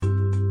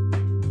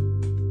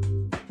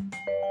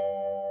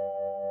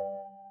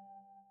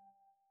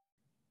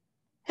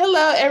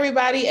Hello,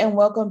 everybody, and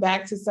welcome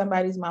back to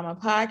Somebody's Mama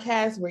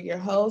podcast. We're your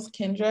hosts,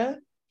 Kendra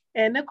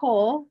and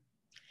Nicole.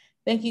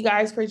 Thank you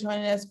guys for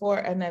joining us for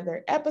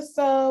another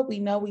episode. We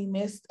know we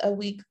missed a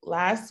week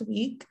last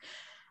week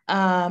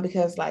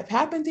because life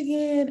happened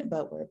again,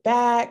 but we're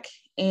back.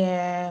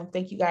 And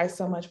thank you guys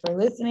so much for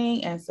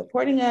listening and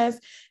supporting us.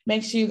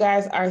 Make sure you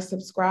guys are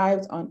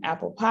subscribed on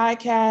Apple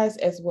Podcasts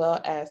as well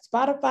as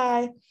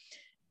Spotify.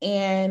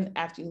 And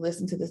after you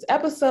listen to this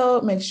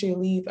episode, make sure you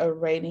leave a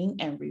rating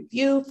and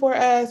review for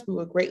us. We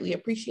would greatly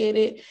appreciate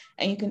it.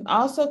 And you can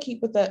also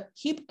keep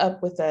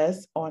up with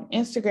us on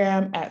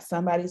Instagram at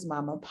Somebody's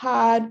Mama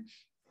Pod.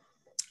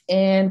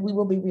 And we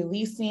will be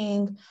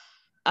releasing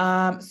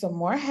some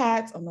more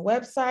hats on the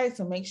website.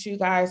 So make sure you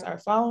guys are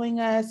following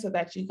us so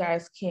that you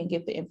guys can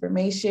get the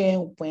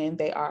information when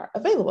they are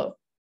available.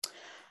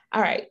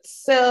 All right,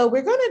 so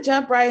we're going to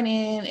jump right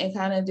in and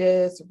kind of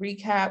just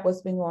recap what's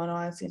been going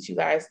on since you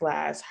guys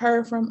last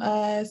heard from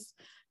us.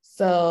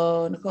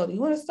 So, Nicole, do you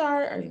want to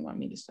start or do you want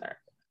me to start?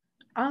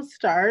 I'll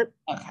start.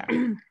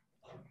 Okay.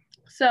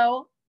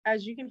 So,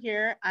 as you can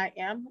hear, I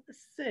am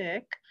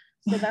sick.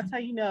 So that's how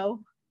you know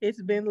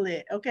it's been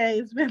lit. Okay,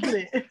 it's been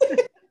lit.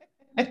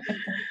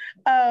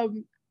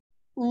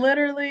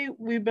 Literally,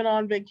 we've been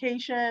on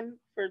vacation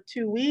for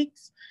 2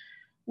 weeks.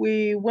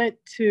 We went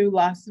to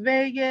Las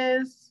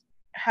Vegas.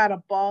 Had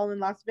a ball in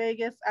Las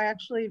Vegas. I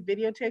actually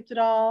videotaped it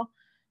all.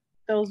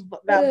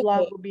 That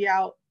vlog will be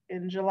out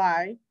in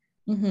July.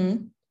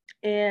 Mm-hmm.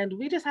 And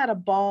we just had a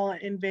ball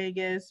in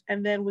Vegas.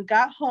 And then we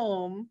got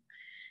home,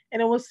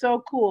 and it was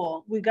so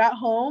cool. We got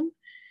home,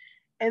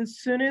 and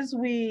soon as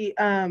we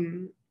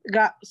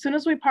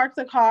parked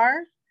the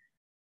car,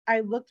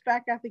 I looked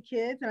back at the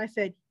kids and I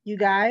said, "You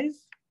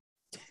guys,"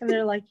 and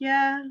they're like,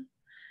 "Yeah."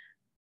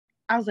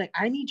 I was like,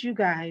 "I need you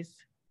guys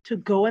to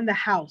go in the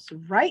house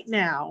right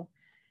now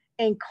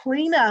and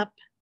clean up,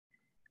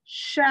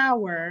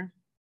 shower,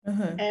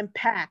 and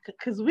pack,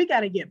 because we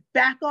got to get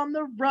back on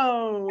the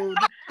road."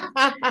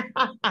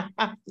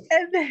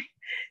 And they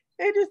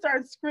just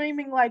started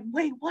screaming like,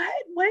 "Wait, what?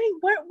 Wait,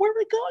 where are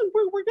we going?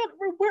 Where are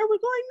we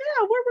going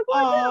now? Where are we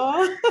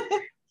going now?"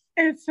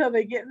 And so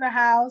they get in the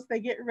house, they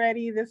get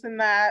ready, this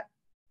and that.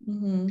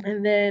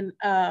 And then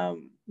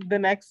the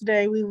next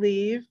day we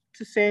leave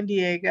to San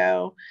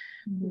Diego,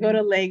 go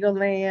to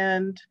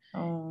Legoland,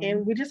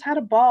 and we just had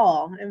a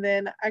ball. And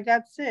then I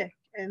got sick,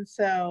 and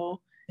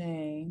so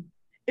it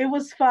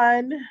was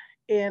fun,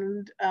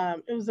 and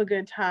it was a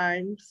good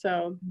time.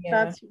 So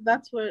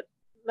that's what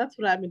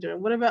I've been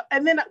doing. What about?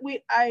 And then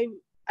I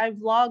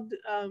vlogged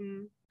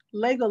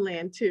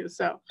Legoland too.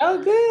 So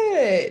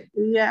good.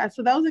 Yeah,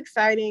 so that was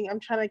exciting. I'm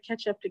trying to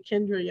catch up to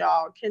Kendra,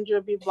 y'all.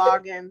 Kendra be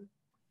vlogging.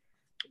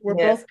 We're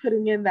both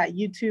putting in that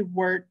YouTube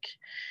work.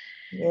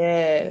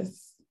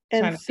 Yes.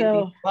 And trying to get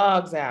these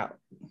vlogs out.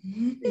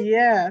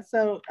 Yeah.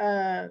 So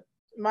I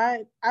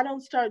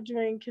don't start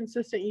doing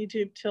consistent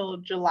YouTube till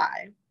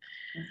July.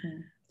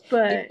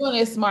 But you're doing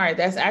it smart.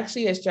 That's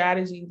actually a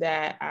strategy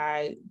that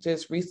I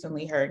just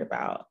recently heard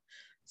about.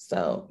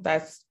 So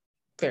that's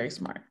very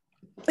smart.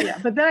 Yeah,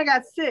 but then I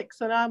got sick.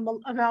 So now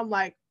I'm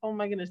like, oh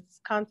my goodness,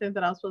 content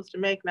that I was supposed to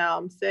make, now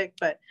I'm sick.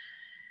 But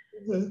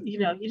you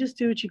know, you just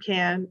do what you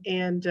can.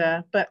 And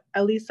but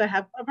at least I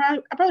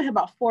probably have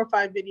about 4 or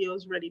 5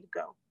 videos ready to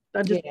go.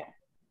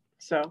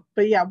 So,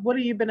 but yeah, what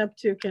have you been up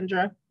to,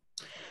 Kendra?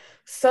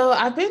 So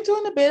I've been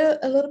doing a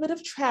little bit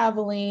of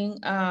traveling.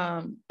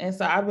 And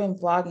so I've been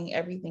vlogging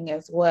everything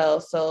as well.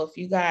 So if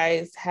you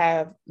guys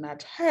have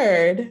not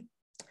heard,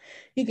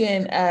 you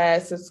can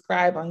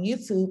subscribe on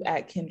YouTube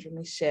at Kendra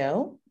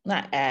Michelle.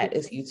 Not at,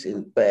 it's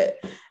YouTube, but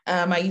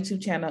my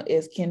YouTube channel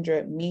is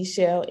Kendra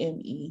Michelle,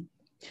 M-E.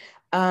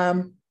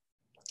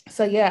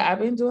 So yeah, I've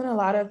been doing a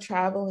lot of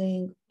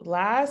traveling.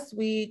 Last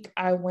week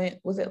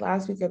was it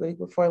last week or the week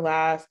before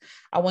last?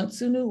 I went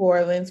to New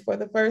Orleans for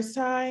the first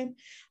time.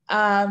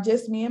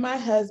 Just me and my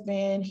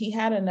husband. He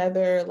had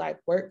another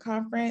work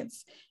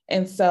conference.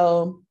 And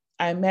so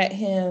I met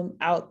him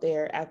out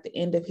there at the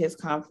end of his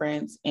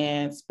conference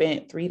and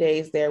spent 3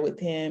 days there with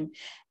him.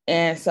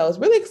 And so it's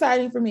really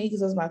exciting for me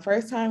because it was my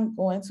first time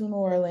going to New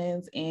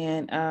Orleans.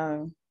 And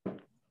so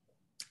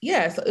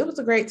it was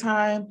a great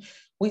time.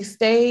 We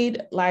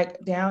stayed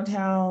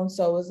downtown.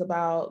 So it was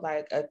about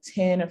a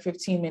 10 or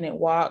 15 minute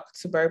walk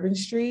to Bourbon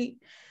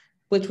Street,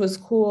 which was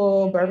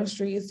cool. Bourbon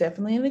Street is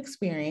definitely an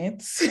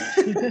experience.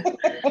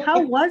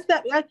 How was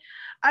that?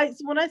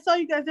 When I saw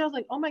you guys there, I was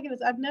like, oh my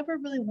goodness, I've never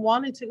really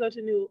wanted to go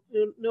to New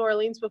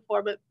Orleans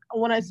before. But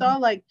when I saw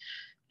the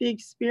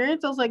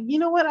experience, I was like, you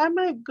know what? I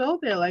might go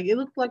there. It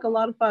looked like a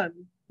lot of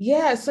fun.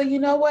 Yeah. So you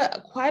know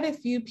what? Quite a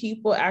few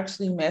people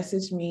actually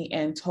messaged me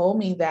and told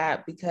me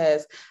that,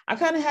 because I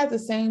kind of had the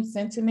same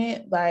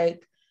sentiment.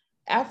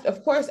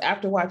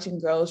 After watching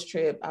Girls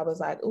Trip, I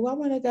was like, oh, I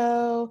want to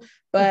go.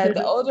 But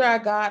the older I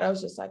got, I was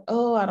just like,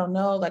 oh, I don't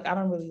know. I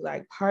don't really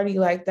party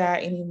like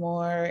that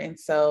anymore. And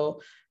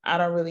so I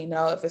don't really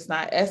know, if it's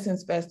not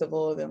Essence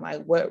Festival, then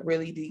what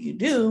really do you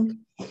do?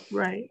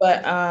 Right.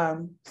 But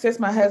since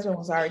my husband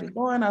was already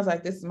going, I was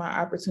like, this is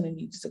my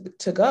opportunity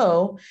to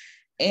go.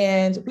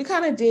 And we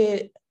kind of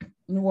did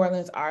New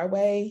Orleans our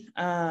way.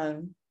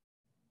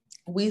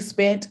 We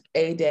spent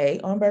a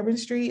day on Bourbon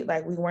Street.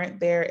 Like we weren't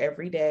there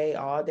every day,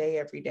 all day,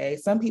 every day.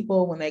 Some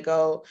people, when they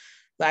go,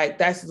 like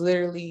that's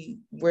literally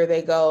where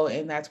they go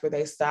and that's where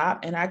they stop.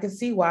 And I can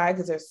see why,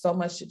 because there's so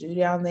much to do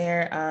down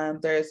there.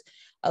 There's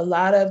a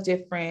lot of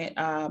different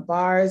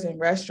bars and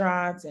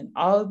restaurants, and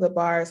all of the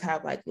bars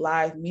have like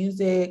live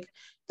music.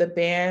 The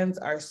bands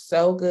are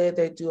so good.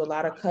 They do a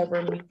lot of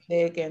cover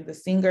music, and the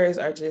singers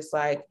are just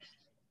like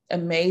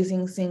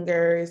amazing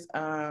singers.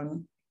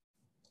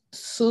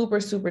 Super,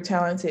 super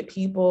talented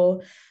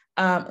people.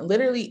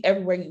 Literally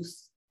everywhere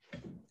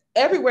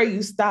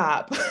you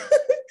stop,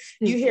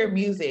 you hear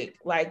music.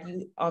 Like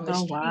you on the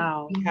street,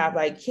 wow. you have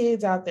like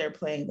kids out there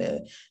playing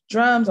the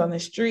drums on the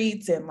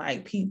streets, and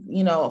like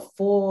people, a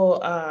full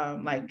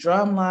like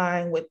drum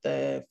line with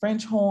the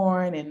French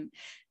horn and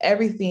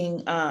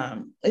everything.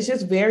 It's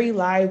just very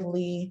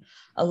lively,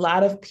 a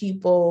lot of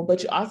people,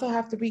 but you also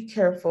have to be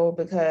careful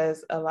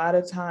because a lot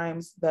of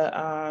times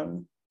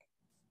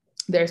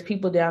there's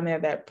people down there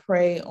that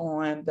prey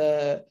on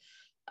the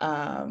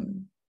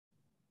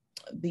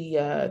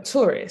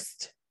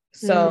tourist.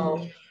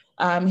 So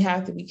you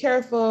have to be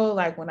careful.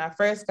 Like when I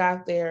first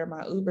got there,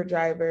 my Uber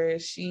driver,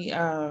 she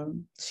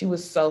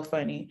was so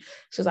funny.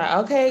 She was like,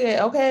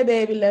 okay,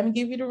 baby, let me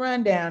give you the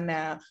rundown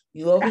now.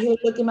 You over here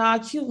looking all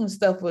cute and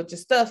stuff with your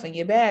stuff in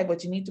your bag,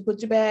 but you need to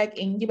put your bag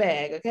in your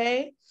bag,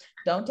 okay?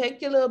 Don't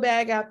take your little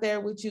bag out there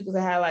with you, because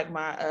I had like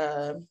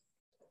my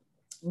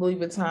Louis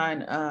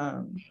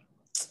Vuitton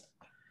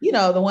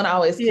the one I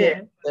always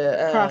carry,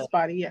 the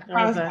crossbody,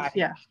 crossbody.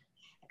 Yeah.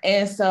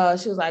 And so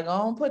she was like,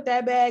 "Don't put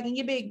that bag in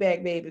your big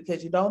bag, baby,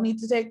 because you don't need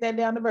to take that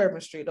down to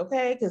Bourbon Street,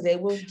 okay? Because they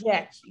will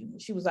jack you."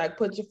 She was like,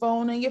 "Put your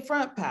phone in your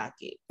front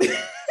pocket.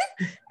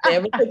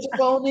 Never put your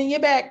phone in your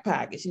back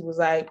pocket." She was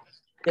like,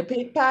 "The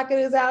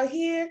pickpocketers out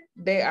here,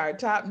 they are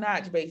top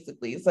notch,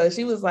 basically." So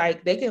she was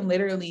like, they can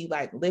literally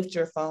like lift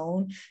your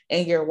phone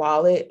and your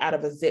wallet out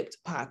of a zipped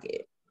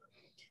pocket.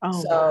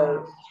 Oh, so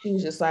wow. She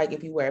was just like,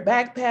 if you wear a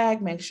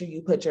backpack, make sure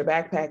you put your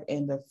backpack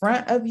in the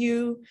front of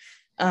you,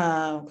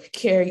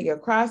 carry your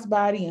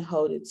crossbody and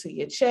hold it to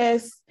your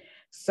chest.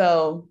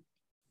 So,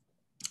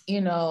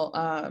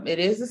 it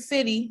is a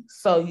city,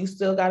 so you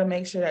still got to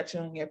make sure that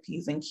you're on your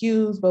P's and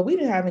Q's, but we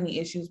didn't have any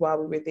issues while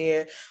we were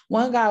there.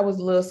 One guy was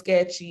a little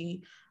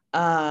sketchy.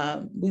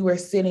 We were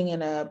sitting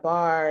in a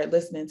bar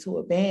listening to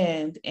a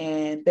band,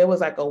 and there was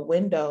like a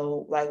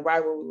window like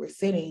right where we were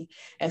sitting,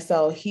 and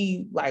so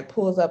he like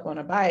pulls up on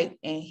a bike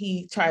and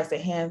he tries to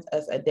hand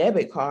us a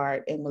debit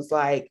card and was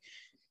like,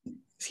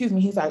 excuse me,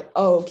 he's like,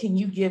 "Oh, can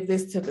you give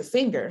this to the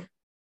singer?"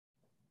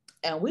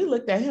 And we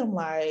looked at him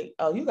like,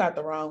 "Oh, you got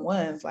the wrong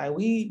ones. Like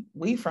we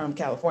from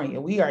California,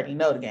 we already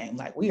know the game.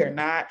 Like we are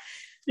not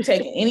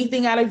taking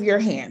anything out of your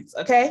hands,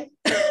 okay?"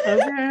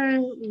 Okay,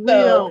 we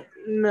don't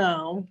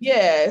know.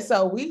 Yeah,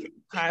 so we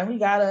kindly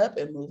got up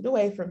and moved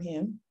away from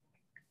him.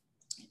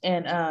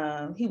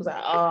 And he was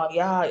like, "Oh,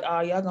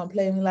 y'all gonna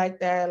play me like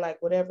that,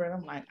 like whatever." And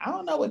I'm like, "I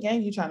don't know what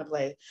game you trying to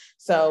play.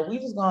 So we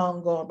just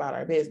gonna go about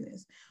our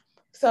business."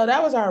 So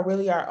that was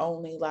our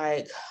only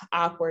like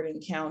awkward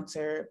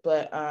encounter.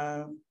 But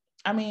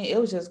I mean, it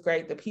was just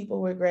great. The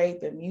people were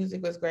great. The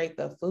music was great.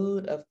 The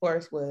food, of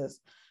course, was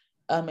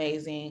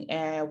amazing.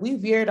 And we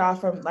veered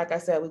off from, like I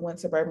said, we went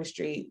to Bourbon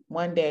Street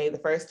one day, the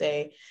first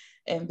day.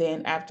 And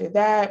then after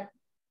that,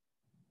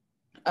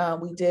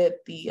 we did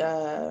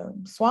the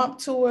swamp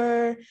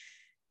tour.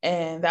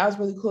 And that was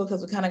really cool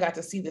because we kind of got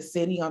to see the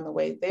city on the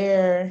way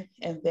there.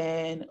 And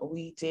then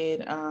we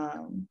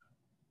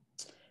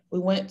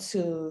went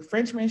to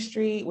Frenchmen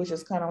Street, which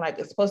is kind of like,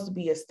 it's supposed to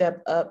be a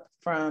step up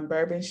from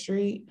Bourbon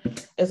Street.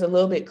 It's a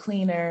little bit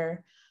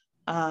cleaner.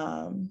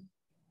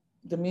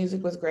 The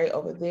music was great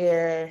over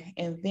there.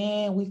 And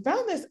then we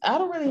found this, I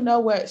don't really know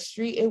what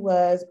street it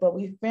was, but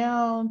we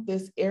found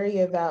this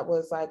area that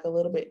was like a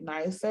little bit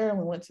nicer. And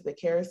we went to the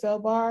Carousel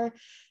Bar,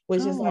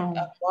 which is like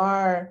a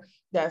bar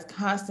that's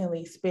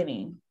constantly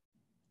spinning.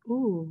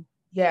 Ooh.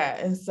 Yeah.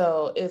 And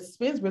so it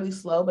spins really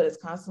slow, but it's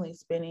constantly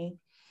spinning.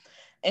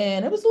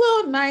 And it was a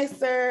little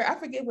nicer. I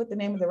forget what the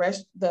name of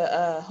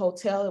the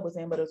hotel it was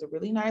in, but it was a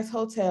really nice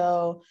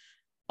hotel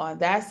on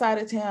that side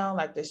of town.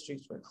 Like the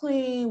streets were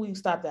clean. We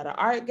stopped at an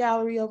art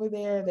gallery over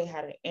there. They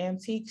had an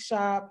antique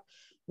shop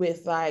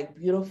with like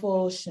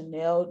beautiful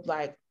Chanel,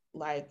 like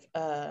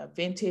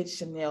vintage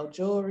Chanel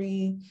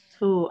jewelry.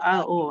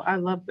 I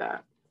love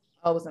that.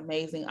 Oh, it was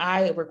amazing.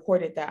 I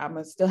recorded that. I'm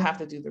gonna still have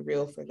to do the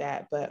reel for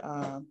that, but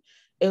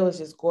it was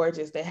just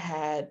gorgeous. They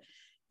had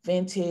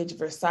vintage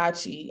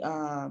Versace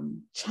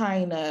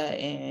china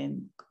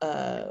and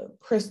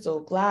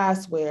crystal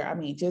glassware. I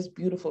mean, just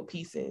beautiful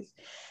pieces.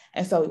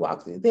 And so we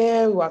walked through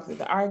there, we walked through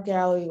the art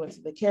gallery, went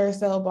to the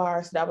Carousel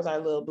Bar. So that was our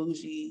little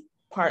bougie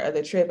part of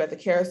the trip. At the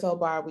Carousel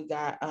Bar, we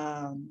got,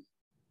 what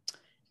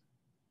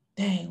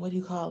do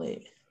you call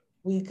it?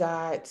 We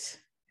got,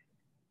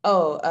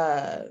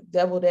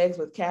 deviled eggs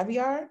with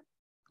caviar.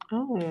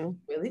 Oh.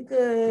 Really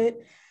good.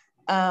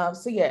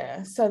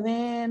 So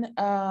then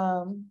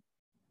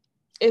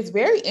it's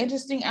very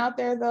interesting out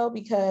there though,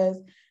 because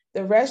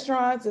The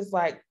restaurants is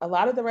like a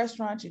lot of the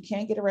restaurants, you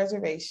can't get a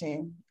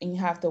reservation and you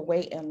have to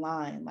wait in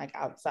line like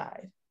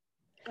outside.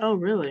 Oh,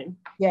 really?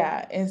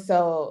 Yeah. And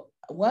so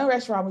one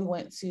restaurant we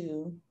went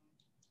to,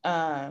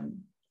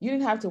 you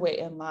didn't have to wait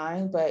in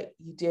line, but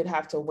you did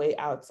have to wait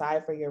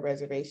outside for your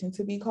reservation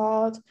to be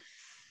called.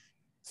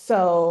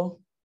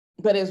 So,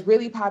 but it's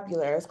really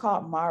popular. It's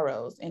called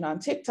Maro's. And on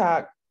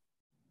TikTok,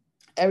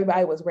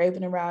 everybody was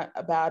raving around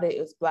about it.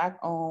 It was Black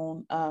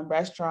owned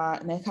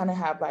restaurant, and they kind of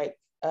have like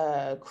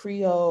a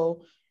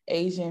Creole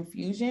Asian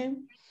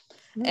fusion.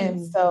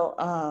 And so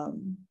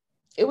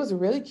it was a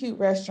really cute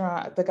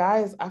restaurant. The guy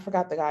is, I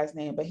forgot the guy's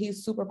name, but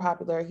he's super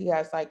popular. He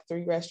has like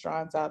 3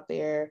 restaurants out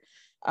there.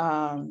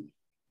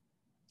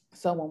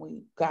 So when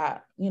we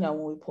got,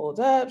 when we pulled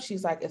up,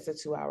 she's like, it's a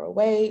 2-hour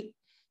wait.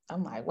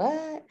 I'm like,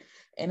 what?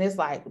 And it's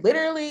like,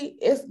 literally,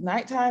 it's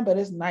nighttime, but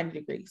it's 90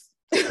 degrees.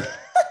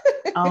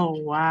 Oh,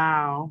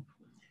 wow.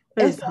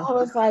 And so I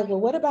was like, well,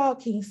 what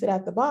about, can you sit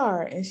at the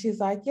bar? And she's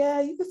like,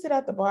 yeah, you can sit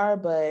at the bar,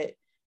 but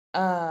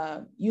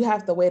you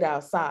have to wait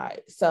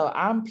outside. So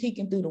I'm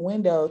peeking through the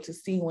window to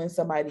see when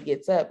somebody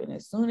gets up. And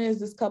as soon as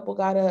this couple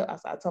got up,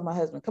 I told my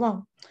husband, come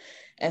on.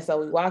 And so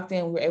we walked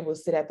in, we were able to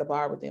sit at the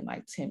bar within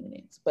like 10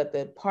 minutes. But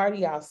the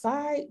party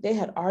outside, they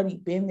had already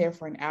been there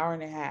for an hour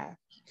and a half.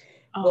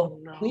 Oh,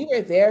 no. We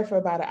were there for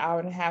about an hour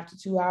and a half to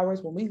 2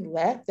 hours. When we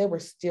left, they were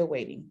still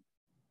waiting.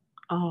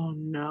 Oh,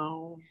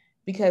 no.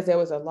 Because there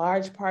was a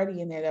large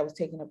party in there that was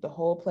taking up the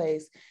whole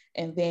place.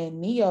 And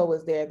then Ne-Yo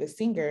was there, the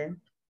singer.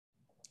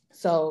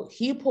 So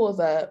he pulls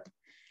up,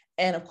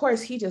 and of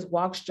course he just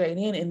walks straight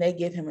in and they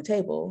give him a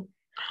table.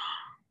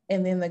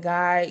 And then the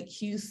guy,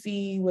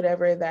 QC,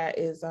 whatever that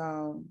is,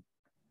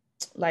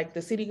 like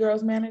the City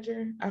Girls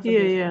manager, I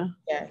forget.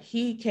 Yeah,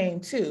 he came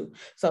too.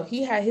 So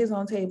he had his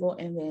own table,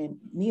 and then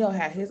Ne-Yo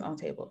had his own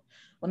table.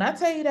 When I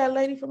tell you that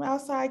lady from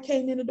outside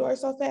came in the door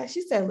so fast,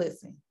 she said,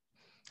 listen,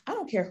 I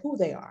don't care who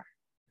they are.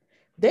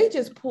 They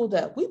just pulled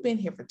up. We've been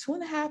here for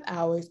 2.5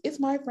 hours. It's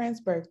my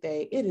friend's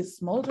birthday. It is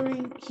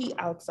smoldering heat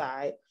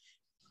outside.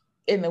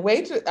 And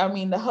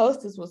the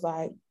hostess was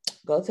like,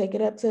 go take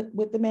it up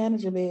with the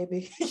manager,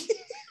 baby.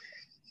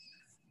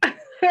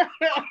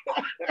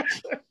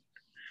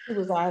 It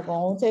was like, go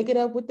on, take it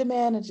up with the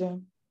manager.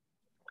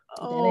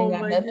 That ain't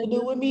got nothing to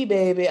do with me,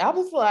 baby. I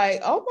was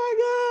like, oh my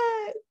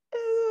God.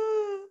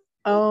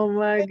 Oh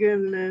my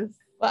goodness.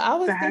 But I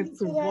was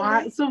thinking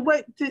wild. So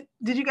what, did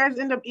you guys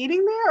end up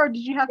eating there, or did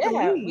you have to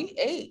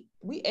leave?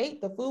 We ate.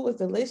 The food was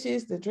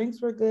delicious. The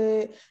drinks were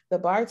good. The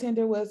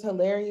bartender was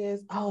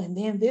hilarious. Oh, and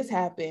then this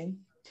happened.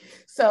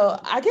 So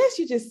I guess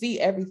you just see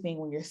everything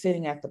when you're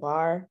sitting at the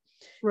bar.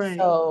 Right.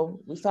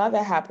 So we saw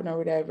that happen or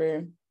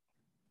whatever.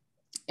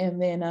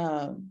 And then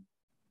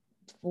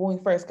when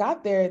we first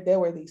got there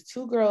were these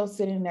 2 girls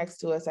sitting next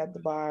to us at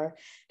the bar,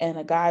 and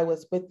a guy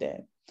was with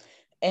them.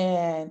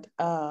 And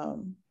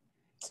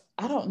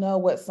I don't know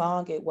what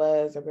song it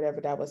was or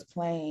whatever that was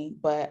playing,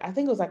 but I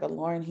think it was like a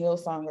Lauryn Hill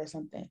song or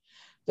something.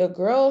 The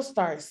girl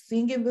starts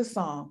singing the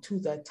song to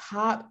the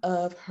top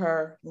of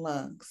her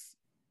lungs.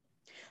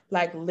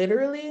 Like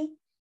literally,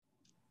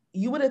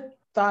 you would have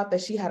thought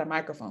that she had a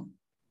microphone.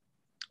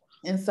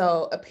 And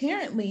so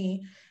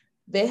apparently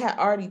they had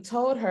already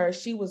told her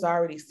she was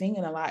already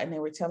singing a lot, and they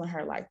were telling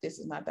her like, this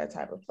is not that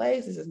type of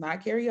place. This is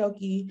not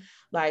karaoke.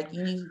 Like,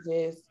 you need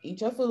to just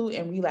eat your food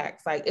and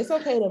relax. Like, it's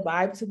okay to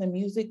vibe to the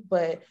music,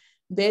 but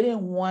they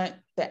didn't want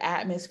the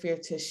atmosphere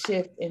to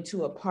shift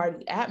into a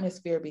party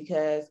atmosphere,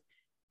 because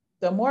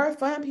the more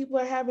fun people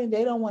are having,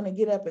 they don't want to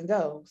get up and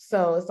go.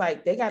 So it's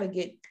like, they got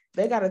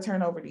to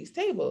turn over these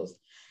tables.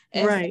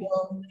 And right.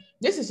 So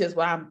this is just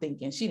what I'm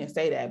thinking. She didn't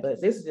say that,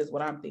 but this is just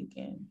what I'm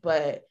thinking.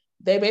 But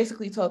they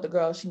basically told the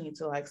girl she needs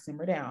to like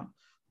simmer down.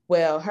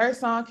 Well, her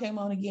song came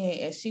on again,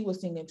 and she was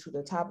singing to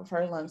the top of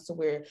her lungs, to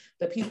where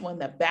the people in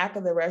the back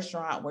of the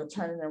restaurant were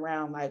turning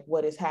around like,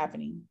 what is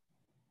happening?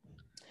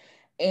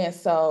 And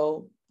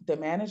so the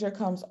manager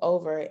comes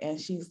over and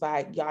she's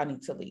like, y'all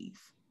need to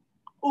leave.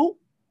 Oh.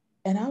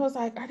 And I was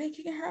like, are they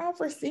kicking her out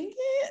for singing?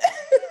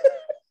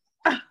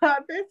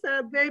 They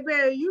said,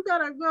 baby, you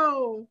gotta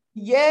go.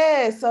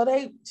 Yeah. So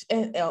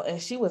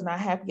and she was not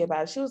happy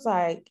about it. She was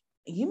like,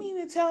 you mean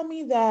to tell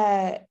me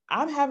that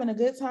I'm having a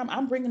good time?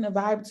 I'm bringing the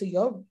vibe to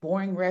your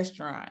boring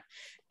restaurant.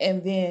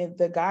 And then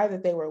the guy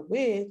that they were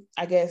with,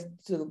 I guess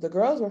the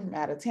girls were from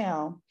out of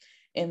town,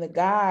 and the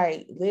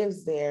guy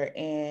lives there,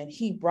 and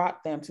he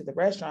brought them to the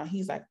restaurant.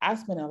 He's like, I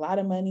spent a lot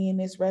of money in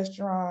this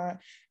restaurant,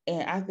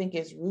 and I think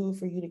it's rude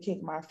for you to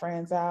kick my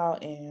friends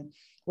out. And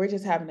we're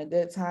just having a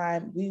good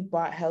time. We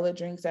bought hella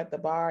drinks at the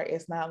bar.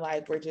 It's not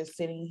like we're just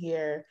sitting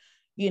here,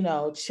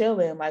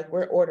 chilling. Like,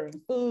 we're ordering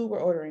food,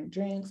 we're ordering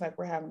drinks, like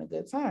we're having a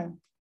good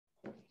time.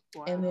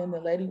 Wow. And then the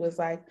lady was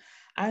like,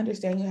 I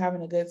understand you're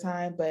having a good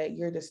time, but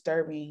you're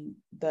disturbing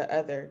the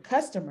other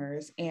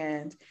customers.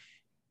 And,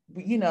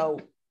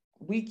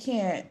 we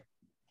can't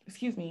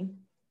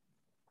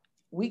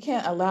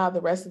allow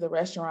the rest of the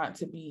restaurant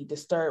to be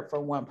disturbed for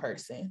one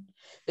person.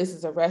 This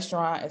is a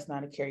restaurant. It's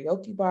not a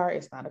karaoke bar.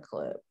 It's not a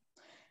club.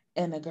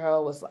 And the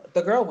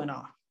girl went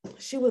off.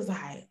 She was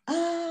like,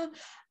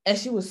 And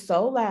she was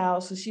so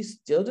loud, so she's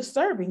still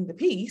disturbing the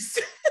peace.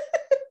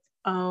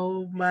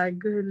 Oh my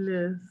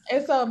goodness.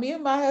 And so me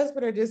and my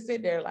husband are just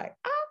sitting there like,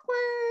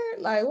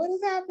 awkward, like what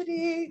is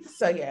happening?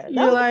 So yeah,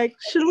 You're like,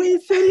 should we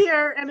sit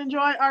here and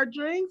enjoy our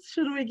drinks?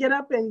 Should we get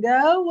up and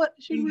go? What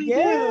should we do?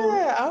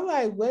 Yeah, I'm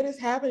like, what is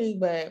happening?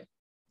 But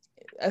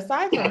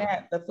aside from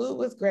that, the food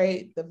was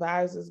great. The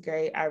vibes was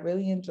great. I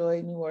really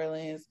enjoyed New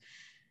Orleans.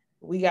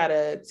 We got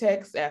a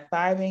text at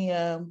 5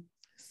 a.m.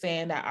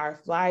 saying that our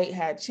flight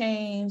had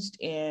changed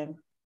and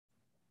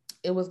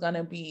it was going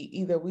to be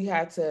either we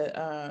had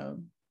to,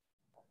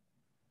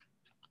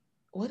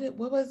 what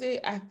was it?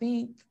 I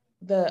think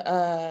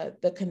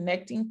the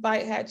connecting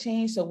flight had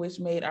changed, so which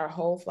made our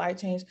whole flight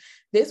change.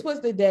 This was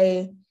the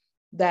day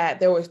that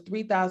there was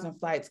 3,000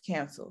 flights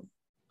canceled.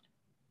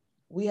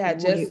 We had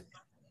just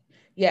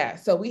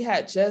so we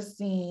had just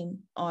seen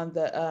on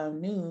the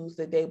news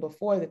the day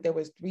before that there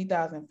was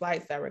 3,000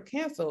 flights that were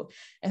canceled.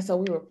 And so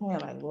we were praying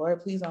like,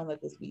 Lord, please don't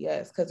let this be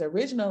us. Because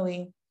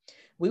originally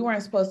we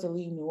weren't supposed to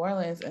leave New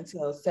Orleans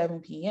until 7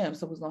 p.m.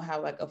 So we was going to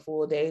have like a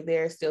full day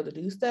there still to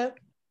do stuff.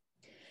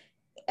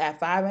 At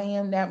 5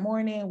 a.m. that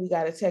morning, we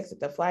got a text that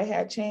the flight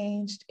had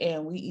changed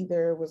and we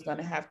either was going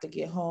to have to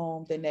get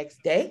home the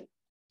next day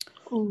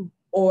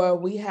or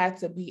we had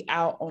to be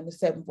out on the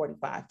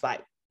 7:45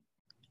 flight.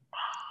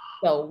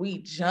 So we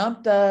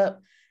jumped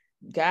up,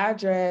 got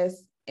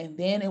dressed, and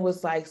then it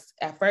was like,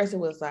 at first it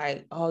was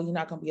like, oh, you're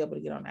not gonna be able to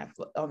get on that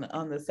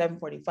on the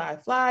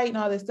 7:45 flight and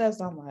all this stuff.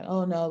 So I'm like,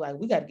 oh no, like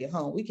we got to get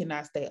home. We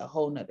cannot stay a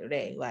whole nother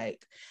day.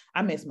 Like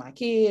I miss my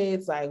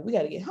kids. Like we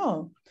got to get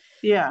home.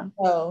 Yeah.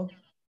 So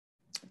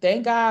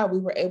thank God we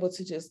were able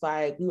to just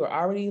like, we were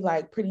already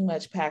like pretty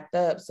much packed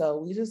up. So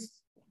we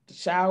just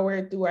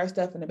showered, threw our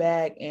stuff in the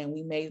bag, and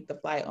we made the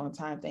flight on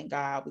time. Thank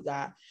God we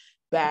got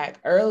back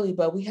early,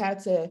 but we had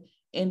to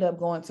end up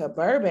going to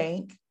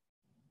Burbank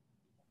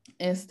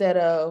instead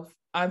of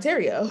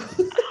Ontario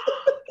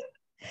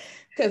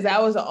because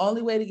that was the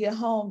only way to get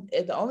home.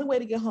 The only way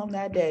to get home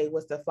that day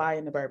was to fly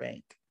into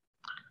Burbank.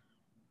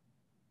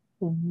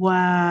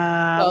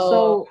 Wow.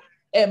 So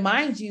and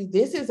mind you,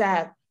 this is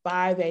at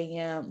 5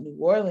 a.m. New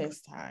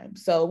Orleans time.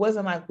 So it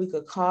wasn't like we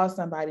could call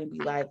somebody and be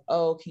like,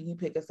 oh, can you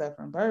pick us up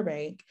from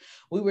Burbank?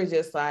 We were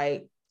just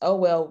like, oh,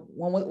 well,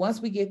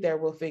 once we get there,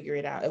 we'll figure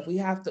it out. If we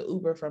have to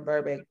Uber from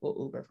Burbank, we'll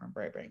Uber from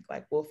Burbank.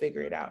 Like, we'll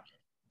figure it out.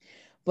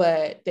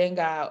 But thank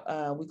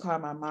God, we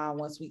called my mom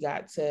once we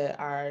got to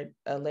our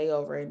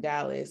layover in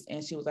Dallas,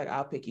 and she was like,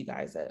 I'll pick you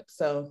guys up.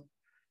 So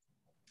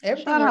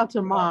everything. Shout out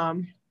to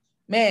mom.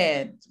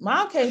 Man,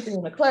 mom came through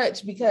in the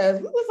clutch because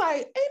we was like,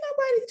 ain't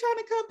nobody trying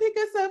to come pick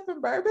us up from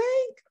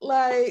Burbank.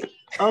 Like,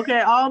 okay,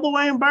 all the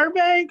way in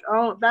Burbank?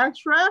 Oh, that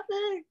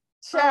traffic?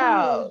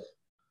 Child.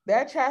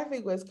 That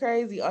traffic was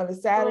crazy on a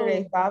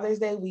Saturday, Father's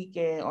Day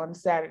weekend on a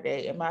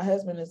Saturday. And my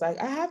husband is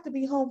like, I have to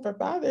be home for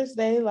Father's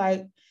Day.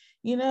 Like,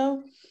 you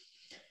know?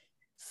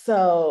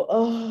 So,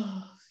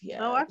 yeah.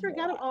 Oh, I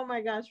forgot. Oh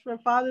my gosh, for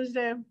Father's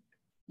Day.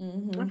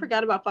 I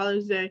forgot about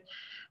Father's Day.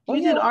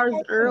 We did ours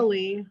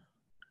early.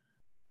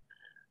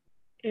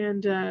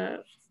 And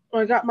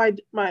I got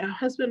my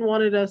husband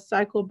wanted a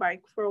cycle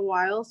bike for a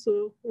while.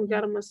 So we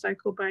got him a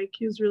cycle bike.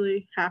 He was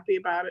really happy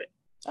about it.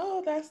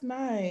 Oh, that's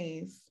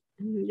nice.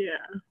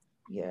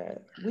 Yeah.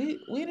 We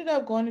ended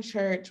up going to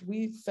church.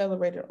 We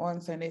celebrated on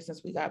Sunday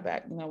since we got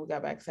back. We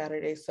got back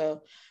Saturday,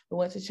 so we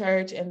went to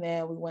church and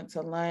then we went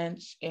to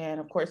lunch. And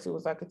of course, it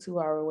was like a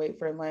 2-hour wait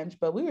for lunch,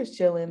 but we were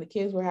chilling. The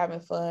kids were having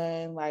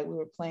fun, like we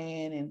were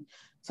playing and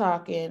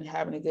talking,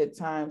 having a good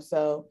time.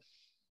 So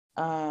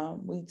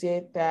we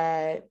did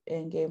that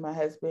and gave my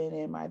husband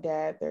and my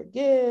dad their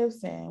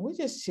gifts, and we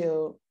just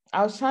chilled.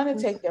 I was trying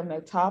to take them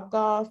to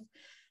Topgolf,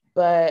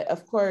 but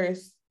of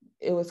course,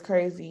 it was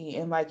crazy.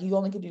 And like, you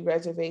only could do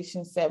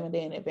reservations 7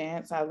 days in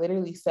advance. I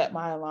literally set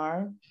my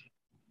alarm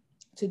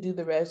to do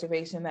the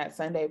reservation that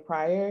Sunday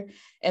prior,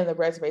 and the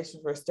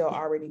reservations were still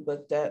already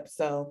booked up.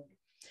 So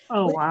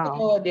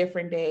wow, a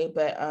different day,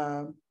 but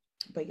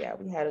yeah,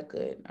 we had a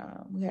good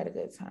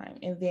time.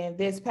 And then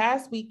this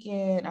past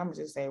weekend, I'm gonna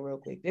just say real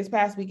quick, this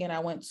past weekend I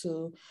went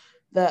to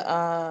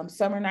the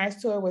Summer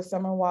Nights tour with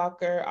Summer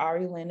Walker,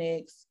 Ari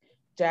Lennox,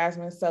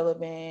 Jasmine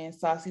Sullivan,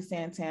 Saucy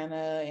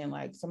Santana, and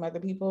like some other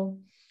people.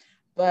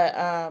 But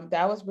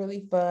that was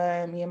really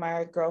fun. Me and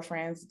my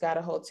girlfriends got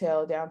a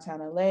hotel downtown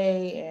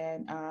LA,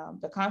 and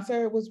the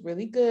concert was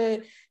really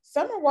good.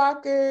 Summer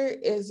Walker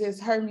is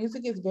just, her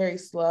music is very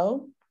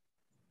slow.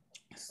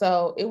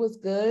 So it was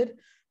good.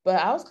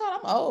 But I'm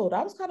old.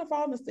 I was kind of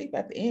falling asleep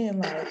at the end.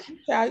 Like,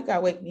 child, you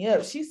gotta wake me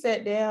up. She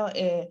sat down,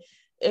 and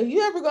if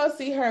you ever go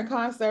see her in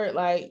concert,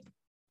 like,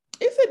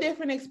 it's a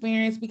different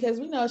experience because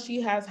we know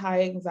she has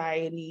high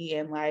anxiety,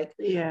 and like,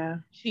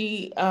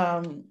 she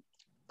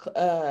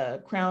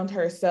crowned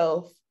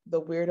herself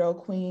the weirdo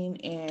queen,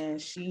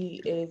 and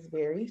she is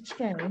very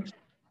strange.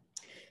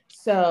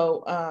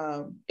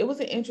 So it was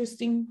an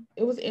interesting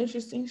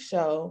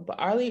show. But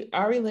Ari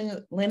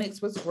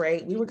Lennox was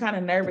great. We were kind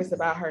of nervous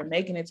about her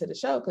making it to the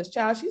show because,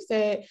 child, she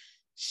said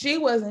she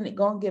wasn't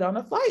gonna get on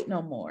a flight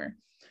no more.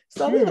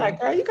 So we like,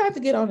 girl, you got to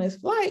get on this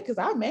flight, because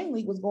I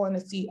mainly was going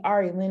to see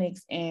Ari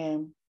Lennox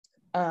and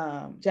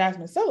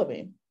Jasmine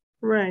Sullivan.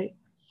 Right.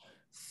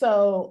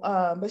 So,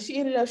 but she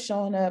ended up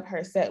showing up.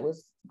 Her set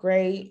was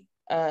great.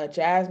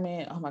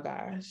 Jasmine, oh my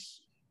gosh.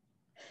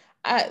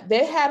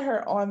 They had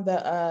her on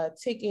the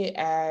ticket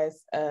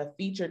as a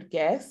featured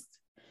guest.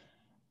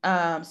 So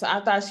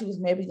I thought she was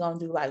maybe gonna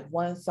do like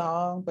one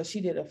song, but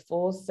she did a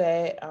full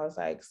set. I was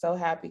like so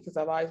happy because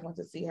I've always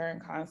wanted to see her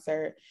in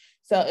concert.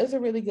 So it's a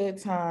really good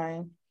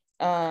time.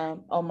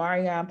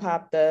 Omarion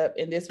popped up,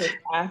 and this was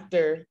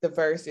after the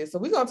verses. So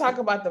we're gonna talk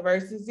about the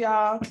verses,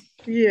 y'all.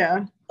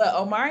 Yeah. But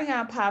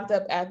Omarion popped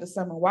up at the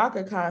Summer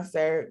Walker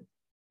concert.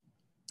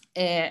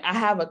 And I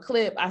have a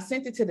clip. I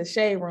sent it to the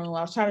Shade Room.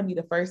 I was trying to be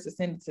the first to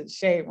send it to the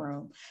Shade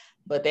Room,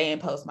 but they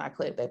didn't post my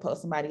clip. They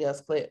post somebody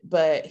else's clip.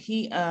 But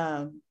he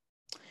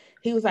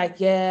was like,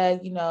 yeah,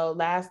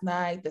 last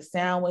night the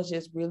sound was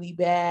just really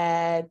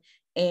bad.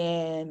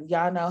 And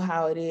y'all know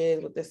how it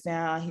is with the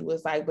sound. He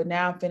was like, but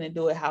now I'm finna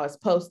do it how it's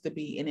supposed to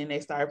be. And then they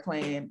started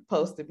playing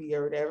supposed to be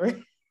or whatever.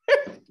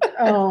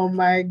 Oh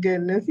my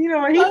goodness. He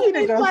need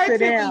to go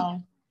sit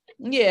down.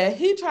 Yeah,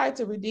 he tried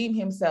to redeem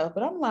himself,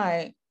 but I'm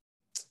like,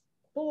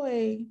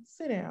 boy,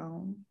 sit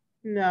down.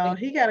 No,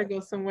 he got to go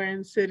somewhere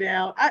and sit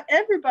down.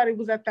 Everybody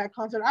was at that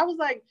concert. I was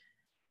like,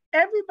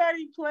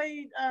 everybody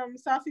played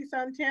Saucy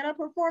Santana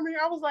performing.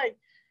 I was like,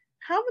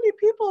 how many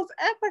people is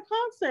at the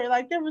concert?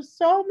 Like, there were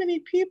so many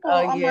people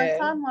on my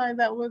timeline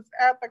that was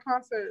at the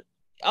concert.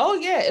 Oh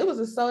yeah, it was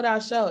a sold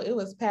out show. It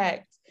was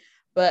packed.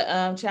 But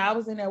I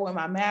was in there with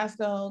my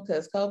mask on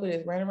because COVID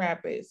is running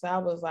rapid. So I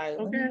was like,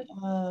 okay.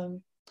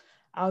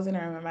 I was in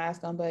there with my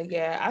mask on. But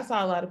yeah, I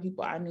saw a lot of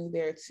people I knew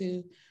there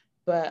too.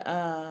 But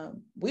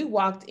we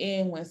walked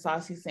in when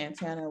Saucy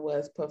Santana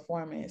was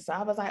performing. So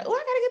I was like, oh, I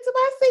gotta get to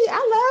my seat.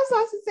 I love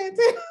Saucy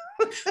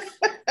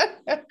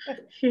Santana.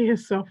 He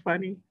is so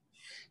funny.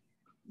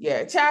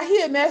 Yeah, child,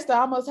 he and Nesta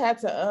almost had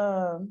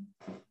to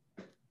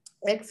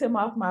X him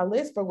off my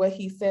list for what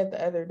he said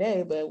the other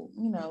day, but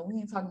we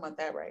ain't talking about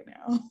that right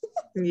now.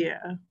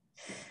 Yeah.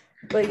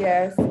 But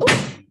yes. Oh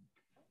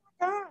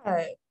my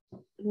God.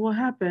 What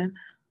happened?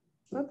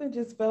 Something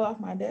just fell off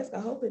my desk. I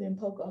hope it didn't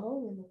poke a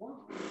hole in the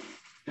wall.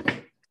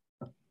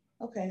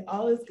 Okay,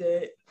 all is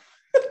good.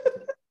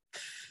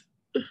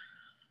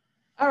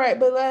 All right,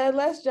 but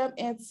let's jump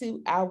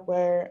into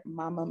our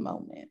mama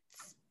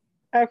moments.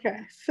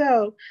 Okay,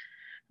 so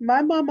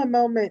my mama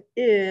moment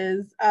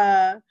is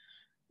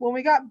when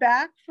we got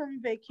back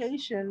from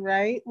vacation,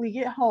 right? We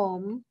get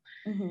home,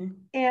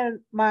 and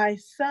my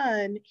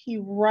son, he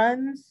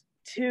runs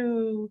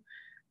to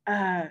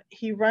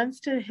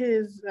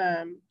his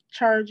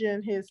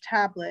charging his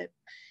tablet,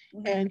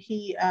 and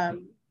he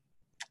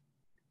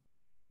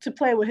to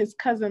play with his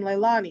cousin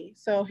Leilani.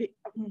 So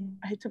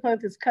to play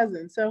with his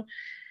cousin. So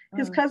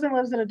his cousin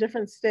lives in a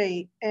different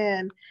state,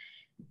 and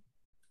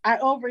I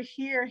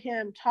overhear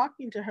him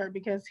talking to her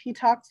because he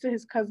talks to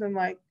his cousin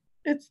like,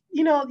 it's,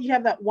 you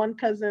have that one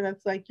cousin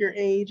that's like your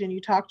age and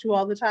you talk to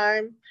all the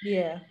time.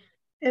 Yeah.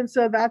 And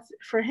so that's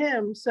for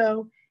him.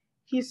 So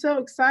he's so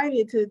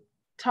excited to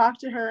talk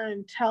to her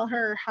and tell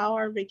her how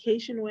our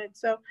vacation went.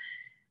 So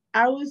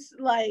I was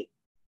like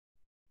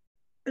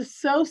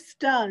so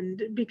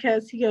stunned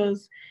because he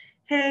goes,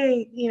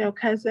 hey,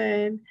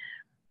 cousin,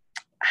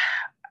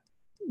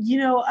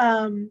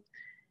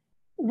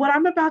 what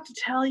I'm about to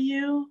tell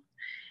you,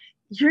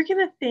 you're going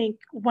to think,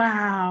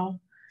 wow,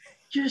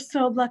 you're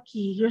so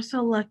lucky. You're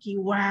so lucky.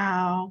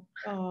 Wow.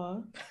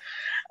 Aww.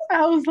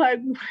 I was like,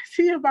 what's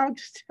he about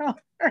to tell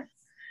her?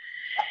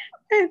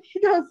 And he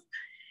goes,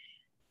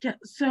 yeah,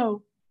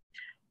 so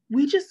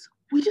we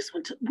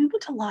went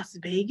to Las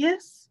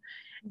Vegas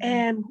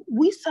and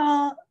we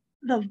saw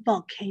the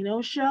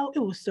volcano show. It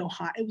was so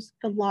hot. It was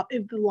the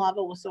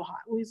lava was so hot.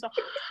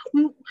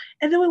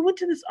 And then we went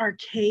to this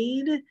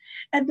arcade,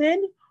 and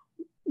then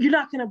you're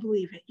not gonna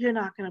believe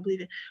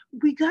it.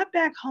 We got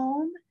back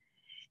home,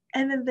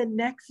 and then the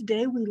next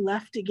day we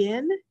left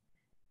again,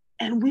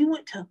 and we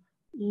went to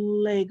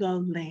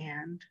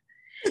Legoland.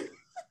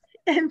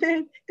 And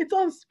then it's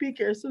on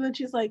speaker. So then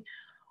she's like,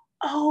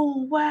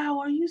 oh wow,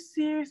 are you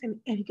serious? And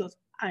he goes,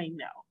 I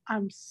know,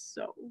 I'm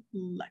so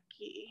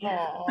lucky.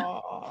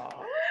 Aww.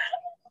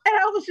 And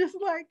I was just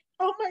like,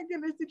 oh my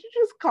goodness, did you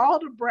just call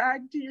to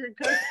brag to your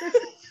cousin?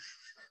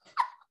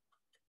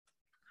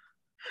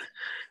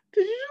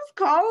 Did you just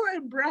call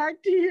and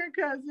brag to your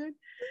cousin?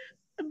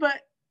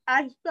 But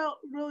I felt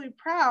really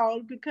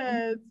proud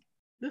because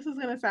this is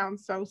going to sound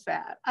so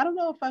sad. I don't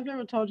know if I've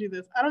ever told you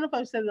this. I don't know if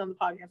I've said it on the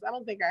podcast. I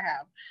don't think I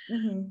have.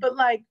 But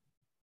like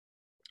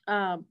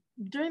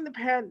during the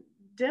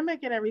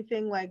pandemic and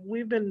everything, like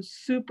we've been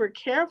super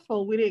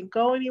careful. We didn't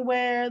go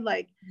anywhere.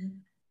 Like,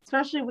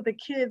 especially with the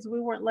kids, we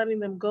weren't letting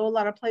them go a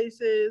lot of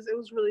places. It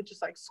was really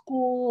just like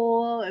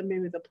school and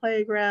maybe the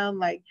playground.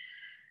 Like,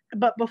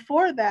 but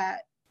before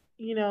that,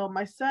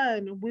 my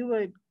son, we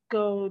would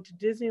go to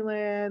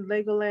Disneyland,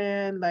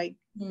 Legoland, like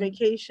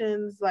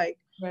vacations, like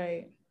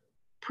right.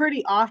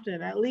 pretty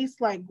often, at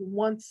least like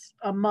once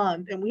a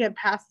month. And we had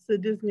passes to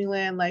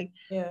Disneyland like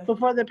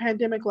before the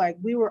pandemic. Like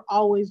we were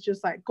always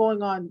just like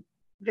going on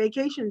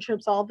vacation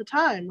trips all the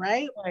time,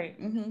 right? Right.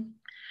 Mm-hmm.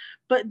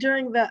 But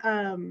during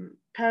the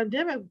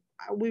pandemic,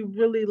 we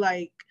really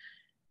like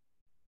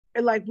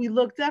we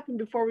looked up, and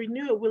before we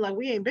knew it, we're like,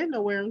 we ain't been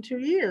nowhere in 2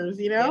 years,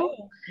 you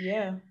know?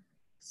 Yeah.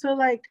 So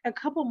like a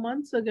couple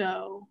months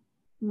ago,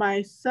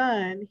 my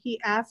son, he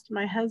asked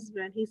my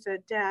husband, he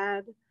said,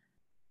 Dad,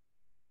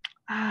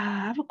 I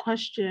have a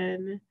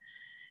question.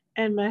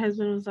 And my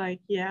husband was like,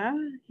 yeah.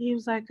 He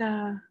was like,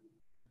 are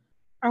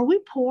we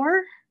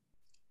poor?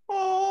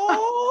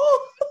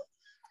 Oh.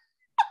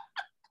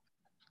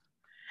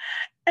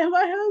 And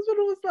my husband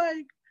was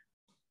like,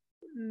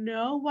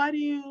 no, why do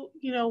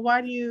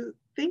you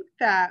think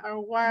that? Or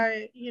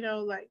why,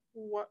 like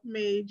what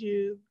made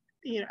you,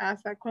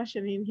 ask that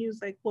question? And he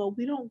was like, well,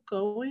 we don't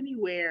go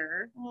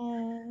anywhere.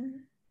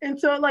 And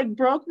so it like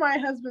broke my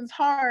husband's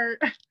heart.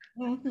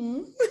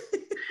 Mm-hmm.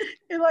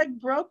 It like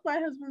broke my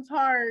husband's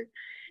heart.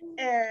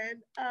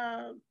 And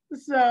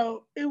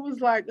so it was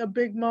like a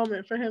big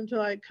moment for him to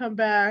like come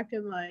back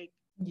and like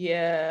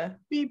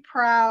be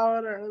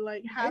proud or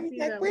like happy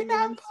like, that we're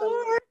not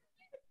poor.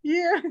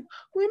 Yeah,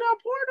 we're not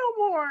poor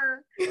no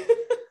more.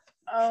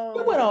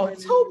 We went on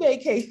 2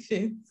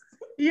 vacations.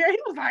 Yeah, he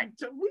was like,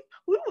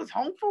 we was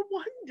home for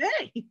 1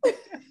 day.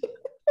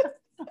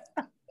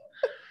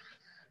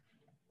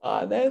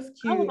 Oh, that's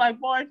cute. I was like,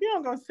 boy, if you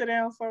don't go sit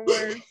down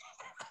somewhere.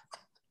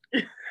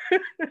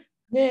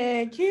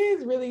 Man,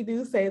 kids really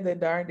do say the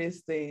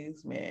darndest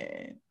things,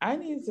 man. I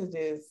need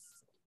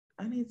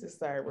to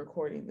start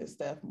recording this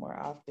stuff more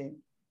often.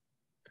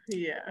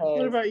 Yeah.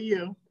 What about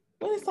you?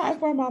 When it's time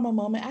for a mama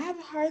moment, I have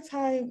a hard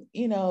time,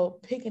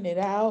 picking it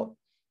out,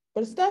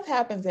 but stuff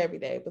happens every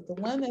day. But the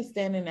one that's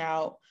standing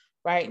out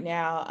right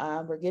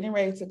now, we're getting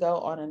ready to go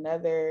on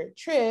another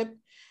trip,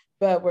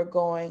 but we're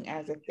going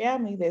as a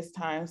family this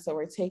time. So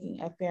we're taking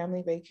a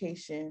family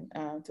vacation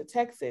to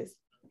Texas.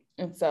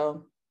 And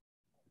so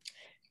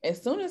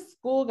as soon as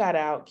school got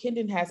out,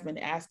 Kendon has been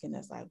asking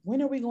us, like,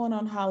 when are we going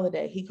on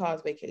holiday? He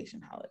calls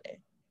vacation holiday.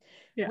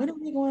 Yeah. When are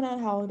we going on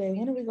holiday?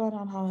 When are we going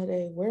on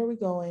holiday? Where are we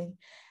going?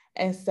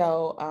 And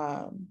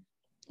so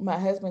my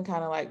husband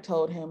kind of like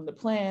told him the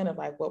plan of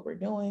like what we're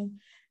doing.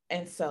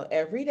 And so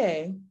every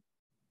day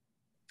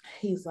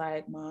he's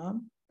like,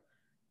 Mom,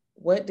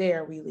 what day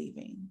are we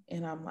leaving?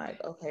 And I'm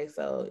like, okay,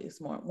 so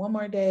it's 1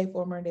 more day,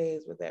 4 more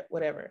days, with that,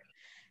 whatever.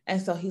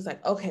 And so he's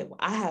like, okay, well,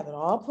 I have it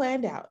all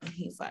planned out. And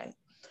he's like,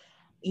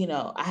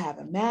 I have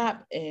a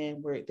map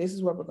and this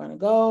is where we're going to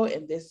go.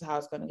 And this is how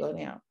it's going to go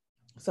down.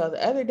 So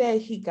the other day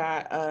he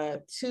got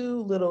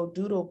 2 little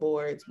doodle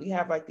boards. We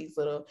have like these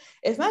little,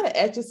 it's not an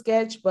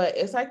Etch-a-Sketch, but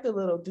it's like the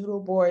little doodle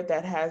board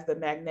that has the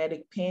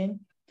magnetic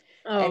pen.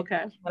 Oh, okay.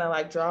 Kind of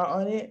like draw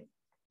on it.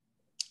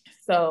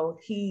 So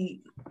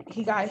he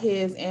got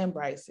his and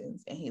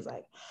Bryson's, and he's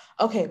like,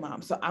 okay,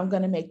 Mom, so I'm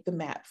going to make the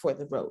map for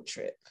the road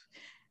trip.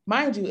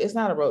 Mind you, it's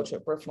not a road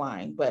trip, we're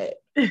flying, but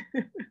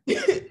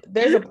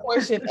there's a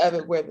portion of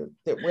it where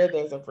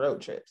there's a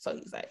road trip. So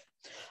he's like,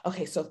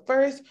 okay, so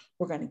first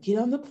we're going to get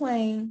on the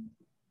plane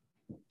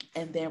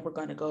and then we're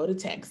going to go to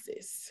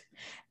Texas.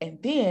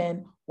 And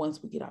then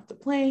once we get off the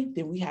plane,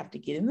 then we have to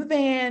get in the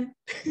van.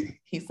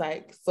 He's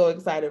like, so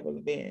excited for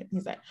the van.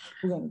 He's like,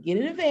 we're going to get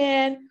in a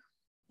van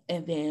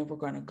and then we're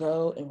going to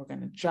go and we're going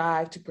to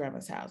drive to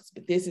Grandma's house.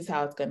 But this is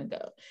how it's going to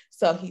go.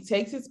 So he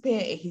takes his pen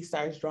and he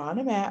starts drawing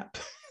a map.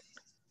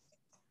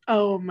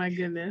 Oh my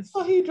goodness.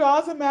 So he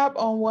draws a map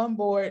on one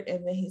board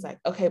and then he's like,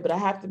 okay, but I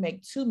have to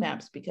make 2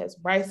 maps because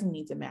Bryson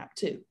needs a map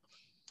too.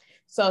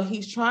 So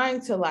he's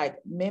trying to like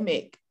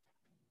mimic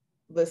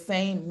the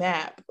same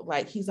map.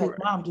 Like he's like,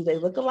 Mom, do they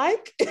look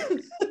alike?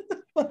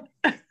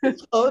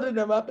 He's holding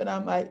them up and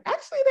I'm like,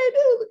 actually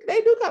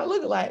they do kind of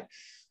look alike.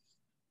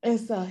 And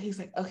so he's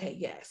like, okay,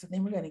 yes. And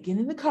then we're going to get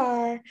in the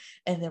car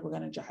and then we're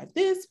going to drive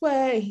this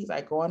way. He's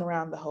like going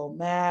around the whole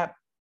map.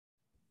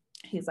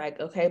 He's like,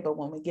 okay, but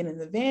when we get in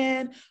the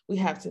van, we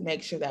have to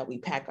make sure that we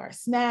pack our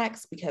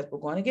snacks because we're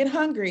going to get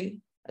hungry.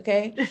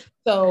 Okay.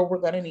 So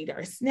we're going to need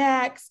our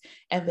snacks.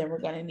 And then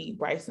we're going to need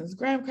Bryson's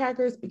graham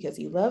crackers because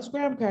he loves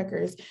graham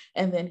crackers.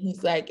 And then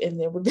he's like,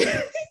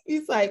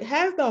 he's like,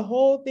 has the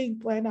whole thing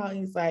planned out.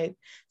 He's like,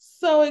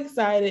 so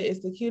excited.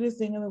 It's the cutest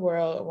thing in the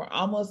world. We're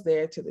almost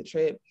there to the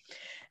trip.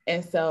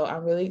 And so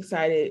I'm really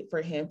excited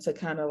for him to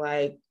kind of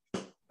like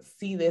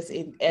see this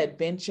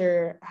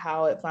adventure,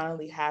 how it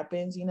finally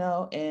happens,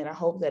 and I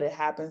hope that it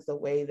happens the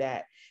way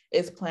that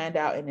it's planned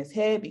out in his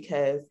head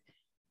because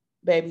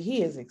baby,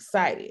 he is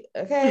excited.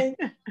 Okay.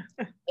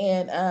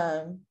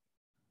 And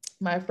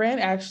my friend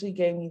actually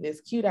gave me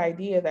this cute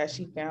idea that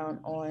she found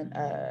on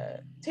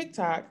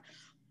TikTok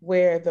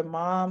where the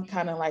mom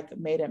kind of like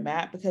made a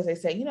map because they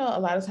say, a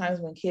lot of times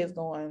when kids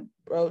go on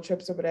road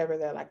trips or whatever,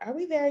 they're like, are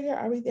we there yet?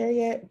 Are we there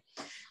yet?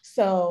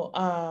 So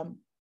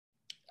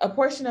a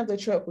portion of the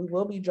trip, we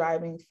will be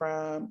driving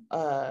from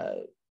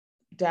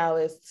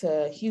Dallas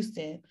to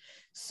Houston.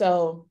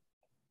 So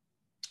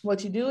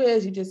what you do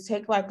is you just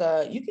take like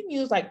you can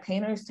use like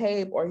painter's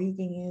tape, or you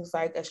can use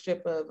like a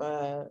strip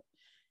of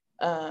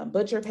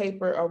butcher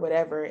paper or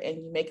whatever, and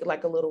you make it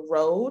like a little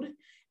road,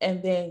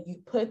 and then you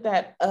put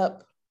that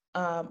up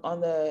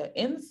on the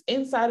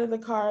inside of the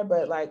car,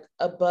 but like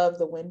above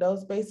the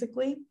windows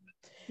basically.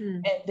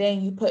 And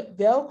then you put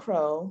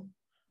Velcro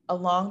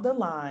along the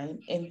line,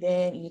 and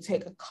then you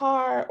take a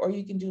car, or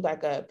you can do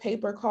like a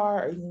paper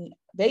car, or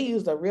they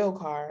used a real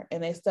car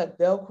and they stuck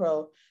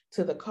Velcro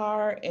to the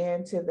car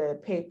and to the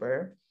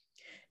paper,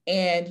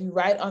 and you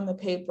write on the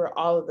paper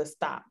all of the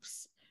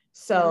stops.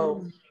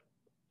 So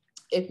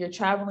if you're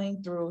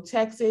traveling through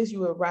Texas,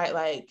 you would write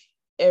like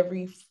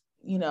every,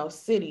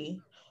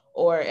 city,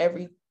 or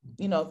every,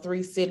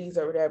 3 cities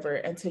or whatever,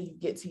 until you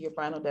get to your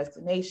final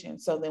destination.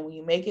 So then when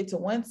you make it to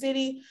one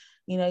city,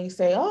 you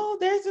say, oh,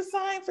 there's a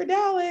sign for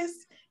Dallas.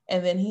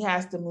 And then he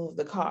has to move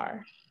the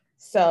car.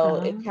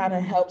 So it kind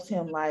of helps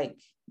him like,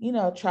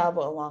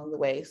 travel along the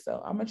way.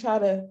 So I'm going to try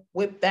to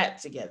whip that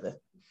together.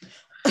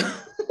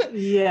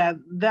 Yeah,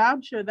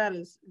 I'm sure that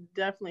is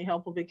definitely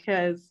helpful,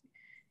 because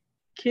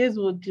kids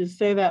will just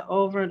say that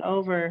over and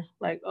over,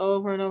 and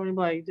be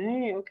like,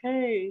 dang,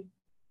 okay.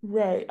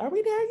 Right. Are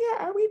we there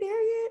yet? Are we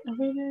there yet?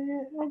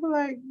 I'll be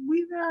like,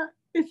 we not.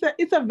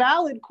 It's a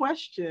valid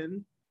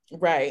question.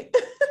 Right.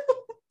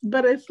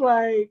 But it's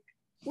like,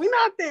 we're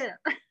not there.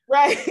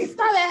 Right.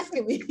 Stop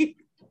asking me.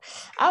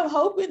 I'm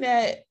hoping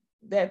that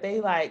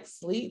they like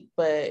sleep,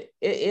 but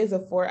it is a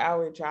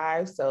 4-hour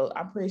drive. So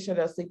I'm pretty sure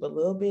they'll sleep a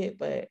little bit,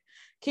 but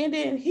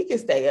Kendon, he can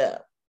stay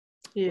up.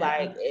 Yeah.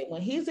 Like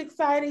when he's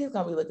excited, he's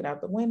gonna be looking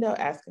out the window,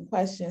 asking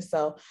questions.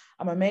 So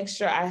I'm gonna make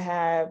sure I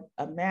have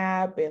a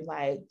map and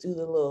like do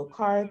the little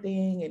car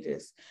thing and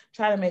just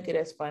try to make it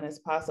as fun as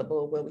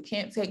possible. But we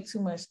can't take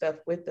too much stuff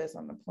with us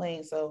on the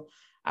plane. So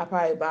I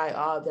probably buy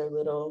all their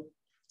little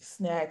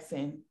snacks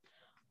and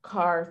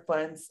car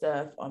fun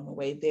stuff on the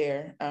way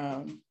there.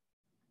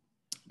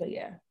 But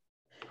yeah.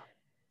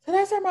 So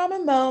that's our mama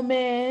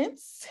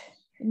moments.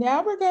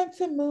 Now we're going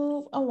to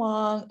move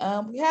along.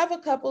 We have a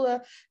couple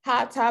of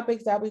hot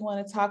topics that we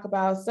want to talk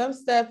about, some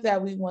stuff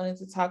that we wanted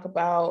to talk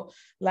about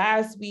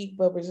last week,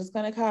 but we're just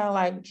going to kind of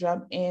like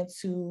jump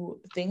into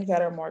things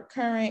that are more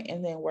current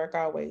and then work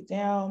our way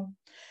down.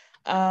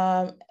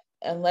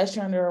 Unless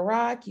you're under a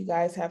rock, you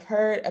guys have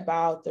heard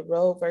about the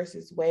Roe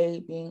versus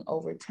Wade being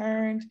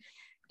overturned,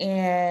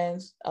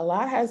 and a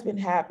lot has been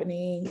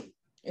happening.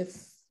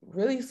 It's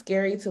really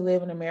scary to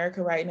live in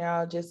America right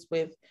now, just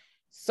with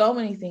so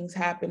many things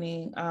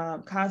happening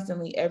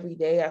constantly every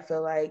day. I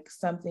feel like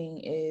something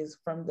is,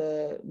 from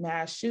the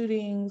mass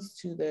shootings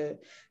to the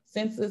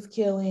senseless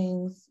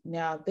killings,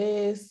 now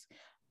this,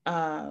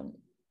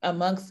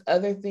 amongst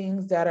other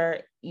things that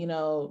are,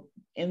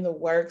 in the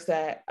works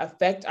that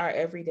affect our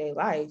everyday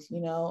life,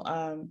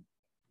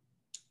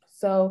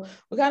 So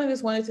we kind of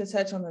just wanted to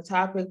touch on the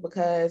topic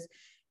because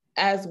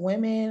as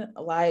women,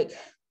 like,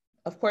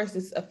 of course,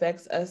 this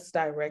affects us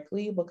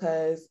directly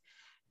because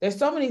there's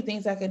so many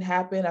things that can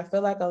happen. I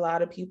feel like a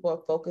lot of people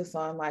are focused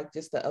on like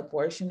just the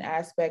abortion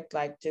aspect,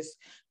 like just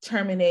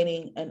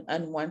terminating an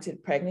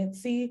unwanted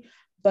pregnancy.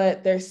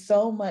 But there's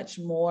so much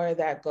more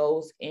that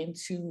goes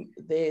into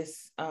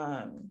this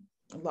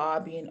law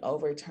being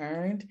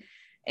overturned.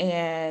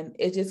 And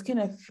it just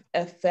can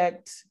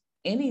affect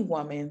any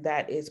woman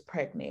that is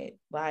pregnant.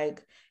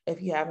 Like if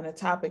you have an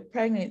ectopic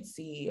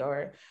pregnancy,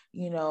 or,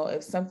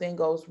 if something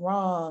goes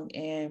wrong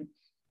and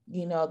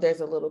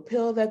there's a little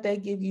pill that they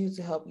give you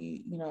to help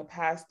you,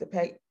 pass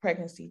the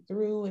pregnancy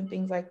through and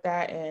things like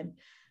that. And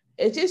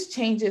it just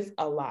changes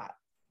a lot.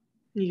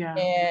 Yeah.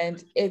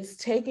 And it's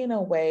taken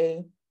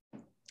away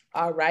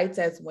our rights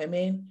as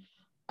women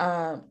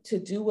to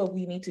do what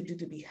we need to do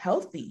to be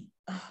healthy.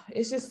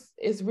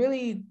 It's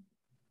really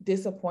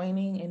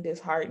disappointing and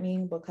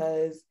disheartening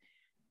because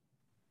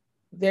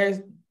there's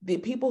the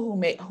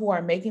people who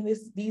are making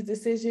these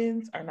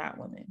decisions are not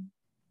women.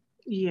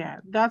 Yeah,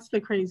 that's the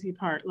crazy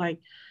part. Like,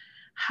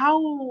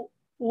 how,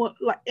 what,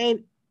 like,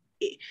 and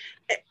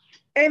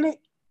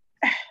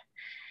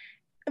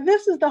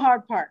this is the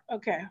hard part.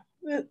 Okay,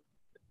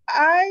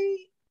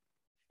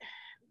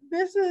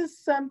 this is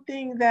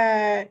something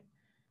that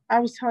I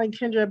was telling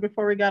Kendra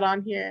before we got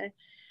on here.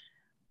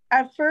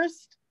 At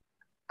first,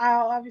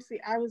 I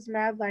was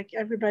mad like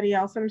everybody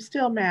else. I'm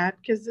still mad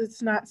because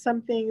it's not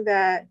something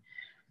that,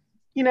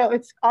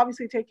 it's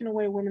obviously taking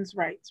away women's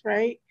rights,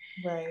 right?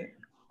 Right.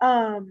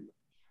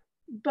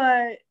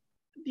 But,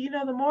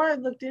 the more I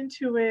looked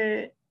into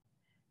it,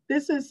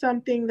 this is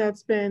something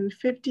that's been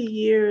 50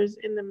 years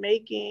in the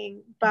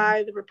making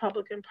by the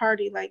Republican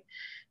Party. Like,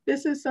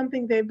 this is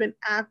something they've been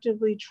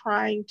actively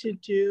trying to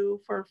do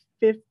for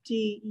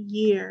 50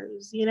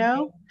 years,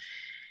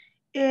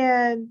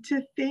 And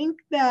to think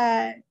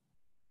that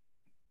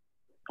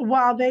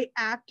while they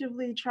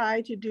actively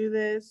try to do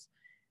this,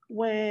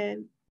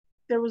 when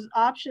there was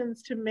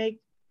options to make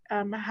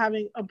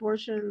having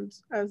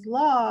abortions as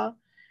law,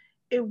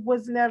 it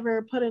was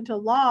never put into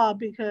law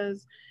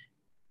because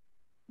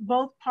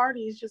both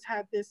parties just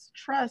had this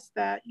trust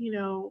that,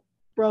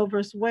 Roe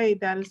versus Wade,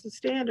 that is the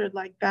standard,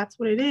 like that's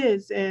what it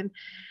is. And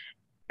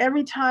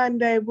every time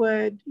they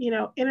would,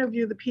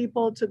 interview the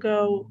people to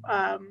go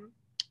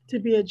to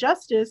be a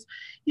justice,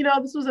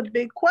 this was a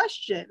big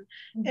question.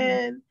 Mm-hmm.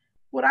 And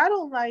what I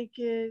don't like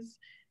is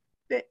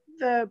that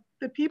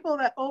the people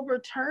that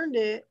overturned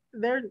it,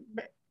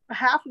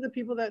 half of the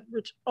people that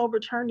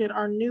overturned it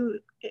are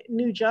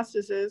new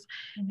justices.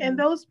 Mm-hmm. And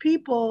those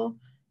people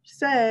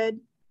said,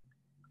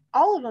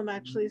 all of them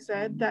actually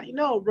said that,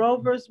 Roe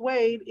versus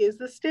Wade is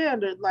the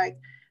standard, like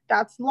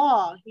that's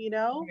law,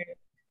 Right.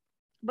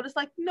 But it's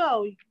like,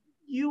 no,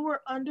 you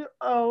were under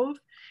oath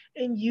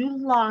and you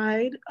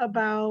lied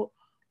about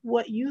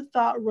what you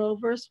thought Roe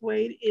versus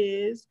Wade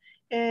is.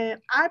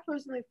 And I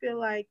personally feel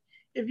like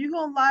if you're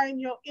going to lie in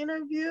your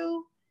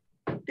interview,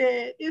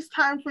 then it's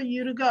time for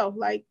you to go.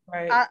 Like,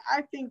 right.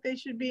 I think they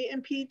should be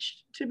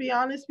impeached, to be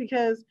honest,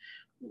 because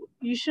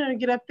you shouldn't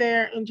get up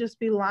there and just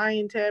be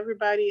lying to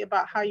everybody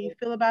about how you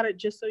feel about it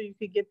just so you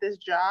could get this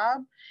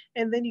job.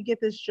 And then you get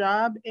this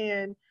job,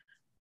 and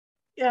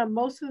yeah,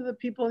 most of the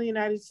people in the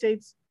United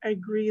States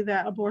agree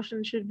that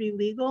abortion should be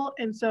legal.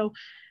 And so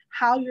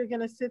how you're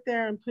going to sit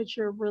there and put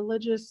your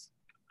religious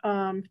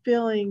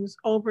feelings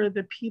over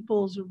the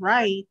people's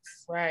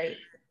rights. Right.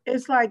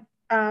 It's like,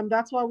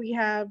 that's why we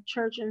have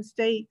church and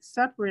state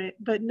separate.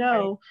 But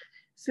no, right.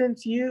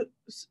 Since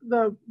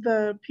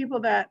the people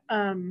that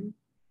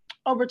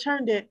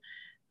overturned it,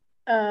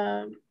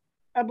 I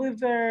believe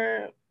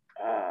they're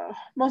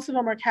most of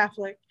them are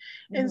Catholic.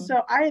 Mm-hmm. And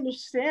so I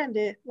understand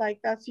it, like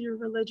that's your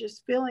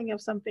religious feeling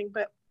of something,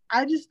 but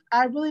I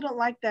really don't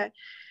like that.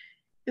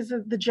 Is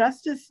it the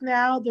justice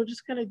now? They're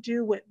just going to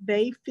do what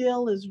they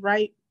feel is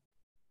right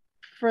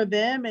for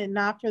them and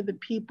not for the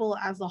people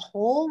as a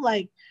whole.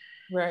 Like,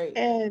 right.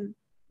 And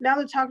now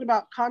they're talking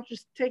about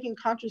taking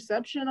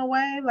contraception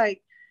away.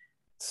 Like,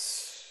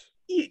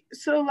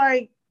 so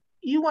like,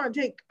 you want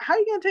to how are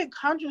you going to take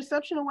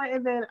contraception away?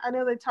 And then I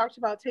know they talked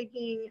about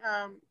taking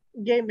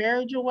gay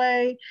marriage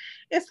away.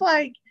 It's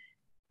like,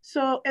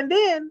 so, and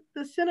then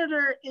the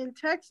senator in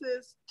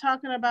Texas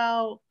talking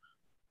about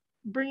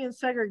bringing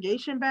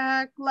segregation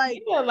back.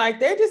 Like, yeah, like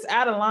they're just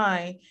out of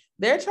line.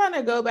 They're trying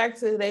to go back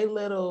to their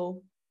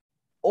little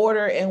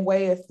order and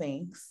way of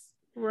things.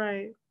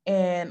 Right.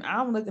 And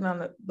I'm looking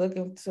to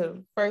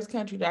the first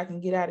country that I can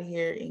get out of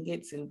here and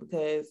get to,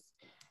 because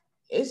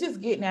it's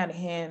just getting out of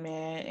hand,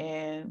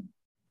 man.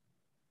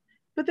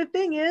 But the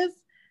thing is,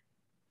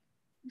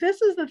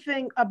 this is the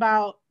thing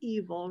about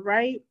evil,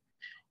 right?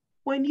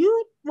 When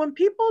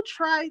people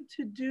try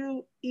to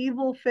do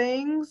evil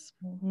things,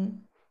 mm-hmm.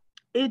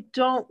 it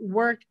don't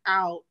work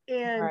out.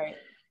 And right.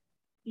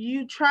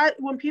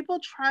 When people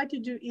try to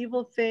do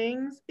evil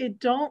things, it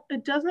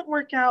doesn't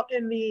work out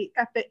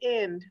at the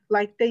end.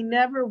 Like, they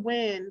never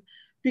win,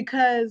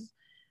 because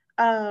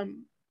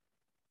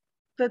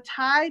the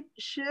tide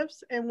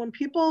shifts, and when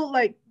people,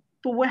 like,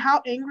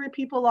 how angry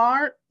people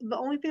are, the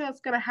only thing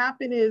that's going to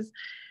happen is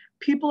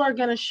people are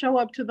going to show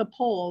up to the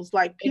polls.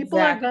 Like, people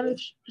exactly. are going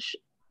to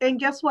and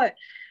guess what?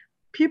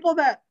 People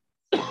that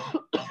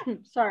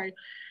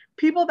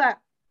people that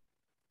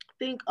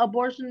think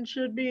abortion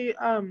should be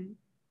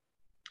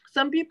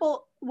some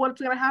people,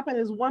 what's going to happen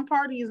is one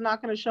party is not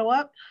going to show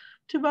up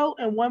to vote,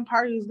 and one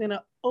party is going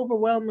to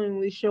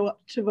overwhelmingly show up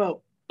to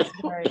vote.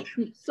 Right.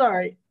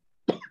 Sorry.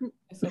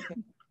 It's okay.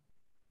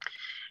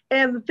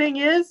 And the thing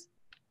is,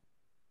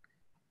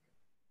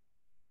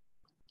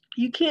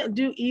 you can't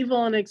do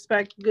evil and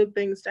expect good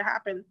things to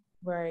happen.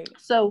 Right.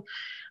 So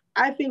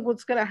I think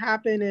what's going to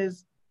happen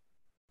is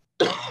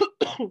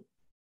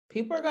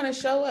people are going to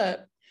show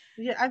up.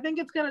 Yeah, I think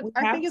it's going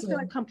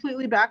to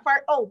completely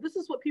backfire. Oh, this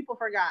is what people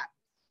forgot.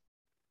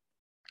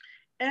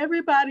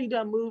 Everybody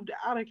done moved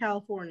out of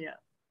California.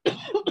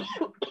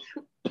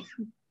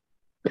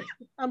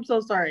 I'm so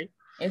sorry.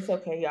 It's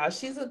okay, y'all.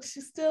 She's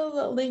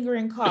still a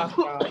lingering cough,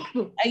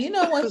 y'all.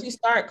 And once you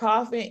start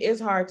coughing, it's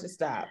hard to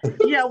stop.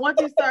 Yeah, once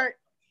you start.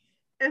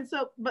 And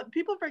so, but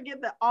people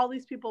forget that all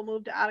these people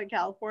moved out of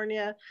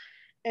California,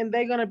 and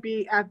they're going to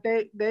be at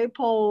they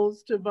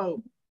polls to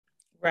vote.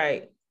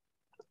 Right.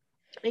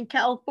 In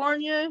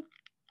California,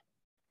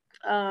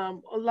 a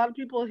lot of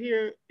people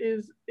here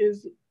is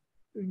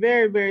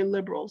very, very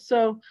liberal.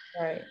 So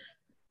right.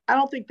 I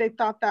don't think they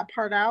thought that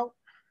part out.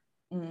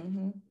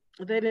 Mm-hmm.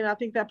 They did not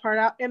think that part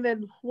out. And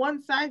then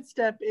one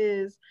sidestep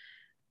is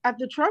at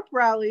the Trump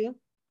rally,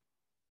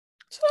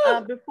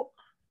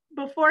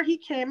 before he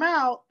came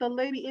out, the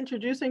lady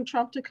introducing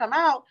Trump to come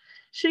out,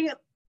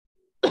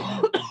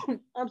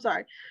 I'm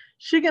sorry,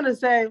 she's going to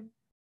say,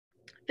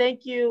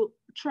 "Thank you,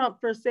 Trump,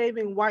 for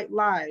saving white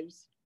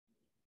lives."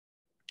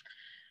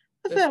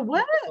 I said,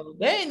 what?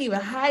 They ain't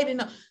even hiding.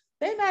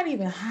 They're not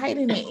even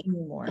hiding it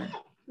anymore.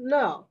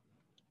 No.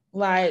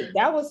 Like,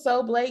 that was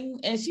so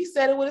blatant. And she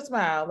said it with a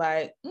smile.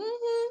 Like,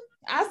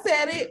 I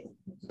said it.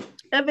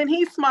 And then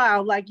he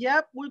smiled like,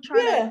 yep, we're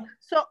trying to.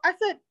 So I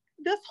said,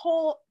 this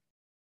whole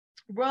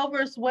Roe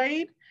versus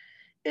Wade,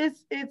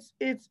 it's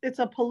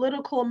a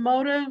political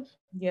motive.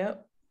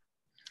 Yep.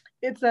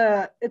 It's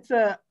a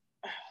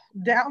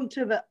down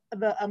to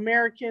the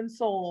American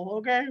soul,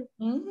 okay?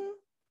 Mm-hmm.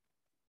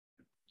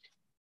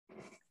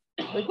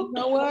 But you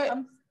know what?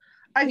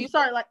 I'm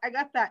sorry, like I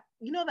got that,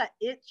 you know, that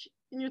itch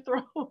in your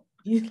throat.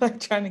 You like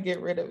trying to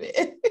get rid of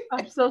it.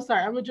 I'm so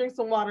sorry. I'm gonna drink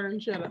some water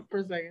and shut up for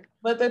a second.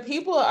 But the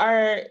people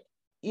are,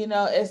 you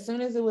know, as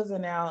soon as it was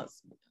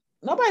announced,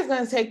 nobody's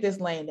gonna take this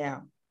laying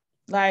down.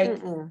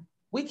 Like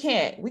we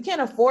can't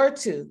afford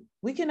to.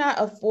 We cannot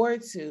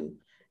afford to.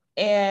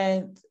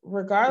 And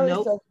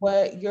regardless of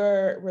what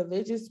your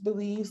religious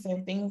beliefs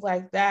and things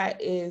like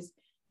that is,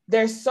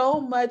 there's so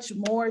much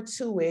more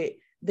to it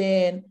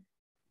than,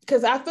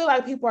 because I feel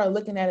like people are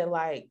looking at it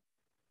like,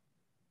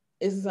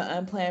 this is an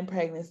unplanned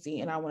pregnancy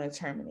and I want to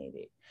terminate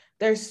it.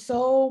 There's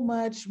so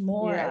much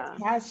more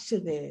attached to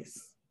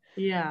this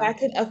that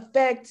can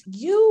affect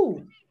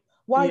you.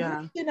 While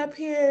you're sitting up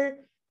here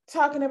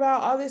talking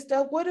about all this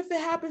stuff, what if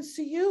it happens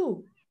to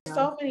you?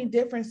 So many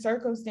different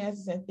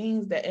circumstances and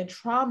things that, and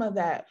trauma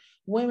that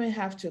women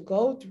have to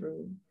go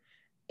through.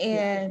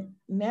 And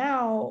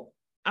now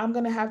I'm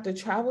going to have to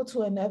travel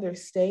to another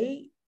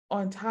state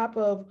on top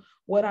of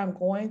what I'm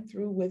going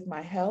through with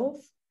my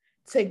health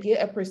to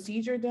get a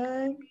procedure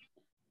done.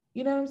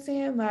 You know what I'm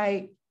saying?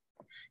 Like,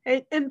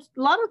 and a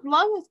lot of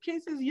those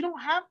cases, you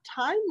don't have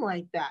time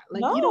like that.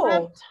 Like you don't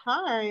have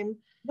time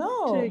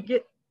to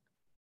get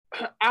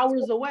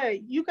hours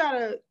away. You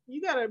gotta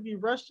be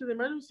rushed to the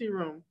emergency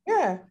room.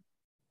 Yeah.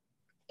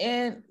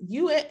 And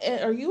you and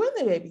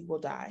the baby will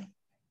die.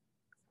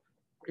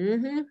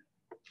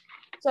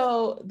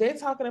 So they're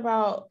talking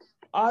about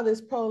all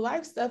this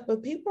pro-life stuff,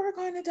 but people are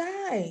going to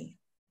die.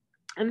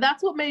 And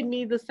that's what made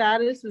me the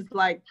saddest is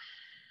like,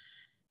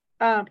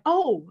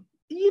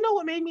 you know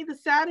what made me the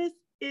saddest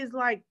is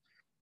like,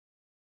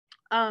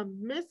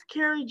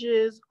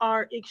 miscarriages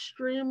are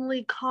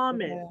extremely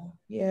common.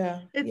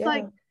 It's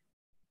like,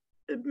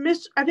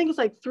 I think it's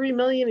like 3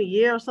 million a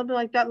year or something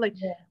like that. Like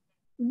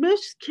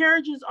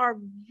miscarriages are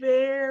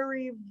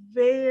very,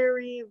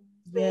 very,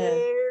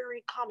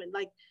 very common.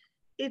 Like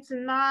it's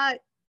not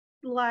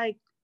like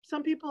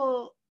some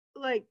people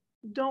like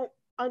don't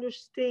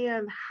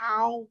understand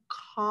how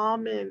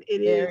common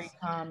it is. Very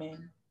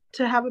common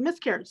to have a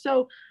miscarriage.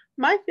 So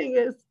my thing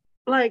is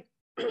like,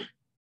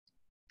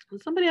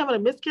 somebody having a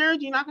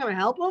miscarriage, you're not going to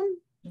help them,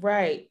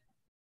 right?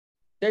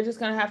 They're just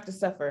going to have to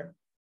suffer.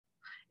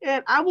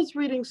 And I was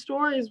reading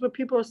stories where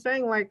people are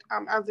saying like,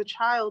 as a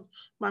child,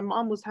 my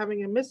mom was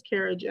having a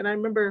miscarriage, and I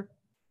remember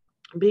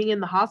being in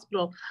the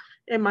hospital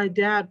and my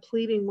dad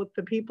pleading with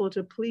the people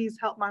to please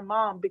help my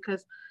mom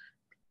because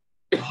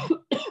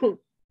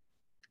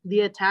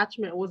the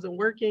attachment wasn't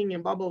working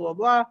and blah, blah, blah,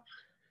 blah.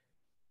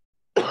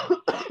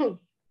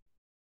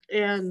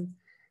 And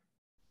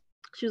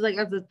she was like,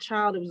 as a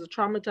child, it was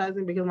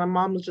traumatizing because my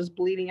mom was just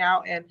bleeding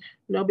out and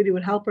nobody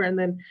would help her. And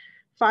then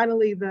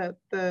finally the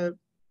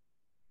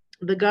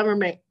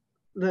government,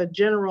 the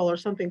general or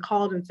something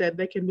called and said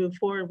they can move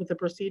forward with the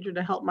procedure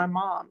to help my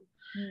mom.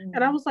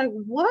 And I was like,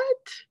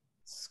 what?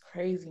 It's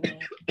crazy, man.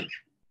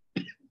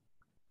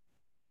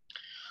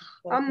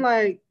 I'm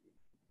like,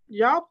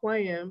 y'all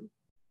playing.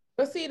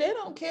 But see, they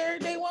don't care.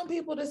 They want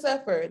people to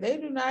suffer. They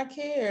do not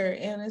care.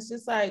 And it's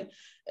just like,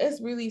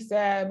 it's really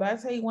sad. But I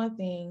tell you one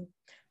thing,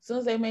 as soon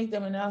as they make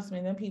them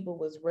announcement, then people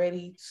was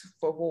ready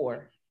for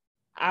war.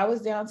 I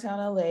was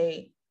downtown LA,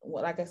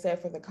 like I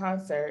said, for the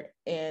concert,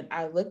 and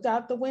I looked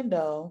out the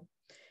window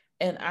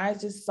and I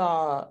just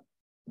saw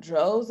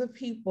droves of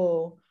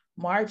people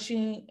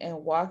marching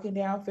and walking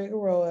down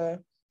Figueroa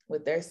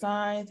with their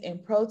signs in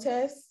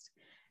protest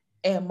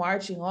and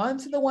marching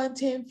onto the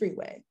 110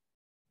 freeway.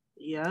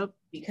 Yep.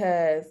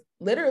 Because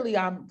literally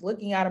I'm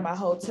looking out of my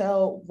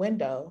hotel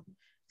window,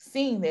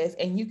 seeing this,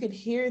 and you could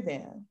hear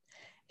them.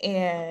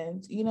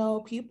 And, you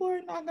know, people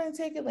are not going to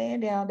take it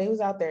laying down. They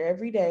was out there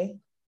every day.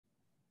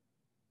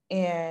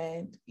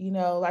 And, you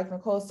know, like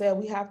Nicole said,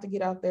 we have to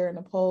get out there in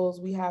the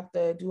polls. We have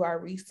to do our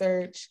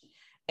research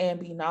and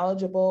be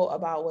knowledgeable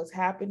about what's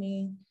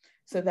happening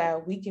so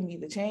that we can be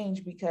the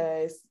change,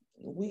 because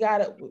we got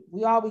to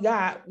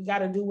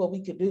do what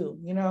we could do,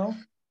 you know?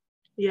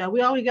 Yeah,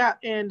 we all we got.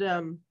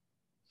 And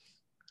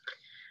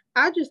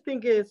I just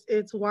think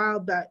it's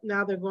wild that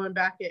now they're going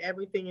back at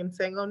everything and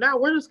saying, oh, now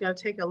we're just going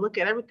to take a look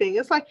at everything.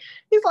 It's like,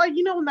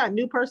 you know, when that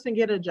new person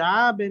get a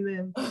job and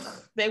then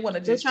they want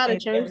to just try to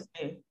change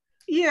everything.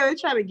 Yeah, they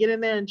try to get in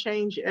there and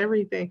change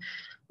everything.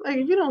 Like,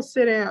 if you don't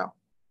sit down,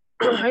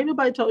 ain't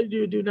nobody told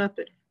you to do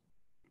nothing.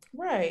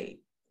 Right.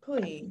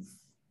 Please.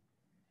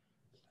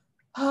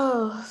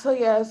 Oh, so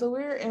yeah, so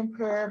we're in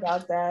prayer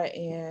about that.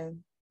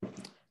 And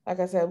like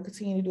I said, we'll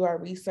continue to do our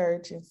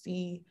research and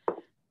see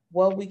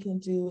what we can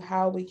do,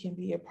 how we can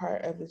be a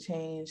part of the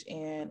change.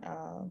 And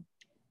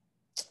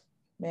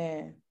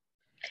man.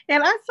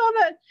 And I saw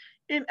that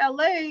in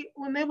LA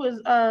when they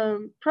was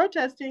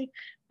protesting,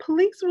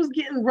 police was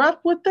getting rough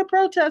with the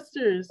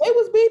protesters. They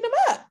was beating them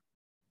up.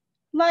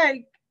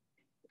 Like,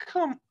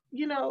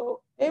 you know.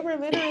 They were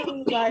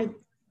literally like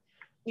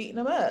beating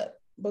them up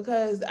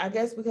because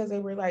they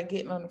were like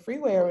getting on the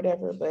freeway or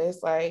whatever. But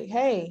it's like,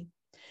 hey,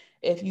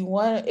 if you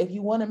want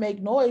to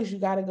make noise, you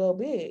got to go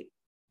big.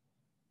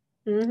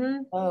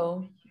 Mm-hmm.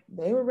 So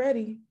they were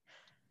ready.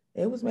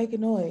 It was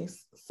making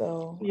noise.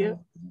 So yeah,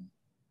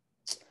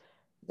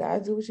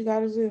 Gotta do what you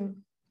gotta do.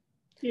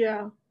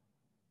 Yeah.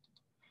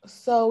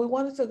 So we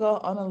wanted to go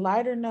on a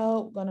lighter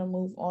note. We're gonna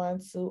move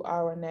on to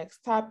our next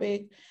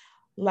topic.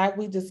 Like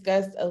we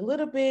discussed a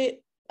little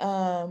bit,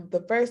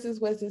 the Versus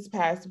was this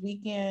past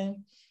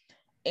weekend,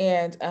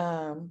 and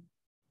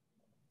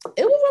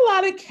it was a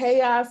lot of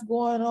chaos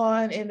going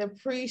on in the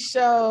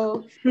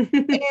pre-show, and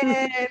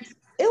it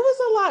was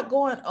a lot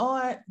going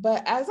on.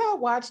 But as I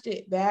watched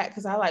it back,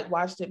 because I like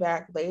watched it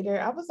back later,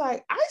 I was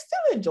like, I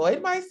still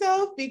enjoyed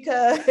myself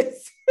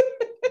because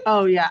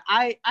oh yeah,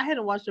 I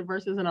hadn't watched the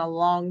Versus in a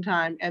long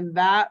time, and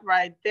that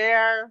right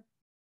there.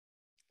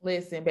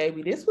 Listen,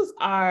 baby, this was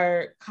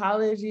our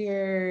college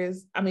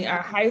years. I mean,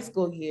 our high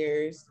school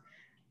years.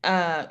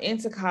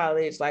 Into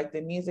college, like the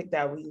music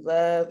that we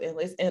love and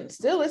listen and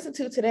still listen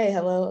to today.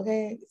 Hello,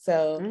 okay.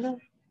 So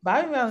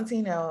Bobby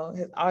Valentino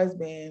has always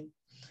been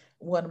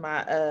one of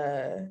my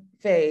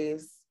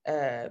faves,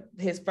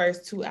 his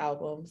first 2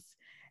 albums.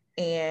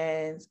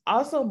 And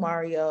also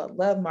Mario,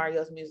 love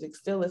Mario's music,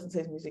 still listen to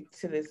his music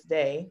to this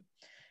day.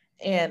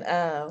 And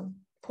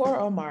poor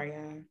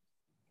Omarion.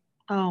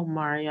 Oh,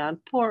 Marion,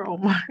 poor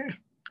Omarion.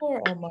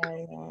 Poor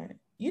Omarion.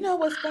 You know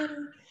what's funny?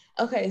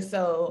 Okay,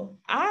 so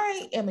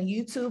I am a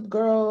YouTube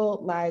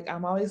girl. Like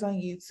I'm always on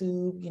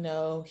YouTube, you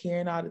know,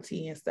 hearing all the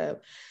tea and stuff.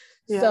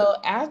 Yeah. So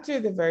after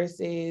the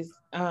Verses,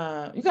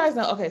 you guys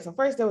know, okay, so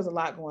first there was a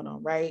lot going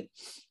on, right?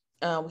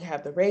 We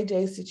have the Ray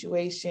J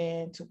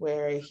situation to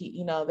where he,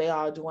 you know, they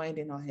all joined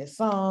in on his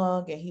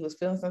song and he was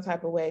feeling some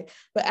type of way.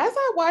 But as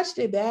I watched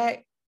it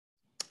back,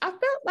 I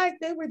felt like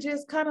they were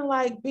just kind of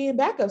like being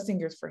backup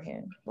singers for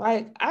him.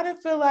 Like I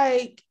didn't feel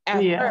like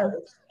at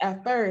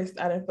first,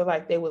 I didn't feel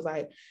like they was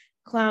like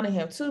clowning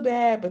him too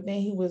bad. But then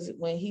he was,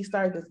 when he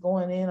started just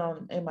going in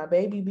on and my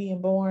baby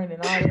being born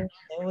and all this,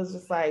 it was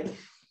just like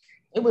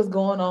it was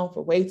going on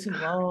for way too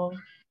long.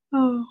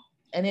 Oh.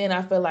 And then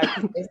I feel like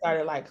they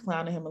started like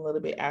clowning him a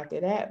little bit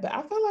after that. But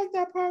I felt like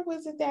that part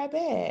wasn't that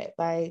bad.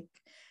 Like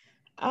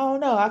I don't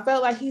know. I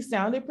felt like he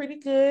sounded pretty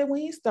good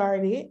when he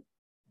started.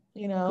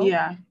 You know,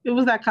 yeah, it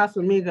was that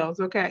Casamigos.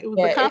 Okay, it was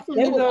the Casamigos.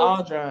 They was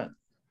all drunk.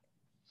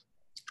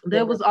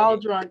 They was all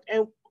drunk,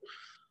 and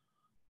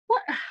why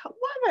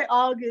they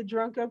all get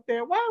drunk up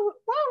there? Why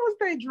was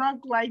they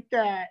drunk like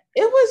that?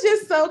 It was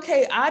just so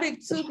chaotic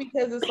too,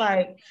 because it's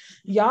like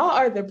y'all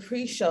are the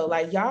pre-show,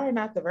 like y'all are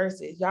not the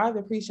Verses, y'all are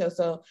the pre-show.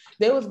 So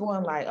they was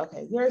going like,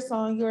 okay, your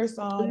song.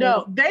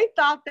 No, they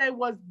thought they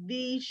was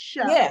the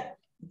show. Yeah,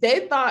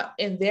 they thought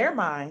in their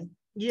mind.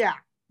 Yeah.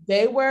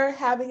 They were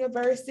having a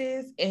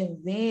Verses, and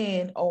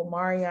then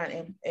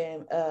Omarion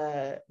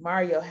and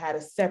Mario had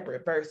a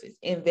separate Verses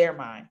in their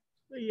mind.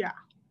 Yeah.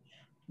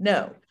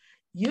 No,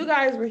 you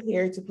guys were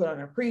here to put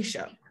on a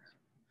pre-show.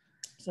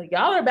 So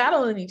y'all are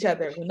battling each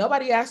other when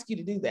nobody asked you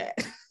to do that.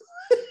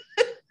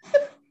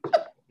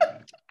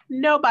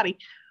 Nobody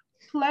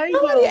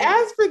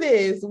asked for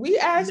this. We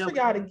asked for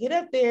y'all to get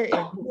up there and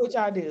do what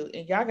y'all do,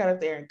 and y'all got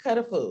up there and cut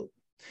a fool.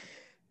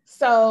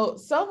 So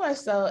much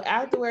so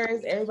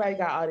afterwards, everybody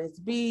got all this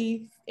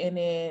beef, and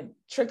then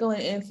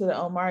trickling into the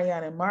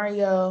Omarion and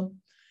Mario.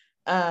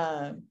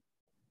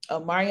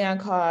 Omarion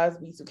calls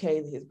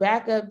B2K his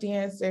backup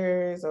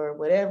dancers or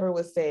whatever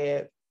was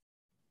said.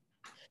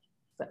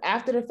 So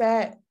after the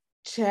fact,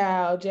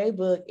 J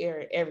Boog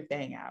aired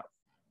everything out.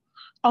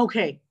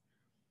 Okay.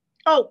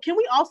 Oh, can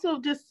we also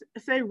just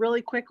say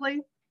really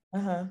quickly?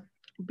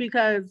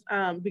 Because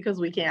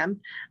we can.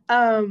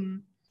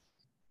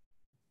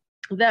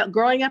 That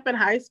growing up in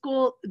high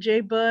school,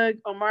 J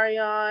Boog,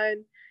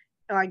 Omarion,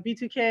 like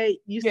B2K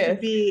used to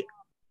be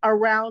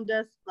around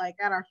us, like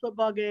at our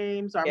football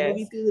games, our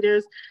movie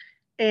theaters,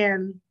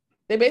 and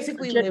they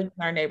basically lived in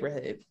our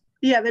neighborhood.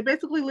 Yeah, they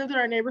basically lived in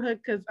our neighborhood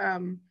because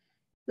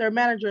their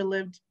manager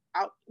lived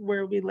out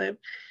where we lived,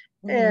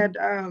 and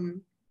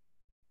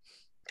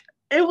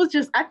it was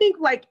just, I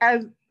think, like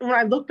as when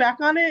I look back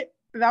on it,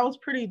 that was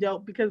pretty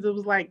dope because it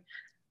was like,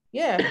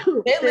 they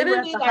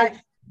literally like.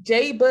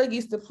 J Boog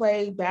used to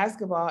play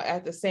basketball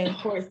at the same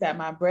courts that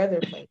my brother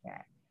played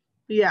at.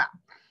 Yeah.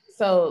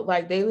 So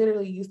like they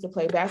literally used to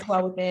play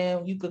basketball with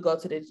them. You could go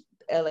to the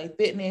LA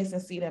Fitness and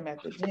see them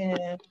at the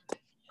gym.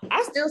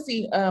 I still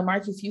see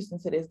Marcus Houston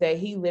to this day.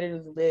 He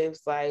literally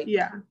lives like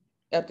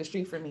up the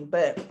street from me.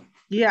 But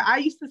yeah, I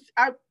used to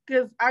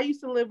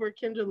live where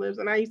Kendra lives,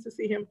 and I used to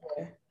see him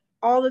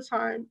all the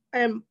time.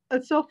 And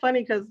it's so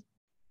funny because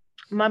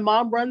my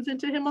mom runs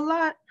into him a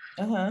lot.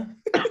 And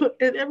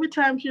every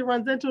time she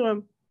runs into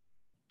him,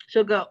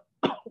 she'll go,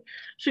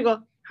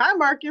 "Hi,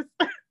 Marcus."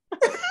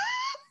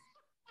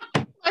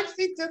 like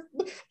she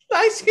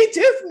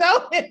just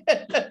know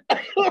it.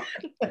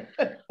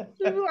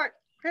 She's like,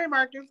 "Hey,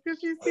 Marcus," because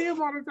she see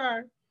him all the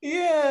time.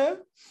 Yeah.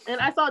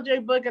 And I saw J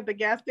Boog at the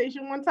gas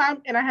station one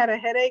time, and I had a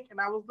headache, and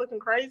I was looking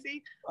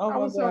crazy. I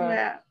was so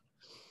mad.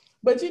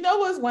 But you know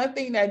what's one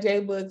thing that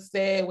J Boog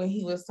said when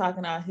he was talking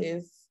about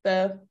his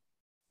stuff,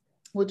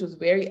 which was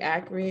very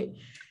accurate.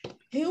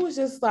 He was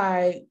just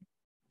like,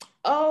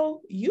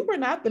 "Oh, you were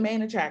not the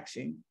main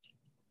attraction.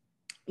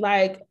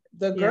 Like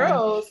the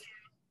girls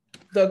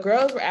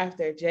were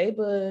after J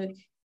Boog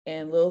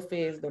and Lil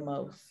Fizz the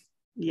most.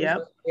 Yeah.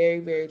 Very,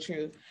 very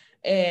true.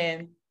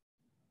 And,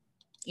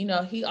 you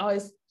know, he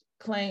always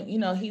claimed, you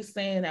know, he's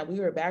saying that we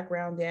were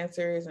background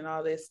dancers and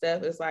all this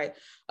stuff. It's like,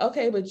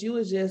 okay, but you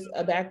was just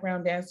a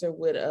background dancer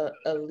with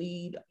a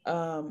lead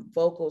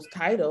vocals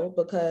title,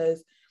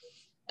 because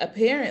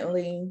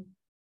apparently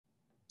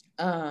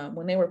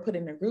when they were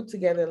putting the group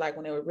together, like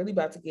when they were really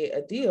about to get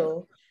a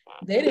deal,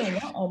 they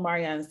didn't want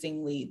Omarion to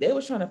sing lead. They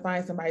were trying to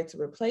find somebody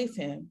to replace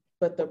him.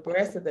 But the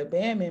rest of the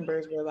band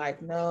members were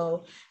like,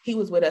 no, he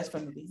was with us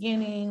from the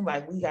beginning.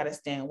 Like, we got to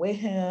stand with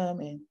him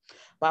and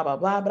blah, blah,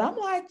 blah. But I'm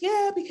like,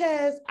 yeah,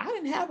 because I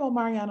didn't have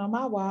Omarion on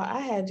my wall. I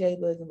had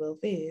J-Bug and Lil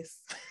Fizz.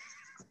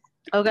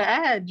 Okay,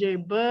 I had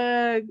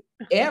J-Bug.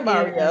 And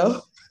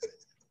Mario.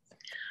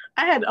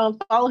 I had to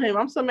unfollow him.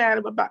 I'm so mad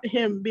about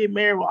him being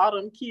married with all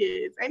them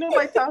kids. Ain't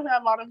nobody telling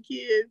him all them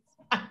kids.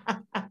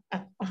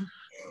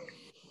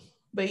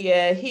 But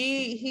yeah,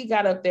 he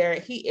got up there.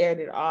 He aired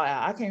it all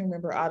out. I can't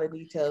remember all the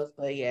details,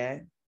 but yeah.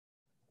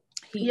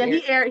 He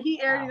aired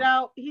it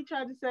out. He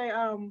tried to say,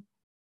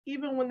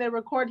 even when they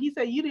record, he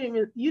said you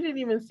didn't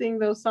even sing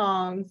those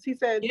songs. He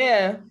said,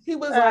 yeah, he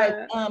was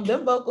like,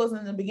 them vocals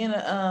in the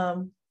beginning,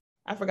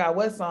 I forgot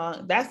what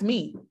song. That's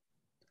me.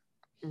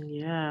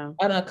 Yeah.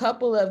 On a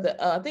couple of the,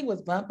 I think it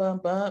was Bump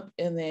Bump Bump,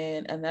 and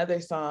then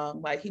another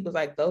song, like he was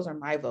like, those are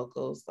my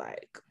vocals.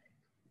 Like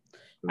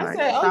I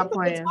said, oh,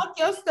 you can talk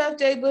your stuff,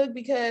 J-Bug,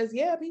 because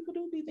yeah, people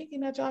do be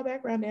thinking that y'all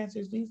background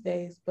dancers these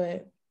days,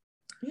 but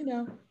you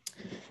know,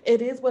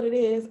 it is what it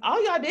is.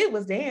 All y'all did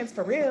was dance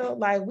for real.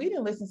 Like, we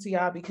didn't listen to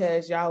y'all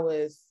because y'all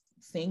was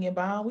singing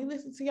bomb. We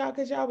listened to y'all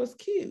because y'all was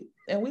cute,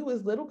 and we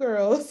was little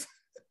girls.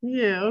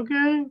 Yeah,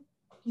 okay.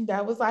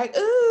 That was like,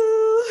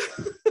 ooh.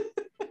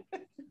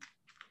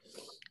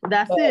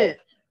 That's it.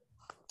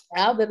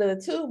 Out of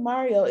the two,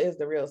 Mario is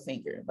the real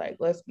singer. Like,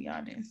 let's be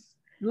honest.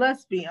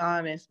 Let's be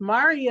honest.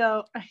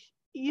 Mario,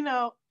 you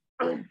know,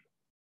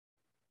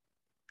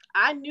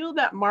 I knew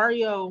that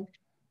Mario,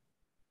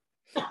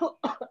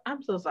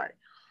 I'm so sorry.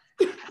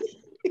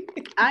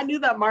 I knew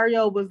that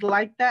Mario was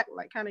like that,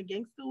 like kind of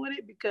gangster with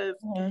it, because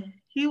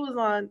he was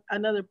on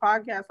another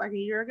podcast like a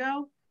year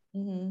ago.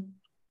 Mm-hmm.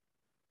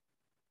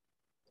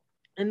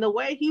 And the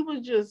way he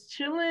was just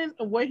chilling,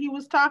 the way he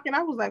was talking,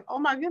 I was like, oh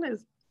my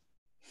goodness.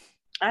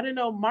 I didn't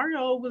know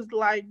Mario was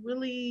like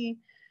really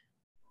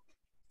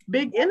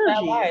big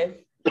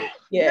energy.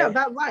 Yeah,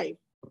 that life.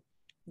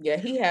 Yeah,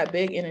 he had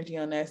big energy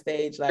on that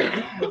stage. Like,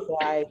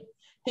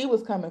 he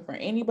was coming for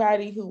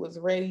anybody who was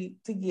ready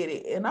to get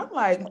it. And I'm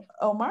like,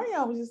 oh,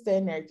 Mario was just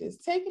standing there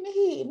just taking the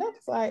heat. And I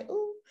was like,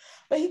 ooh,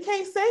 but he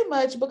can't say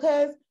much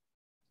because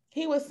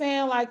he was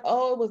saying like,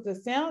 oh, it was the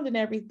sound and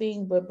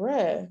everything, but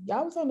bruh,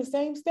 y'all was on the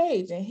same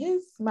stage and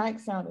his mic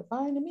sounded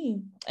fine to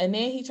me. And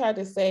then he tried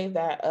to say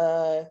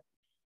that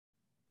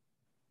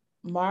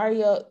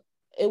Mario,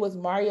 it was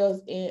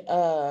Mario's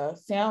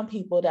sound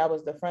people that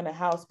was the front of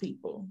house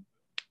people.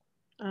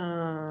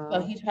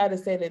 So he tried to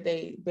say that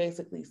they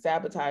basically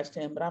sabotaged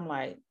him, but I'm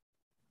like,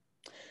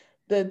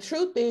 the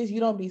truth is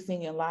you don't be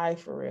singing live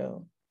for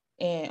real.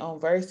 And on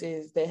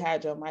Versus, they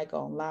had your mic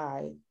on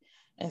live.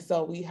 And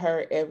so we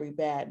heard every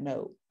bad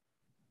note.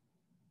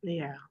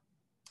 Yeah.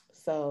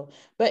 So,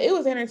 but it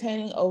was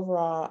entertaining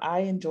overall. I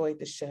enjoyed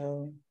the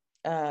show.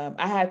 I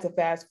had to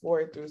fast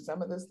forward through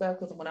some of the stuff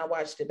because when I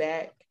watched it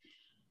back,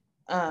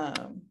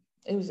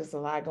 it was just a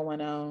lot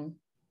going on.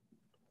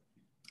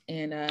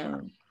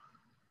 And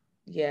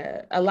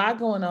yeah, a lot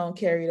going on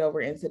carried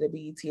over into the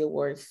BET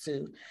Awards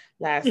too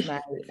last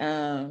night.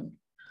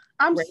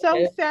 I'm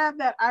so sad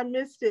that I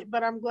missed it,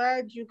 but I'm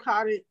glad you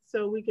caught it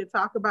so we could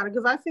talk about it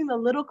because I seen the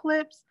little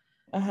clips,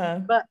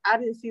 but I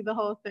didn't see the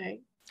whole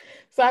thing.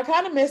 So I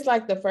kind of missed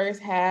like the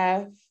first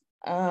half.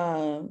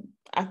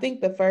 I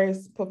think the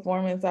first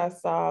performance I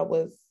saw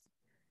was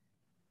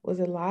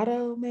it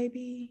Lotto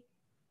maybe?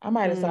 I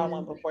might have saw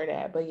one before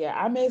that, but yeah,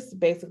 I missed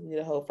basically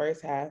the whole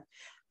first half.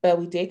 But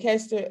we did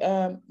catch the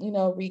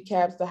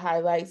recaps, the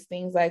highlights,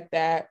 things like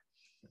that.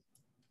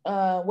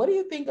 What do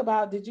you think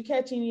about? Did you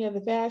catch any of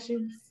the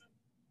fashions?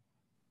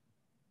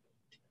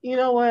 You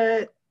know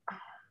what?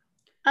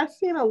 I've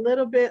seen a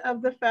little bit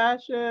of the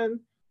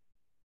fashion.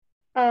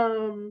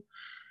 I'm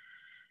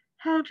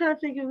trying to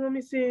think of, let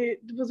me see.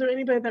 Was there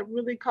anybody that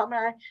really caught my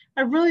eye?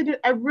 I really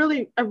didn't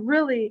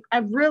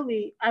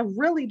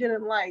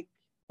like.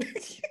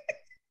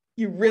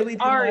 You really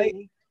didn't Ari.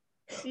 like?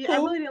 Yeah, I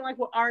really didn't like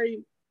what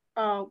Ari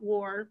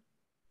wore.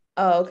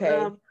 Oh,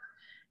 okay.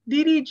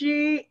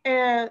 DDG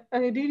and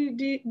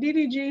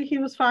DDG, he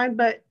was fine,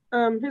 but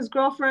his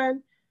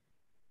girlfriend,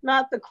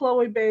 not the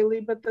Chloe Bailey,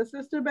 but the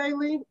sister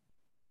Bailey.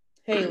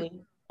 Haley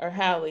or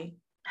Hallie.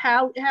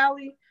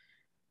 Hallie,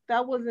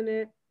 that wasn't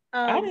it.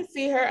 I didn't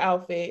see her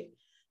outfit.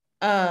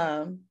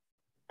 Carnisha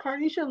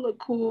looked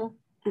cool.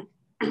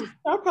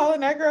 I'm calling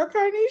that girl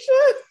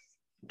Carnisha.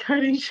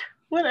 Carnisha,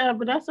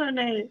 whatever, that's her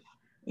name.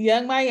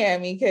 Young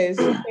Miami, because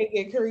she can't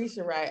get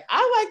Carisha right.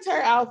 I liked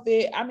her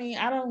outfit. I mean,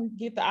 I don't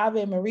get the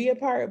Ave Maria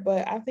part,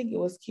 but I think it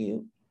was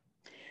cute.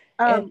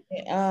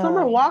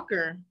 Summer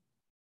Walker.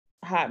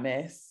 Hot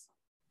mess.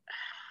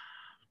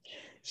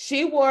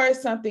 She wore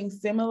something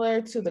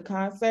similar to the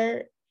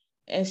concert,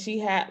 and she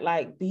had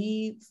like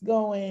beads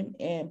going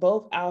in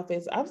both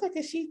outfits. I was like,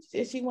 is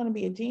she want to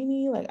be a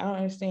genie? Like, I don't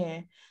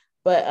understand.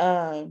 But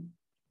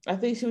I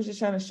think she was just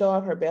trying to show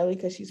off her belly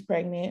because she's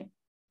pregnant.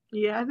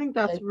 Yeah, I think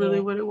that's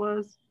really what it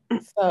was.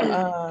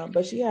 So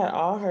but she had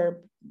all her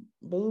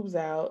boobs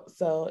out.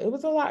 So it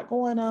was a lot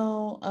going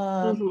on.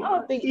 I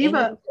don't think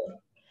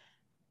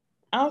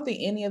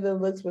any of the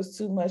looks was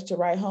too much to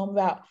write home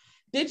about.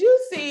 Did you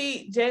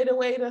see Jada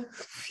Waiter?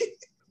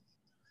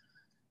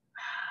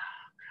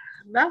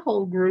 That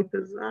whole group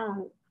is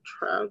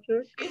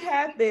tragic. She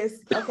had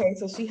this, okay,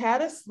 so she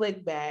had a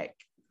slick back,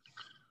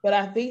 but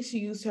I think she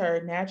used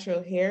her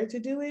natural hair to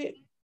do it.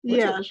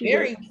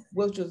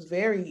 Which was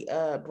very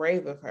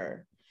brave of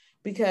her,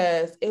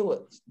 because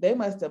they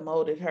must have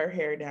molded her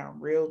hair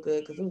down real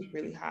good because it was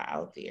really hot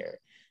out there.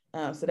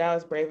 So that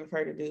was brave of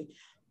her to do.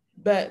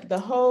 But the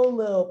whole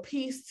little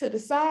piece to the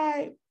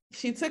side,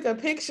 she took a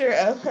picture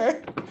of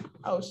her.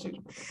 Oh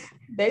shoot.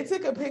 They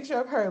took a picture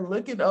of her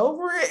looking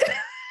over it.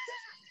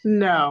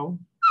 No.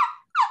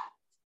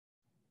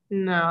 If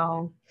you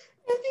guys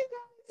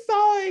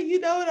saw it, you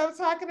know what I'm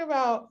talking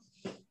about.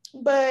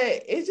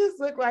 But it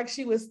just looked like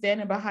she was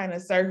standing behind a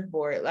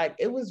surfboard. Like,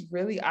 it was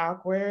really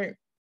awkward.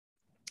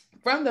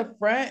 From the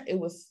front, it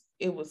was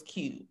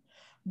cute.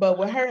 But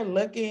with her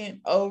looking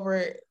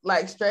over,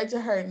 like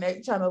stretching her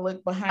neck, trying to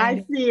look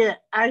behind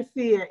I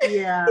see it.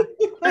 Yeah.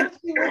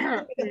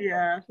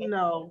 Yeah,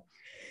 no.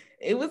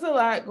 It was a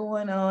lot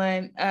going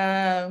on.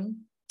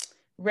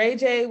 Ray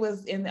J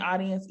was in the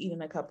audience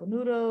eating a cup of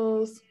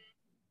noodles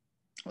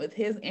with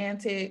his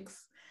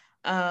antics.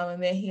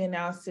 And then he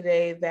announced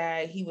today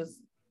that he was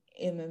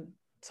in the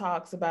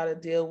talks about a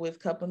deal with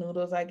Cup of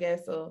Noodles, I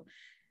guess. So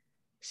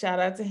shout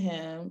out to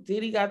him.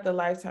 Diddy got the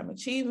Lifetime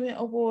Achievement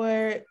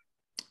Award.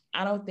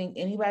 I don't think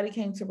anybody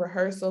came to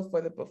rehearsal for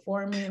the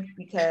performance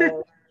because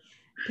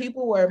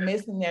people were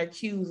missing their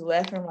cues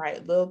left and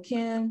right. Lil'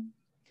 Kim,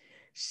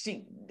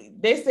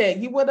 they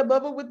said, you want a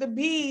bubble with the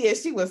B, and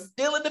she was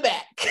still in the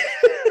back.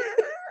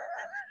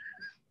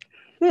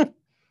 You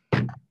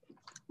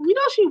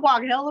know, she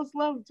walked hella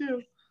slow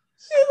too.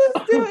 She was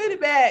still in the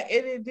back,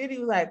 and then Diddy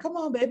was like, come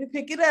on, baby,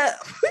 pick it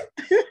up.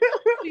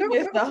 She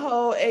missed the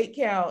whole 8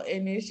 count,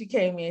 and then she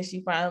came in,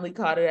 she finally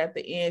caught it at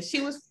the end.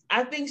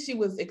 I think she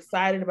was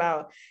excited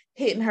about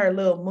hitting her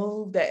little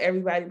move that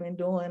everybody been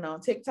doing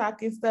on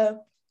TikTok and stuff.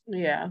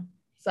 Yeah.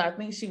 So I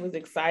think she was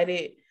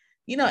excited,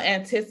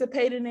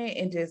 anticipating it,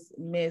 and just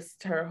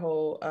missed her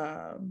whole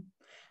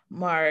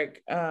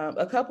mark.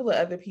 A couple of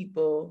other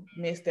people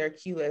missed their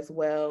cue as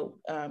well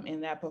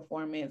in that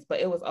performance, but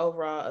it was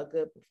overall a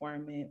good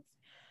performance.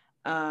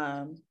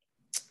 Kanye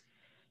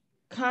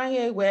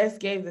West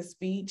gave the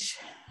speech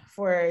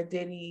for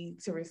Diddy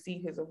to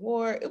receive his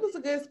award. It was a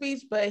good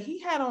speech, but he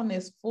had on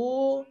this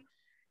full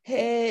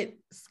head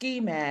ski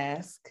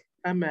mask.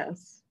 A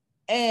mess.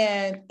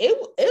 And it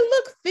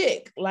looked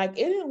thick. Like,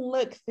 it didn't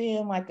look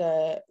thin like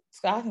a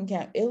stocking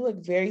cap. It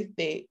looked very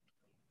thick.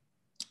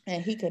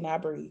 And he could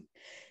not breathe.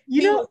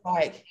 He was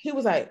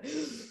like,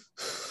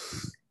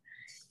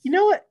 you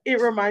know what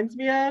it reminds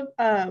me of?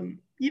 On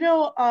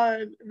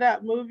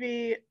that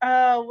movie,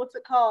 what's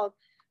it called?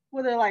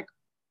 Where they're like,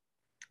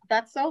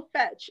 that's so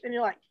fetch. And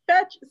you're like,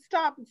 fetch,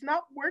 stop, it's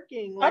not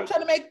working. Like, I'm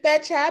trying to make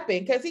fetch happen.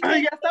 Because he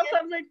trying to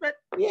make fetch.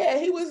 Yeah,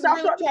 he was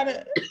really trying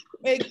to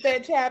make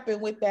fetch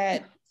happen with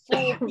that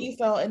full piece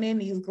on, and then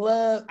these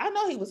gloves. I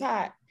know he was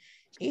hot.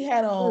 He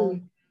had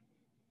on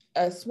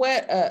a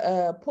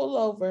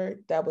pullover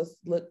that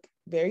looked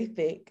very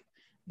thick,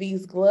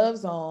 these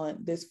gloves on,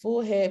 this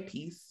full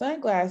headpiece,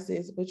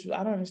 sunglasses, which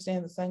I don't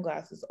understand the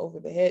sunglasses over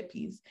the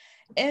headpiece,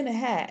 and a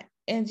hat,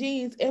 and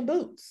jeans, and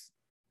boots.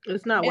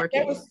 It's not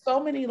working. There was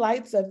so many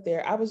lights up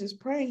there. I was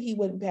just praying he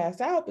wouldn't pass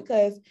out,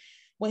 because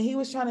when he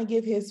was trying to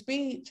give his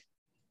speech,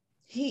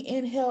 he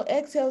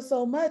exhaled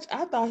so much,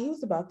 I thought he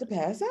was about to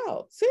pass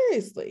out.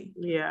 Seriously.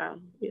 Yeah.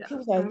 He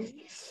was like,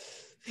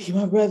 thank you,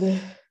 my brother.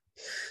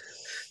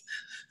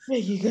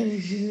 Thank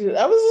you.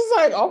 I was just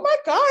like, oh my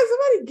God,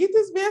 somebody get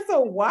this man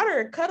some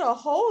water and cut a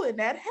hole in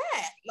that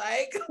hat.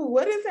 Like,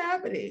 what is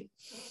happening?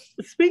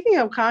 Speaking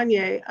of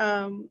Kanye,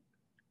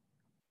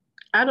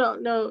 I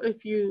don't know if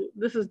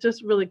this is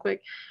just really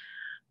quick.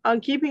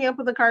 On Keeping Up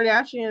with the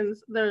Kardashians,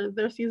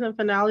 their season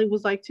finale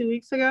was like 2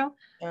 weeks ago.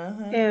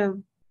 Uh-huh.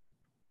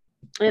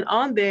 And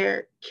on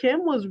there,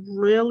 Kim was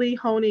really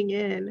honing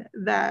in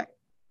that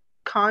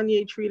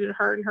Kanye treated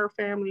her and her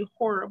family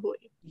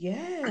horribly.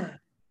 Yeah,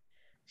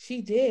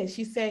 she did.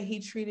 She said he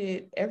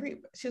treated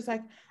she was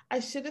like,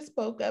 I should have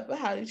spoke up about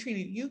how he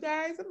treated you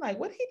guys. I'm like,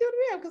 what did he do to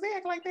them? Because they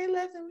act like they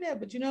left him there.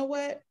 But you know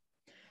what?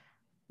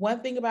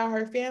 One thing about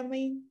her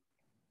family,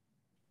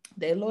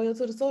 they're loyal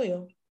to the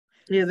soil.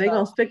 Yeah, they're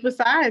going to stick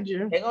beside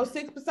you. They're going to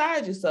stick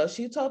beside you. So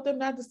she told them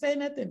not to say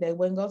nothing. They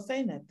wasn't going to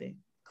say nothing,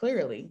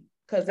 clearly.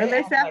 Because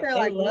they sat there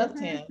like, loved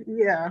him.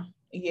 Yeah.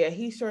 Yeah,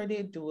 he sure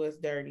did do us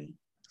dirty.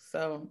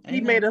 So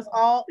he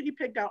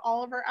picked out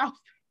all of our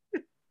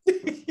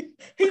outfits.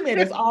 He made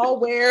us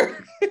all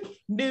wear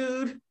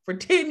nude for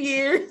 10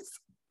 years.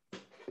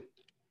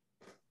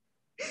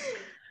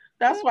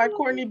 That's why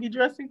Courtney be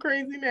dressing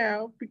crazy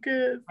now,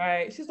 because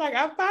right. She's like,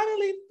 I'm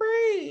finally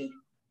free.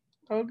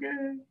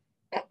 Okay.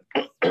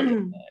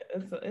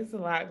 It's a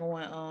lot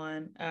going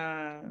on.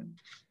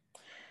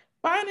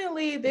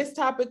 Finally, this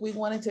topic we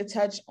wanted to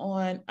touch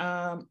on.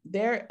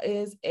 There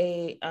is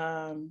a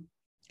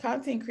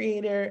content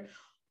creator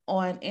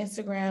on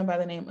Instagram by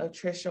the name of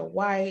Trisha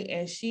White,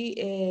 and she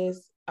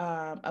is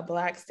a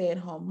Black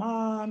stay-at-home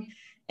mom,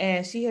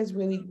 and she has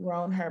really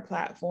grown her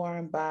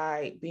platform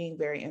by being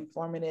very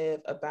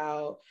informative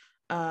about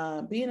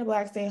being a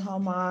Black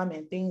stay-at-home mom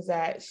and things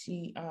that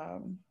she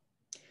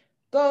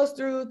goes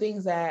through,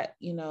 things that,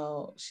 you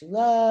know, she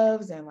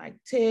loves, and like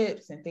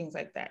tips and things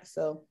like that.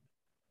 So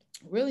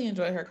really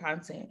enjoy her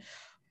content.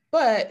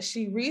 But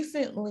she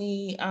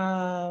recently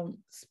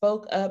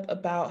spoke up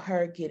about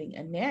her getting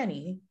a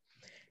nanny,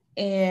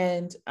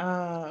 and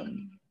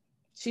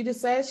she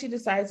decides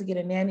to get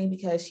a nanny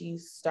because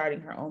she's starting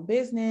her own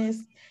business,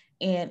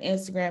 and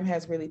Instagram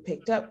has really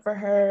picked up for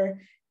her,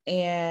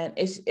 and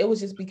it was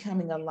just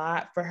becoming a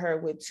lot for her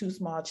with 2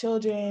 small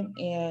children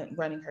and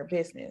running her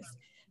business.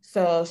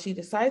 So she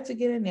decided to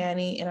get a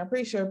nanny, and I'm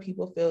pretty sure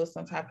people feel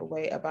some type of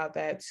way about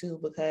that too,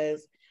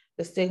 because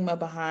the stigma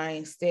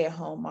behind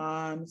stay-at-home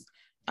moms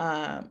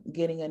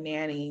getting a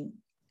nanny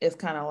is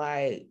kind of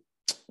like,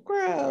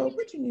 girl,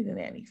 what you need a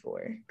nanny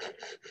for?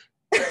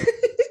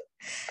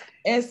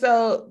 And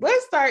so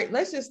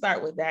let's just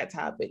start with that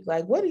topic.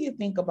 Like, what do you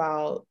think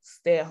about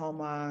stay-at-home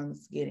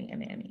moms getting a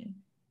nanny?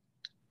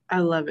 I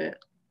love it.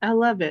 I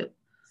love it.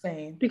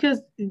 Same.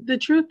 Because the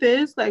truth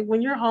is, like,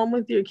 when you're home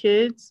with your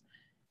kids,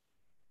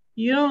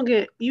 you don't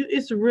get you.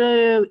 It's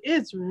really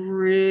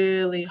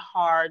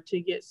hard to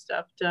get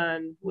stuff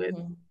done with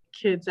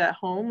kids at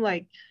home.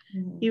 Like,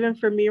 even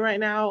for me right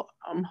now,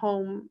 I'm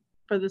home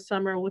for the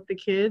summer with the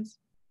kids,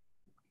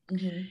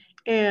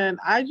 and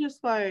I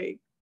just like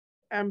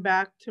am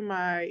back to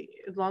my,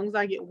 as long as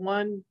I get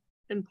one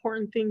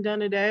important thing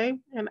done a day,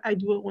 and I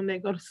do it when they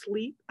go to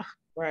sleep.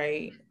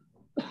 Right.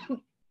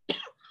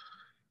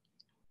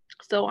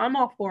 So I'm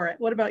all for it.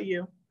 What about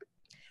you?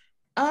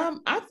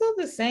 I feel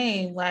the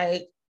same.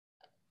 Like,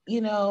 you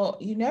know,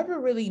 you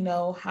never really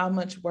know how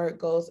much work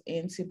goes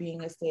into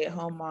being a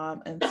stay-at-home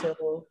mom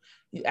until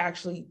you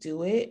actually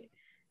do it.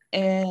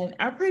 And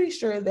I'm pretty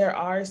sure there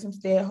are some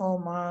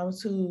stay-at-home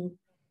moms who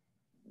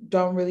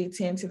don't really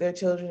tend to their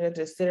children and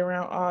just sit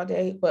around all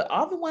day. But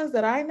all the ones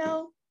that I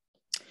know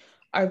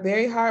are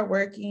very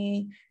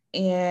hardworking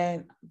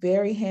and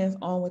very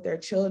hands-on with their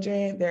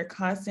children. They're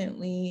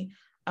constantly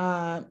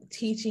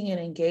teaching and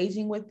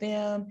engaging with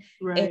them.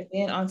 Right. And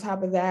then on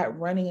top of that,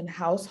 running a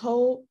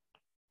household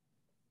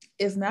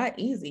is not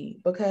easy,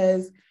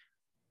 because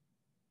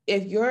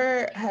if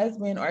your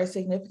husband or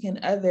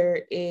significant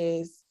other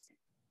is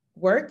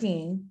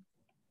working,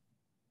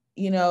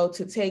 you know,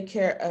 to take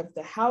care of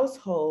the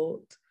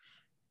household,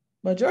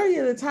 majority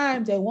of the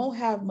time they won't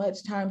have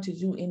much time to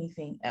do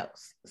anything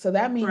else. So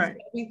that means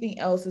everything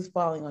else is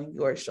falling on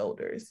your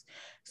shoulders.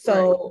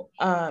 So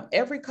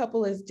every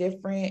couple is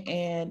different,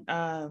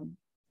 and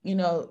you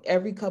know,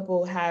 every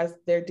couple has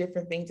their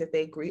different things that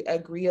they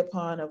agree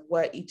upon of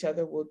what each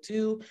other will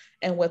do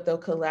and what they'll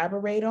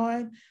collaborate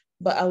on.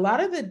 But a lot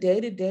of the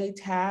day-to-day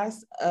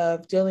tasks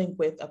of dealing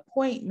with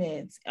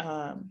appointments,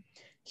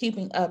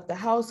 keeping up the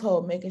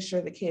household, making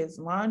sure the kids'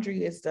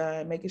 laundry is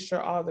done, making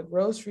sure all the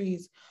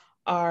groceries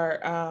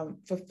are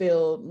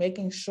fulfilled,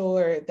 making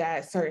sure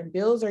that certain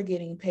bills are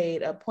getting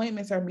paid,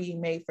 appointments are being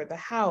made for the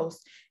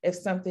house, if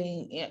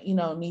something, you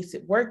know, needs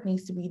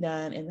to be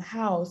done in the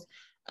house,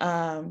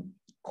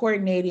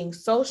 coordinating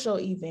social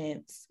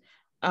events,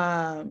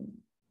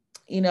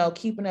 you know,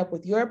 keeping up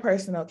with your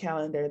personal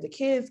calendar, the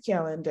kids'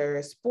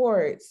 calendar,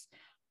 sports,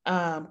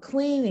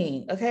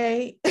 cleaning,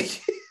 okay?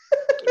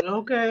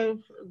 Okay.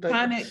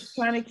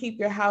 Trying to keep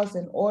your house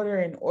in order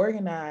and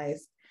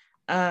organized.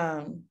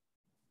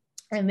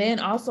 And then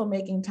also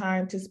making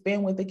time to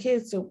spend with the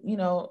kids, to, you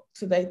know,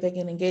 so that they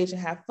can engage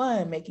and have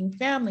fun, making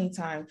family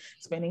time,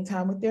 spending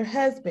time with their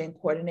husband,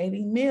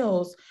 coordinating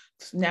meals.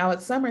 Now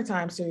it's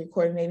summertime, so you're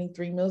coordinating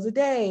 3 meals a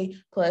day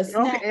plus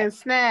snacks. And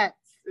snacks.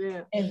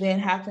 Yeah. And then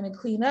having to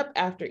clean up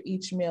after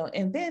each meal.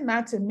 And then,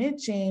 not to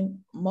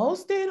mention,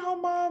 most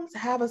stay-at-home moms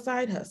have a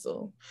side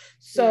hustle.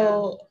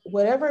 So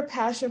whatever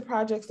passion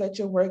projects that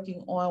you're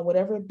working on,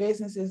 whatever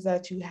businesses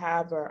that you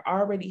have or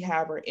already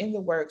have or in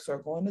the works or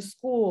going to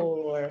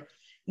school, or,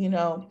 you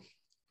know,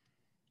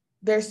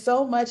 there's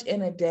so much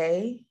in a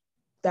day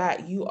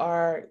that you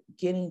are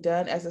getting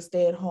done as a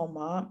stay-at-home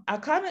mom. I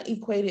kind of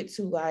equate it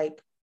to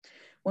like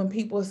when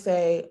people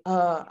say,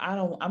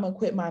 I'm gonna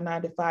quit my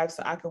 9 to 5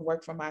 so I can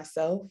work for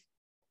myself.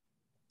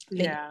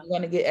 Yeah. You're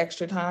gonna get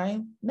extra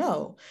time.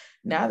 No,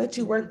 now that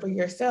you work for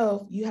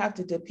yourself, you have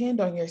to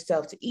depend on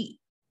yourself to eat.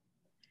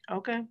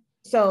 Okay.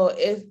 So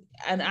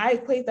and I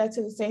equate that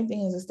to the same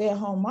thing as a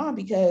stay-at-home mom,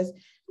 because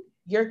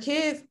your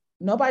kids,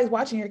 nobody's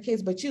watching your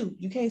kids but you.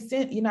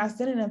 You're not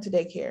sending them to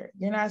daycare.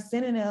 You're not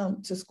sending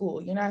them to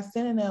school. You're not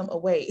sending them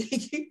away.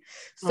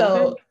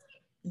 So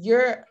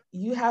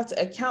you have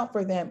to account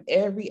for them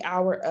every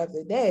hour of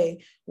the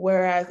day.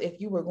 Whereas if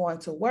you were going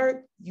to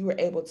work, you were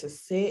able to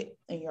sit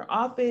in your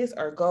office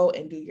or go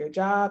and do your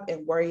job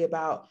and worry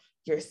about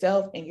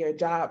yourself and your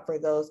job for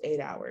those 8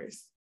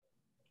 hours,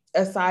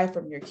 aside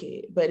from your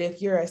kid. But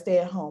if you're a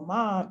stay-at-home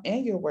mom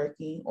and you're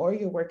working, or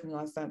you're working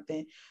on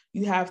something,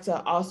 you have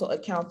to also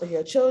account for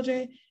your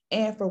children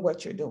and for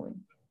what you're doing.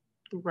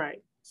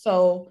 Right.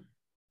 So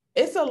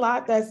it's a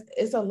lot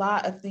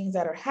of things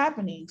that are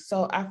happening.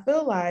 So I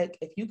feel like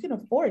if you can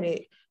afford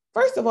it,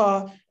 first of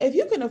all, if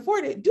you can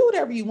afford it, do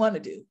whatever you want to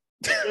do.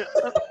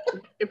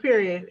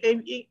 Period.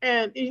 And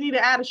you need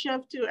to add a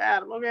chef too,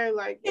 Adam. Okay,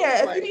 like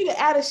if you need to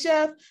add a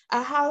chef,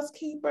 a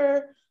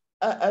housekeeper,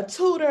 a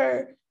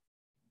tutor,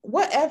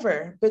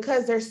 whatever,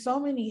 because there's so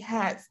many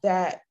hats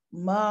that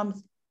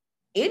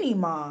any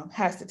mom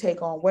has to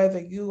take on, whether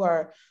you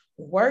are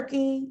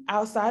working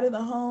outside of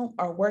the home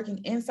or working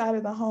inside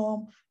of the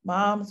home.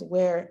 Moms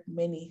wear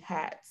many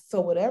hats.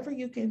 So whatever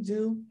you can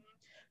do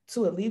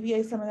to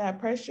alleviate some of that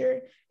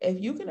pressure, if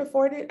you can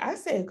afford it, I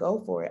say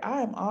go for it.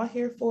 I am all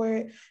here for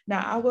it. Now,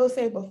 I will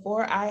say,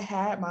 before I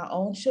had my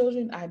own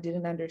children, I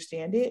didn't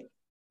understand it.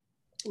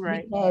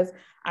 Right. Because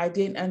I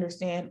didn't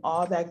understand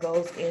all that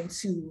goes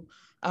into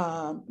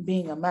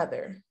being a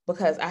mother,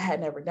 because I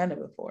had never done it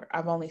before.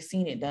 I've only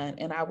seen it done.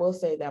 And I will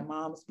say that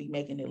moms be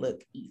making it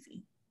look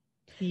easy.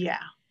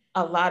 Yeah.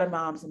 A lot of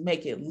moms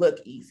make it look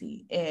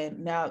easy.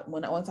 And now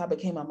once I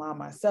became a mom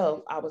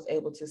myself, I was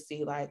able to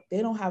see, like,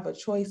 they don't have a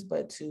choice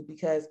but to,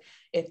 because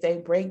if they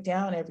break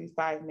down every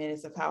 5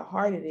 minutes of how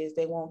hard it is,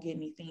 they won't get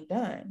anything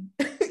done.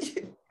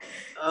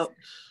 Oh.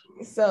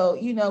 So,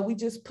 we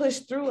just push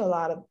through a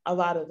lot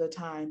of the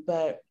time.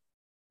 But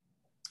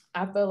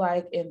I feel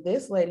like in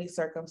this lady's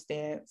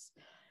circumstance,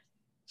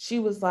 she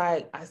was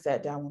like, I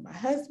sat down with my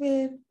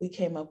husband, we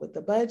came up with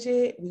the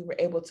budget, we were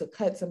able to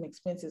cut some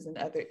expenses in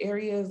other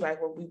areas,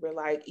 like where we were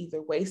like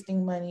either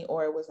wasting money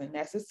or it wasn't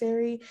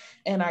necessary.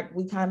 And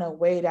we kind of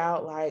weighed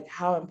out, like,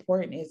 how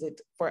important is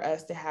it for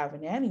us to have a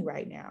nanny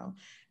right now?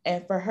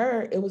 And for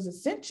her, it was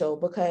essential,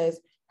 because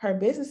her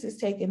business is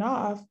taking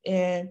off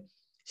and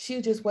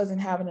she just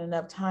wasn't having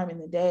enough time in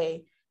the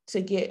day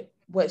to get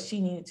what she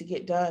needed to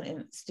get done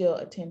and still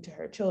attend to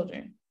her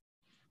children.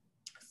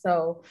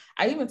 So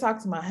I even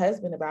talked to my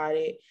husband about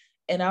it,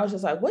 and I was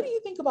just like, what do you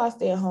think about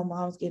stay-at-home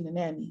moms getting a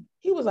nanny?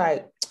 He was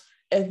like,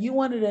 if you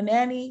wanted a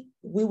nanny,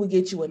 we would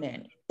get you a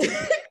nanny.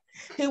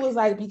 He was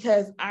like,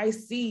 because I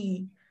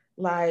see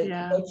what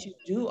you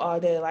do all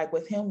day, like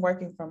with him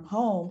working from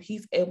home,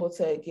 he's able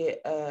to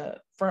get a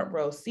front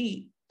row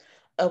seat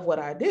of what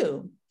I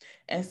do.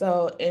 And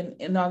so,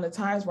 and on the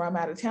times where I'm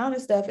out of town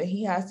and stuff, and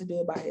he has to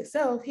do it by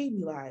himself, he'd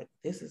be like,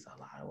 this is a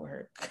lot of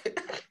work.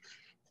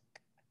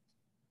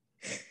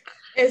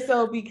 And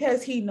so,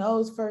 because he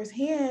knows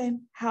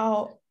firsthand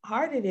how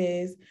hard it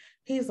is,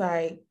 he's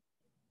like,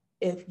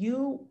 if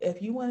you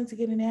wanted to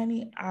get a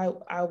nanny,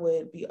 I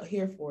would be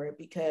here for it,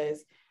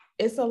 because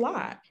it's a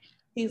lot.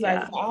 He's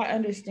like, I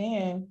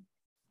understand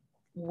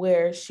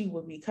where she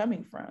would be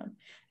coming from.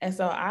 And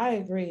so I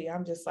agree.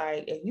 I'm just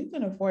like, if you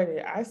can afford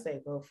it, I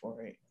say go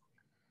for it.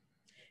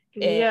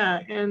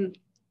 And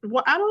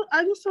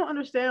I just don't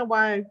understand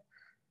why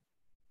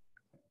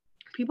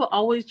people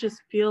always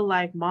just feel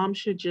like mom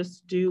should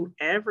just do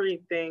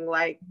everything.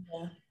 Like,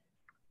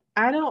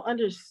 I don't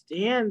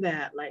understand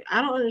that. Like,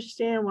 I don't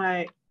understand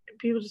why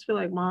people just feel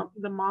like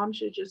the mom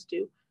should just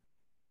do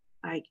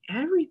like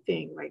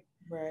everything. Like,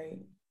 right.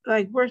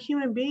 Like, we're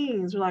human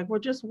beings. We're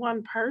just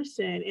one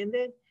person. And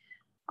then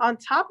on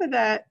top of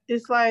that,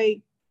 it's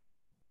like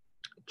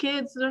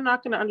kids, they're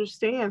not going to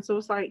understand. So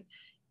it's like,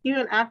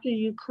 even after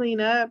you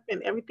clean up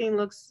and everything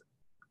looks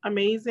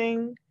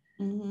amazing,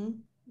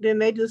 then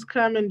they just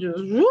come and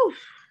just woof.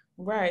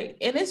 Right.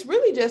 And it's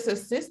really just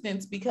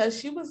assistance, because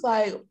she was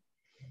like,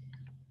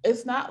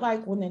 it's not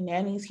like when the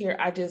nanny's here,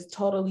 I just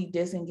totally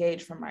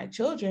disengage from my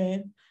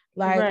children.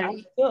 Like,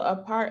 I'm still a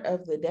part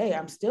of the day.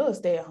 I'm still a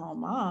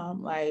stay-at-home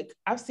mom. Like,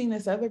 I've seen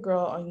this other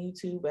girl on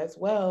YouTube as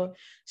well.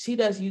 She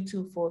does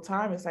YouTube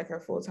full-time. It's like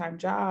her full-time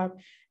job.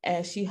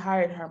 And she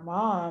hired her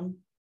mom.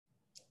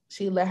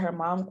 She let her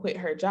mom quit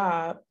her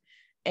job,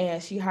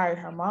 and she hired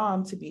her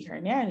mom to be her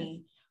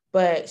nanny.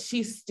 But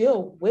she's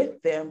still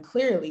with them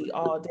clearly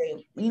all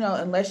day,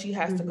 unless she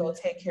has to go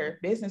take care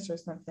of business or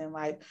something.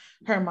 Like,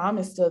 her mom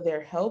is still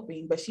there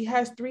helping, but she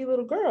has 3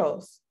 little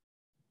girls.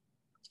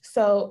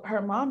 So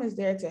her mom is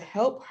there to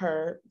help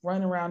her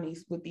run around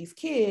with these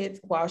kids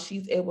while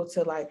she's able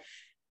to like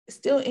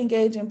still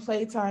engage in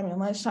playtime and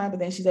lunchtime, but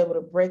then she's able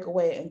to break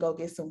away and go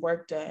get some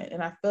work done.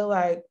 And I feel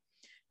like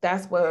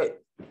that's what,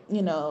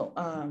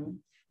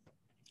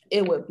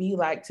 it would be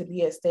like to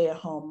be a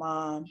stay-at-home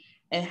mom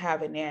and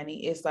have a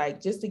nanny. It's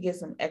like just to get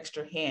some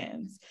extra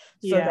hands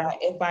so that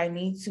if I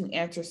need to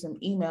answer some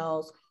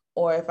emails,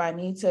 or if I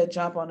need to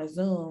jump on a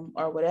Zoom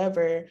or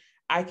whatever,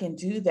 I can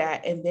do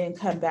that and then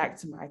come back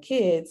to my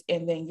kids,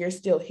 and then you're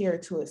still here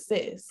to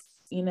assist,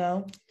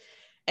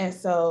 And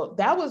so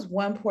that was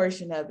one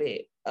portion of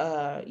it,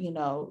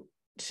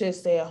 should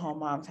stay-at-home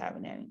moms have a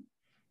nanny.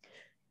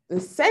 The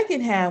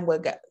second hand,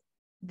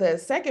 the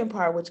second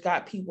part, which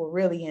got people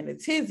really in a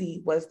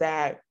tizzy, was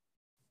that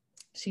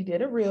she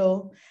did a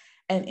reel,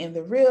 and in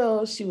the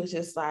reel, she was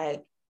just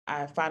like,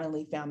 I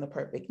finally found the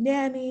perfect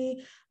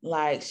nanny.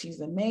 Like,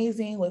 she's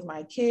amazing with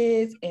my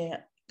kids. And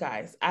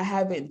guys, I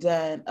haven't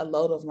done a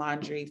load of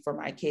laundry for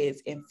my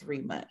kids in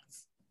 3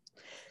 months.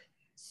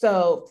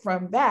 So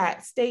from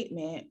that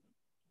statement,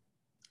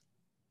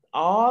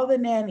 all the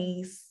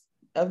nannies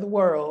of the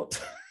world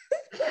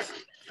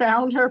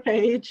found her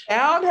page,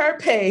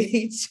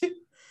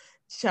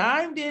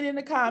 chimed in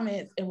the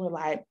comments, and were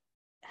like,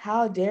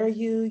 how dare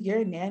you?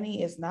 Your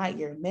nanny is not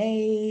your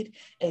maid.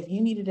 If you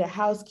needed a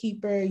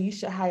housekeeper, you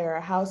should hire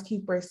a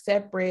housekeeper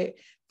separate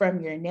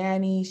from your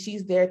nanny.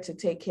 She's there to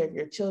take care of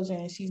your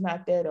children. She's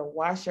not there to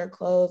wash your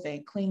clothes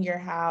and clean your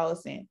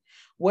house. And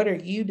what are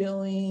you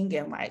doing?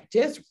 And like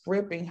just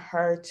ripping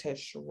her to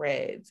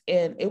shreds.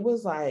 And it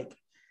was like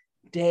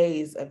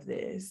days of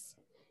this.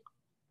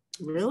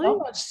 Really? So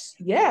much,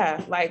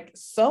 yeah, like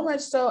so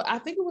much so. I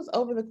think it was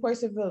over the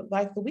course of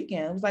the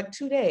weekend. It was like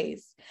 2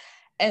 days.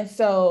 And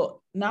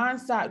so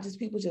nonstop, just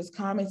people just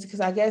comments, because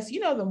I guess,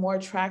 the more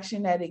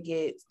traction that it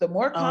gets, the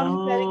more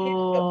comments that it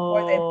gets, the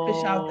more they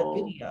push out the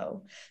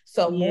video.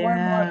 So more and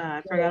more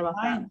I forgot about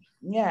that.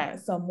 Yeah.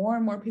 So more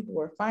and more people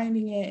were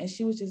finding it. And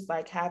she was just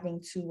like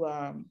having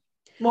to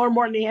more and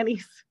more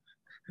nannies.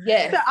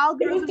 Yes. The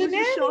algorithm is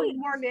just showing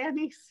more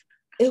nannies.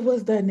 It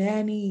was the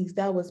nannies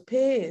that was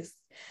pissed.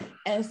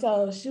 And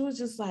so she was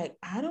just like,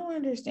 I don't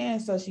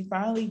understand. So she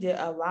finally did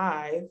a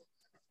live.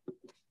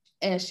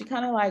 And she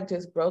kind of like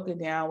just broke it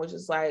down, which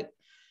is like,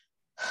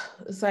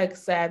 it's like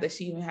sad that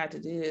she even had to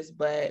do this.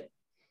 But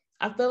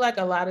I feel like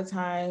a lot of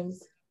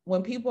times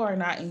when people are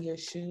not in your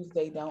shoes,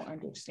 they don't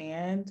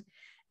understand.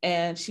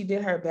 And she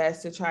did her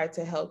best to try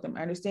to help them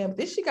understand. But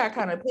then she got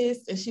kind of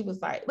pissed and she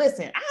was like,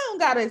 listen, I don't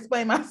got to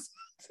explain myself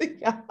to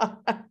y'all.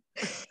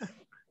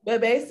 But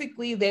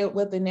basically,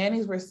 what the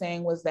nannies were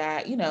saying was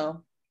that,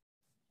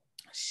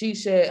 she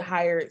should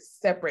hire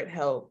separate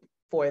help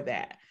for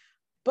that.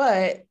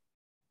 But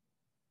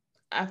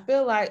I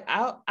feel like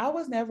I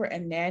was never a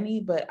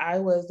nanny, but I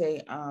was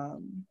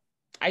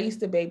I used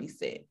to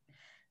babysit.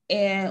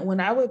 And when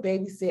I would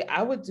babysit,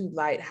 I would do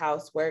light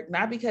housework,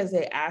 not because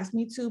they asked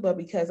me to, but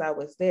because I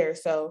was there.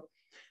 So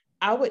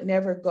I would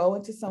never go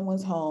into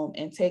someone's home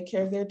and take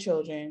care of their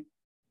children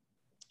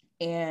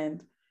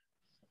and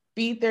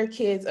feed their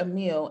kids a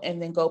meal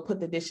and then go put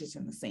the dishes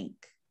in the sink.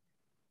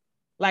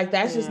 Like,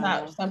 that's just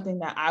not something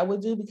that I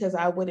would do, because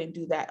I wouldn't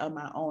do that on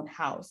my own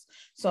house.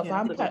 So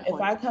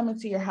if I come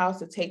into your house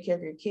to take care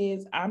of your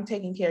kids, I'm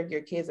taking care of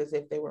your kids as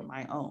if they were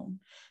my own.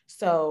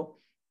 So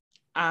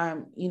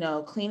I'm,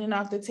 cleaning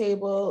off the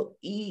table,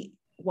 eat,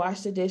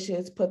 wash the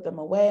dishes, put them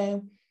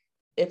away.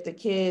 If the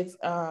kids,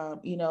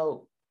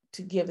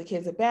 to give the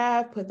kids a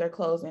bath, put their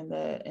clothes in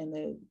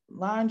the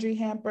laundry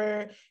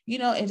hamper,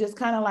 and just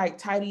kind of like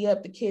tidy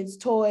up the kids'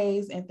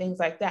 toys and things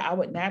like that. I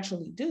would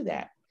naturally do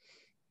that.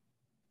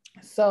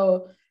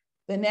 So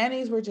the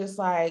nannies were just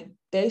like,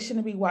 they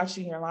shouldn't be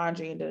watching your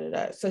laundry and da, da,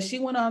 da. So she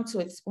went on to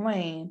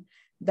explain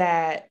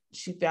that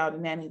she found a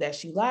nanny that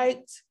she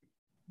liked.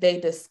 They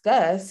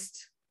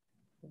discussed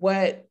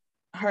what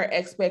her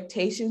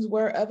expectations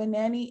were of a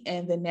nanny,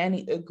 and the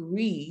nanny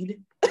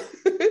agreed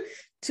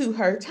to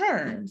her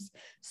terms.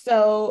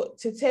 So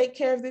to take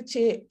care of the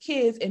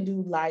kids and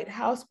do light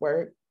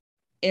housework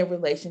in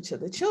relation to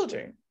the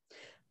children.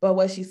 But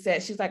what she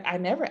said, she's like, I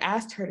never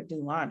asked her to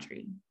do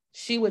laundry.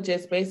 She would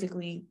just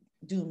basically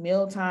do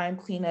mealtime,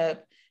 clean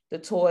up the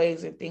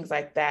toys and things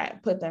like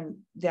that, put them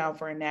down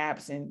for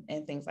naps and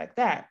things like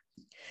that.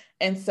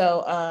 And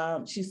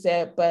so she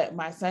said, but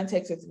my son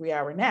takes a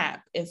 3-hour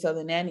nap. And so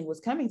the nanny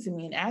was coming to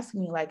me and asking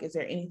me, like, is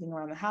there anything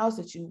around the house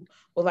that you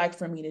would like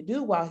for me to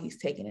do while he's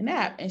taking a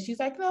nap? And she's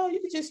like, no,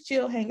 you can just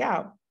chill, hang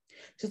out.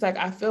 She's like,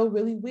 I feel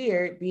really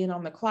weird being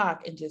on the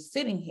clock and just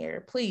sitting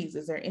here. Please,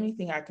 is there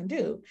anything I can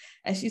do?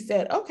 And she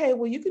said, okay,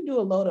 well, you can do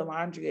a load of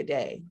laundry a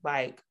day.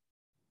 Like,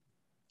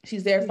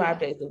 she's there 5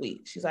 days a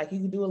week. She's like, you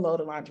can do a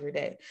load of laundry a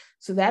day.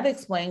 So that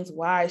explains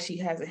why she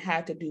hasn't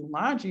had to do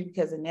laundry,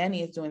 because the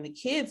nanny is doing the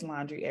kids'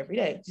 laundry every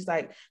day. She's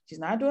like, she's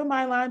not doing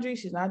my laundry.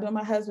 She's not doing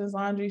my husband's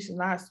laundry. She's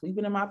not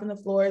sweeping and mopping the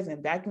floors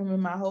and vacuuming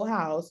my whole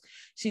house.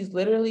 She's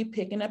literally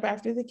picking up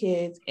after the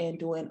kids and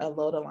doing a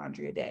load of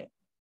laundry a day.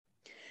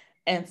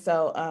 And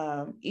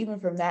so even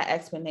from that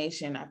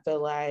explanation, I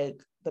feel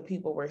like the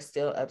people were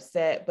still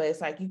upset, but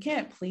it's like, you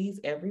can't please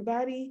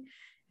everybody.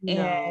 No.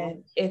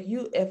 And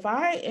if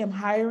I am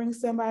hiring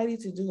somebody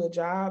to do a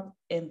job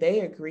and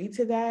they agree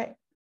to that,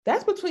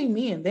 that's between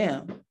me and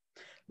them.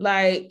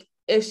 Like,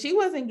 if she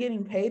wasn't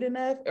getting paid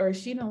enough, or if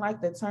she didn't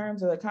like the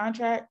terms of the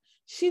contract,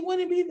 she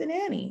wouldn't be the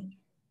nanny.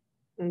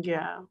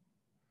 Yeah.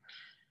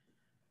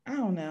 I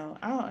don't know.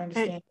 I don't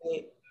understand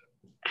it.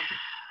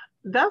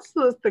 That's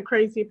the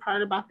crazy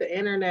part about the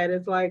internet,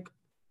 is like,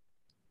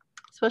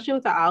 especially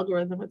with the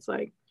algorithm, it's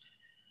like,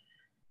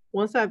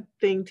 once that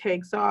thing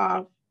takes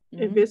off,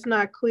 mm-hmm. if it's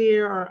not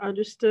clear or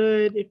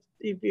understood,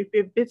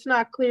 if it's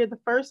not clear the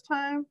first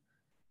time,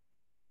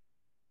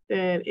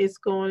 then it's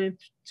going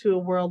into a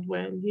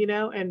whirlwind, you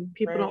know, and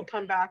people Right. don't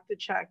come back to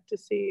check to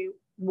see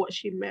what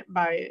she meant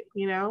by it,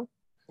 you know?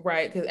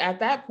 Right. Because at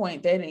that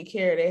point, they didn't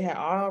care. They had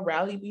all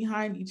rallied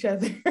behind each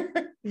other.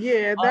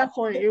 Yeah, at that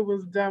point, it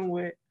was done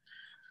with.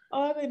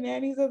 All the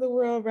nannies of the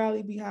world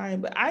rallied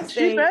behind. But I She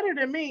say, better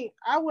than me.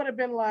 I would have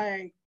been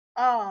like,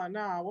 oh,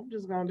 no, I'm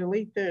just going to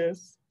delete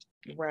this.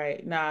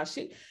 right. Nah,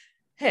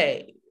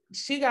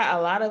 she got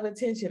a lot of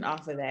attention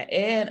off of that.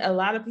 And a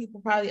lot of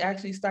people probably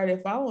actually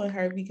started following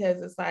her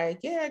because it's like,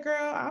 yeah,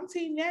 girl, I'm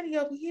Team Nanny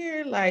over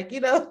here. Like,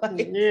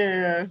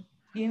 Yeah.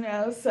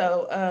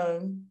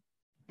 So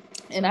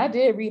and I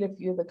did read a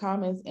few of the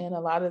comments, and a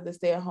lot of the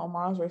stay-at-home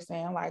moms were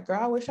saying, like, girl,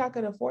 I wish I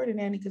could afford a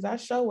nanny because I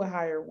sure would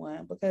hire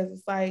one. Because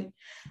it's like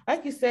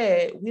you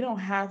said, we don't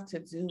have to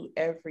do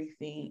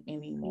everything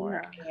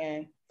anymore. Yeah.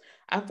 And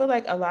I feel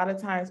like a lot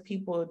of times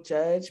people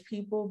judge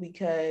people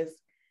because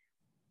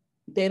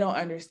they don't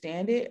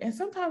understand it. And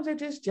sometimes they're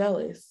just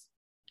jealous.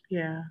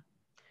 Yeah.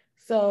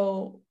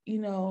 So,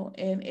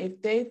 and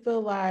if they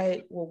feel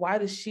like, well, why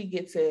does she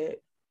get to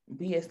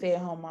be a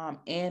stay-at-home mom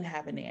and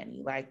have a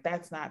nanny? Like,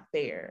 that's not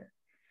fair,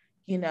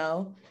 And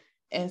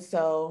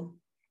so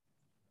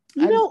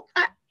I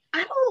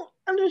don't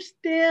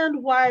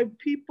understand why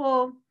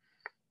people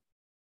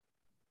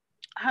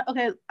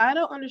I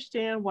don't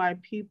understand why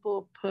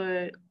people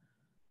put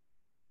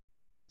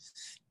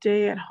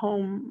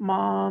stay-at-home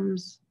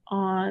moms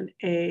on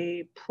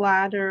a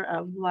platter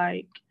of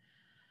like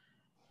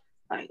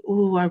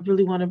oh, I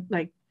really want to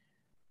like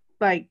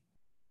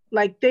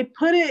they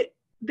put it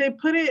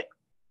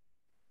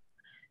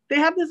they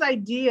have this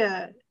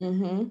idea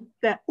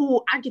that,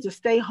 oh, I get to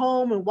stay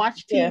home and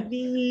watch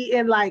TV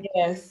and like,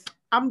 yes,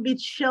 I'm gonna be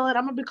chilling.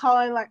 I'm gonna be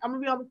calling, like, I'm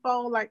gonna be on the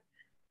phone. Like,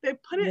 they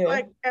put it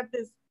like at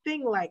this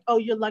thing, like, oh,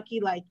 you're lucky,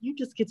 like, you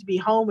just get to be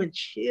home and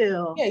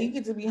chill. Yeah, you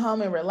get to be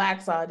home and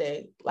relax all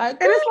day. Like,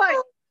 and it's like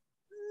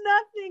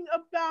nothing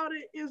about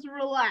it is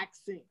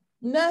relaxing.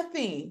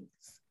 Nothing.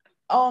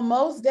 On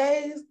most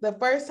days, the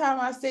first time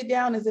I sit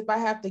down is if I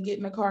have to get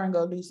in the car and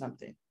go do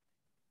something.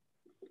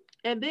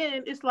 And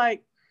then it's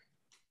like,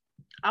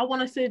 I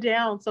want to sit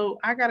down, so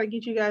I got to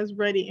get you guys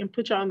ready and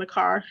put you on the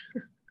car.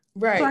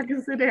 Right. So I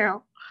can sit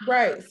down.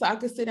 Right. So I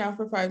can sit down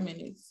for 5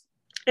 minutes.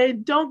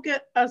 And don't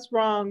get us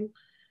wrong.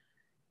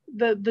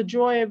 The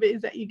joy of it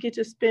is that you get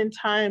to spend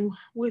time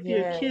with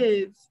your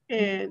kids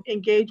and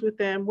engage with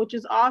them, which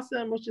is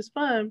awesome, which is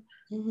fun.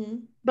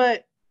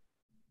 But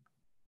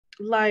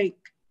like,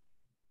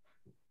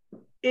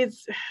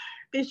 it's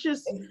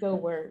still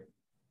work.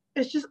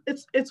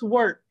 It's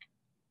work.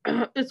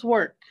 It's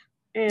work.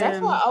 And that's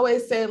why I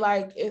always say,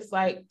 like, it's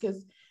like,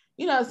 because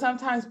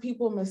sometimes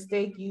people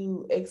mistake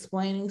you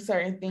explaining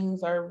certain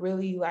things or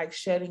really like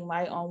shedding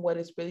light on what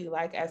it's really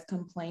like as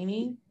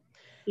complaining.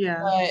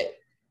 Yeah. But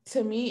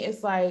to me,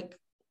 it's like,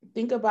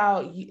 think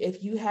about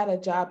if you had a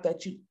job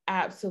that you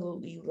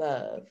absolutely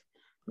love,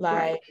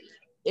 like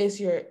it's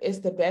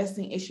the best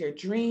thing, it's your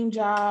dream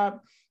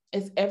job,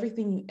 it's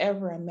everything you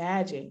ever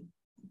imagined,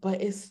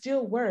 but it's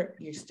still work.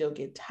 You still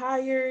get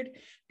tired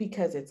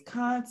because it's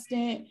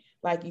constant.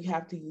 Like, you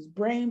have to use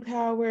brain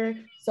power.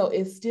 So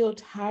it's still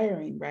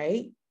tiring,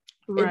 right?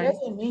 It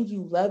doesn't mean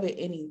you love it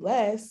any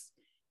less.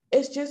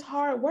 It's just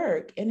hard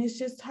work and it's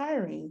just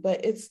tiring,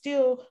 but it's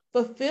still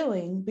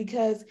fulfilling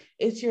because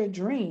it's your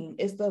dream.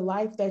 It's the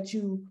life that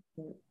you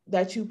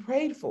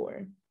prayed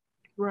for.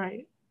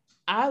 Right.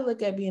 I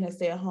look at being a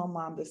stay-at-home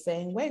mom the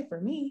same way for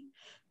me,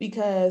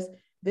 because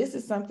this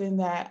is something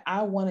that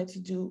I wanted to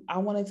do. I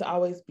wanted to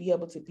always be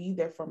able to be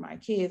there for my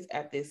kids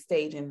at this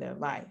stage in their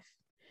life.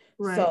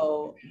 Right.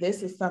 So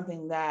this is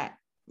something that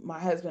my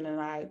husband and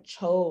I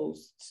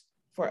chose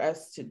for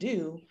us to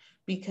do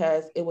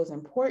because it was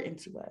important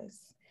to us.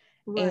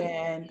 Right.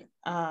 And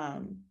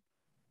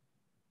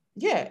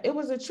it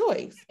was a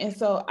choice. And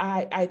so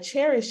I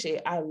cherish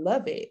it. I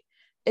love it.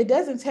 It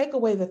doesn't take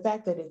away the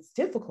fact that it's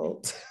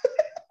difficult.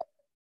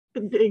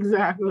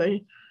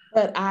 Exactly.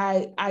 But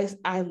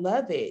I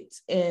love it.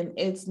 And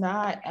it's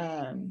not,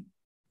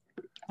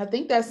 I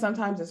think that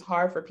sometimes it's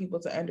hard for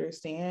people to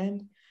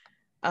understand.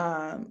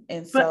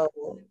 And so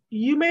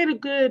you made a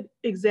good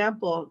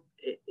example.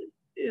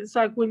 It's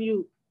like, when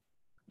you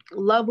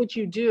love what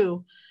you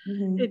do,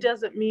 it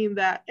doesn't mean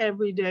that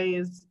every day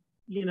is,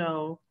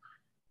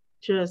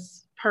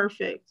 just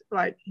perfect.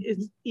 Like,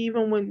 it's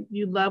even when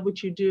you love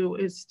what you do,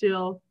 it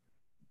still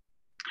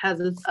has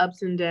its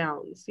ups and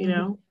downs,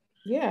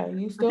 Yeah,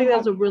 you still. I think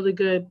that's a really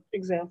good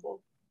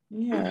example.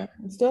 Yeah,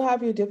 you still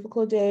have your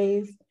difficult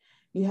days.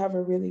 You have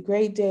a really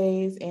great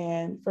days.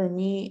 And for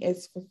me,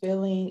 it's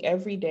fulfilling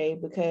every day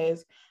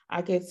because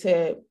I get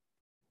to,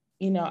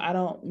 I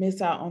don't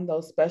miss out on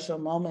those special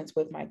moments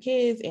with my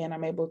kids and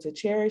I'm able to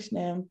cherish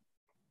them.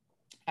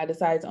 I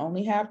decided to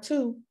only have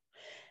 2.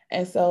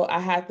 And so I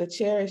had to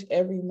cherish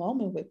every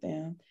moment with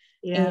them.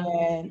 Yeah.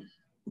 And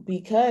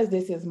because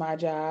this is my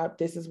job,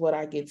 this is what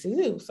I get to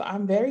do. So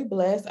I'm very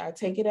blessed. I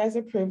take it as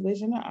a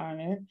privilege and an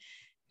honor.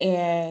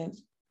 And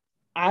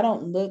I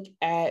don't look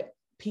at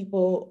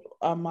people,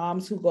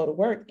 moms who go to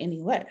work any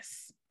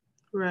less.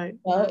 Right.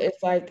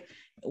 It's like,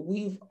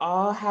 we've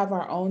all have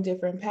our own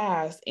different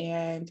paths,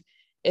 and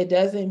it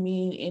doesn't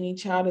mean any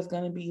child is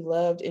going to be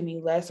loved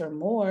any less or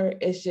more.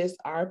 It's just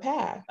our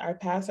path. Our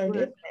paths are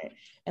different.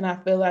 And I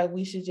feel like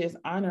we should just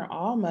honor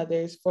all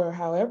mothers for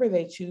however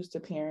they choose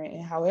to parent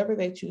and however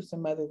they choose to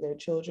mother their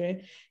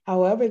children,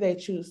 however they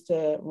choose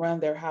to run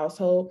their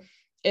household.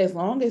 As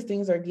long as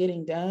things are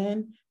getting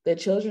done, the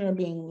children are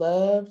being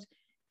loved,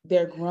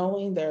 they're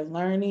growing, they're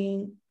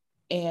learning,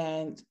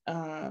 and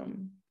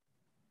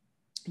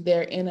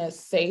they're in a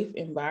safe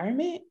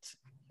environment.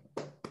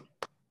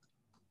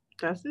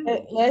 That's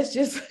it. Let's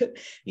just,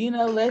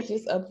 let's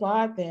just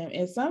applaud them.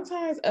 And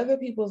sometimes other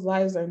people's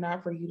lives are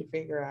not for you to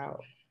figure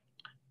out.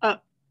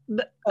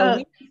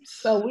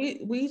 So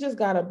we just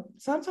gotta,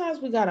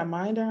 sometimes we gotta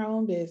mind our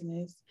own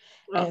business.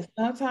 And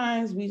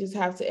sometimes we just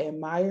have to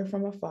admire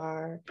from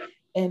afar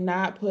and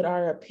not put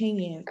our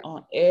opinions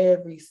on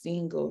every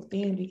single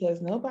thing,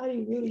 because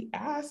nobody really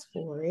asked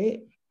for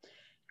it.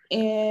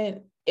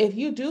 And if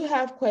you do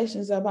have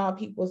questions about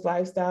people's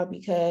lifestyle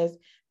because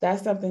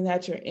that's something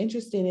that you're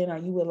interested in or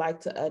you would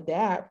like to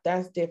adapt,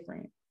 that's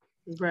different.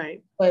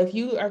 Right. But if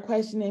you are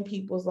questioning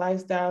people's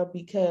lifestyle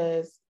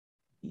because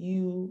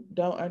you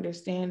don't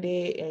understand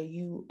it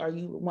or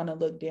you want to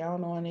look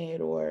down on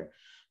it or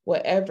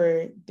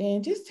whatever,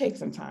 then just take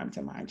some time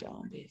to mind your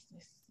own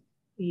business.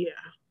 Yeah.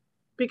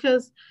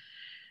 Because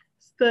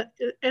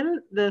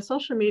the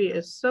social media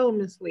is so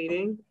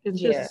misleading.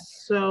 It's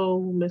just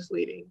so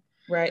misleading.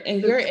 Right.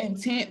 And your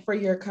intent for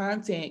your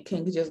content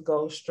can just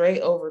go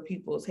straight over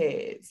people's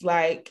heads.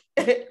 Like,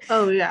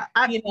 oh yeah.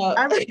 It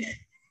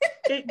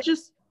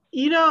just,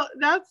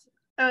 that's,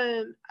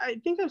 I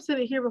think I've said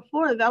it here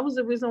before. That was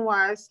the reason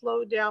why I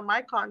slowed down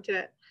my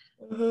content.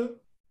 Mm-hmm.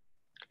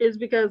 Is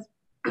because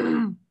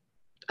I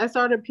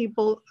had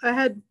people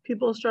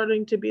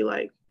starting to be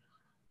like,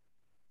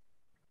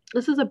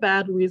 this is a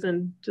bad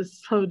reason to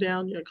slow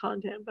down your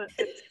content, but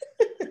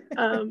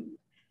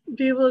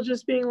people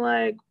just being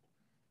like,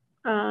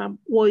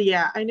 well,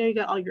 yeah, I know you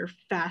got all your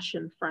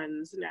fashion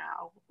friends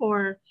now,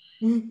 or,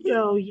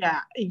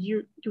 yeah,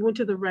 you went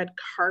to the red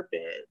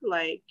carpet,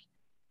 like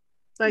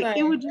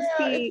it would just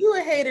be. If you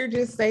a hater,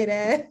 just say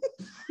that.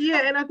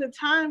 Yeah, and at the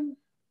time,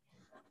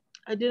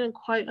 I didn't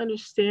quite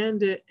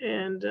understand it,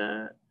 and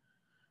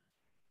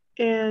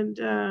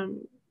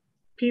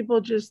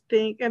people just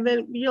think, and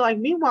then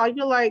meanwhile,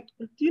 you're like,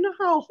 do you know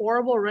how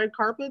horrible red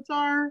carpets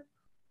are?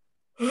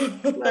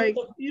 Like,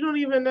 you don't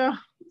even know.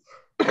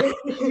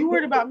 You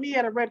worried about me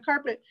at a red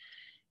carpet.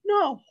 You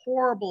know how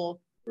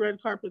horrible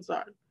red carpets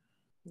are.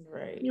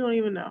 Right. You don't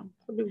even know.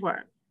 So be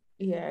quiet.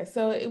 Yeah.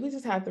 So we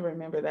just have to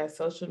remember that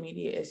social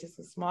media is just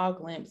a small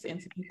glimpse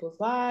into people's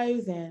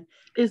lives, and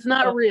it's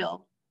not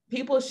real.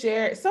 People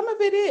share. Some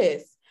of it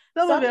is.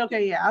 Some of it,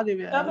 okay, yeah, I'll give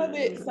you that.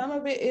 Some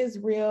of it is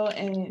real,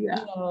 and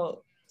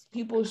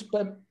people,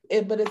 but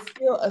it's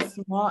still a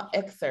small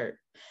excerpt.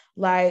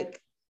 Like,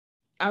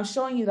 I'm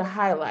showing you the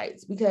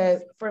highlights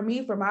because for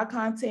me, for my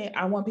content,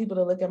 I want people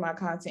to look at my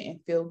content and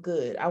feel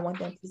good. I want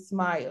them to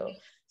smile.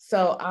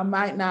 So I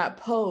might not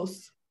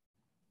post,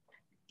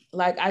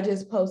 like I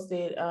just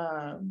posted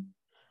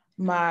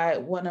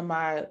one of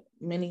my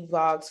mini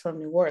vlogs from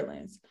New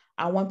Orleans.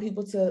 I want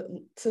people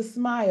to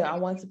smile. I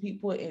want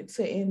people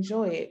to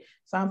enjoy it.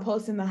 So I'm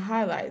posting the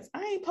highlights.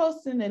 I ain't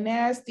posting the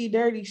nasty,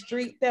 dirty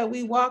street that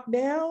we walk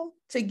down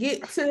to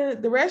get to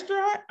the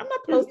restaurant. I'm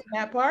not posting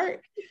that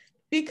part,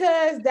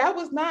 because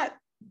that's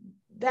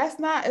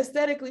not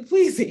aesthetically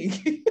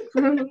pleasing.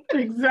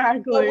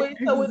 Exactly.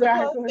 So when the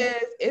post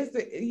says it's,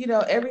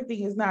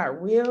 everything is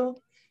not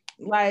real,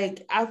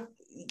 like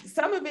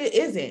some of it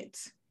isn't.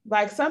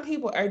 Like, some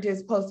people are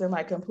just posting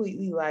like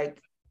completely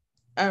like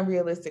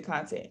unrealistic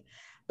content.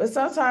 But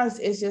sometimes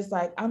it's just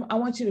like, I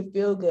want you to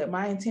feel good.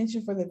 My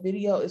intention for the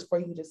video is for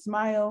you to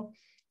smile,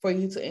 for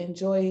you to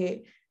enjoy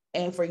it,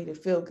 and for you to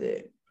feel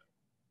good.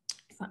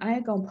 So I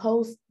ain't gonna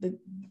post the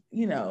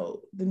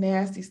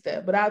nasty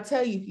stuff, but I'll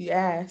tell you if you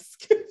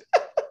ask.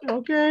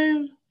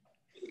 Okay.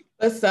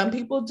 But some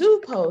people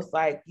do post.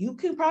 Like, you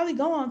can probably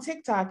go on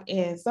TikTok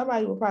and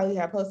somebody will probably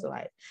have posted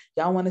like,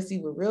 y'all want to see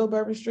what real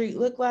Bourbon Street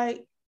look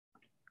like?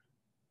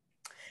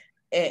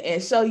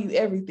 And show you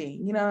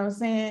everything, you know what I'm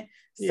saying?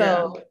 Yeah.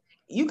 So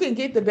you can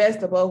get the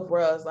best of both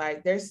worlds.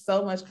 Like, there's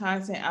so much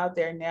content out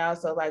there now.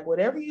 So like,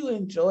 whatever you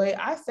enjoy,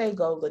 I say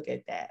go look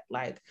at that.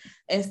 Like,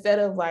 instead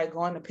of like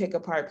going to pick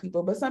apart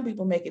people, but some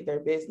people make it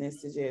their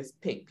business to just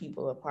pick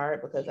people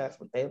apart because that's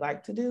what they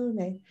like to do.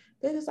 And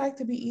they just like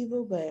to be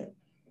evil. But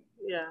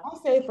yeah,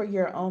 I'll say for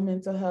your own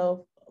mental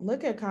health,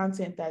 look at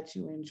content that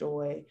you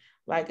enjoy.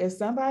 Like, if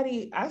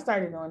I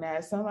started doing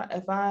that.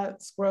 If I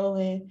scroll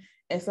in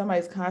and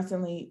somebody's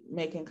constantly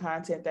making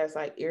content that's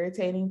like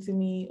irritating to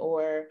me,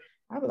 or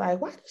I'll be like,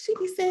 why does she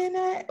be saying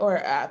that? Or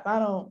if I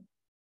don't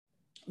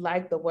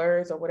like the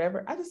words or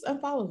whatever, I just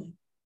unfollow them.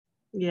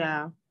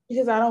 Yeah.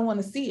 Because I don't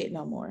want to see it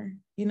no more,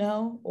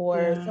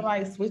 or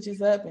somebody switches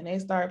up and they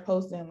start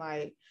posting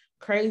like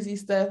crazy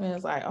stuff and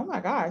it's like, oh my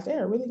gosh,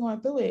 they're really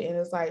going through it. And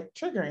it's like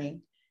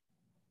triggering.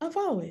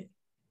 Unfollow it.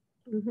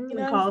 Mm-hmm.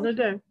 Call it a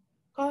day.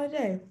 Call it a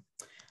day.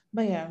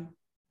 But yeah.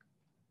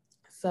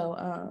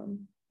 So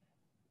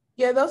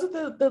yeah, those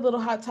are the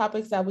little hot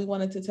topics that we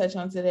wanted to touch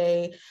on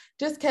today.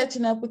 Just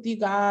catching up with you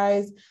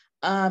guys.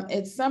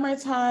 It's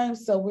summertime,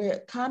 so we're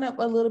kind of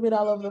a little bit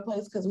all over the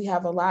place because we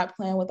have a lot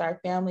planned with our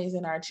families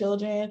and our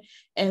children.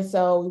 And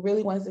so we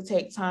really wanted to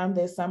take time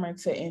this summer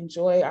to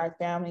enjoy our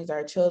families,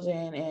 our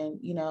children, and,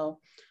 you know,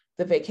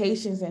 the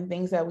vacations and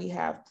things that we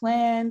have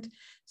planned.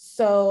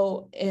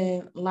 So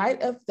in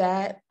light of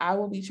that, I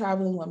will be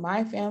traveling with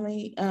my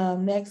family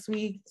next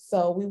week.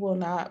 So we will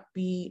not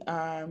be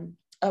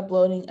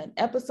uploading an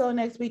episode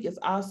next week. It's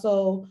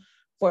also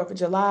 4th of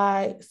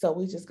July. So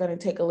we're just going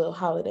to take a little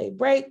holiday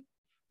break.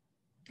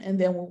 And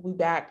then we'll be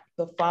back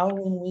the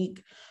following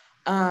week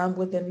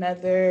with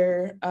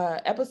another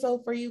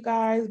episode for you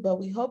guys. But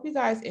we hope you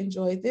guys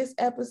enjoyed this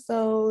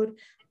episode.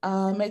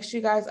 Make sure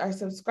you guys are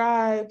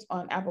subscribed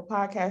on Apple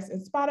Podcasts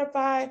and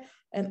Spotify,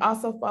 and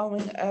also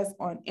following us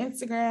on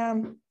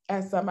Instagram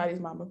at Somebody's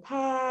Mama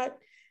Pod.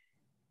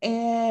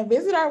 And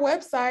visit our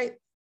website,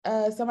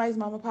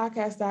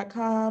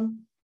 somebody'smamapodcast.com.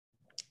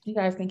 You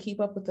guys can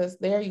keep up with us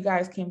there. You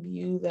guys can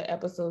view the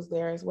episodes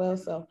there as well.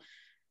 So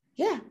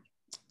yeah,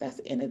 that's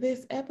the end of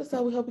this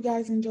episode. We hope you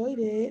guys enjoyed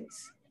it.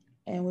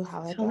 And we'll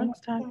holler at you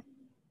next time.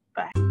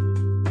 Bye.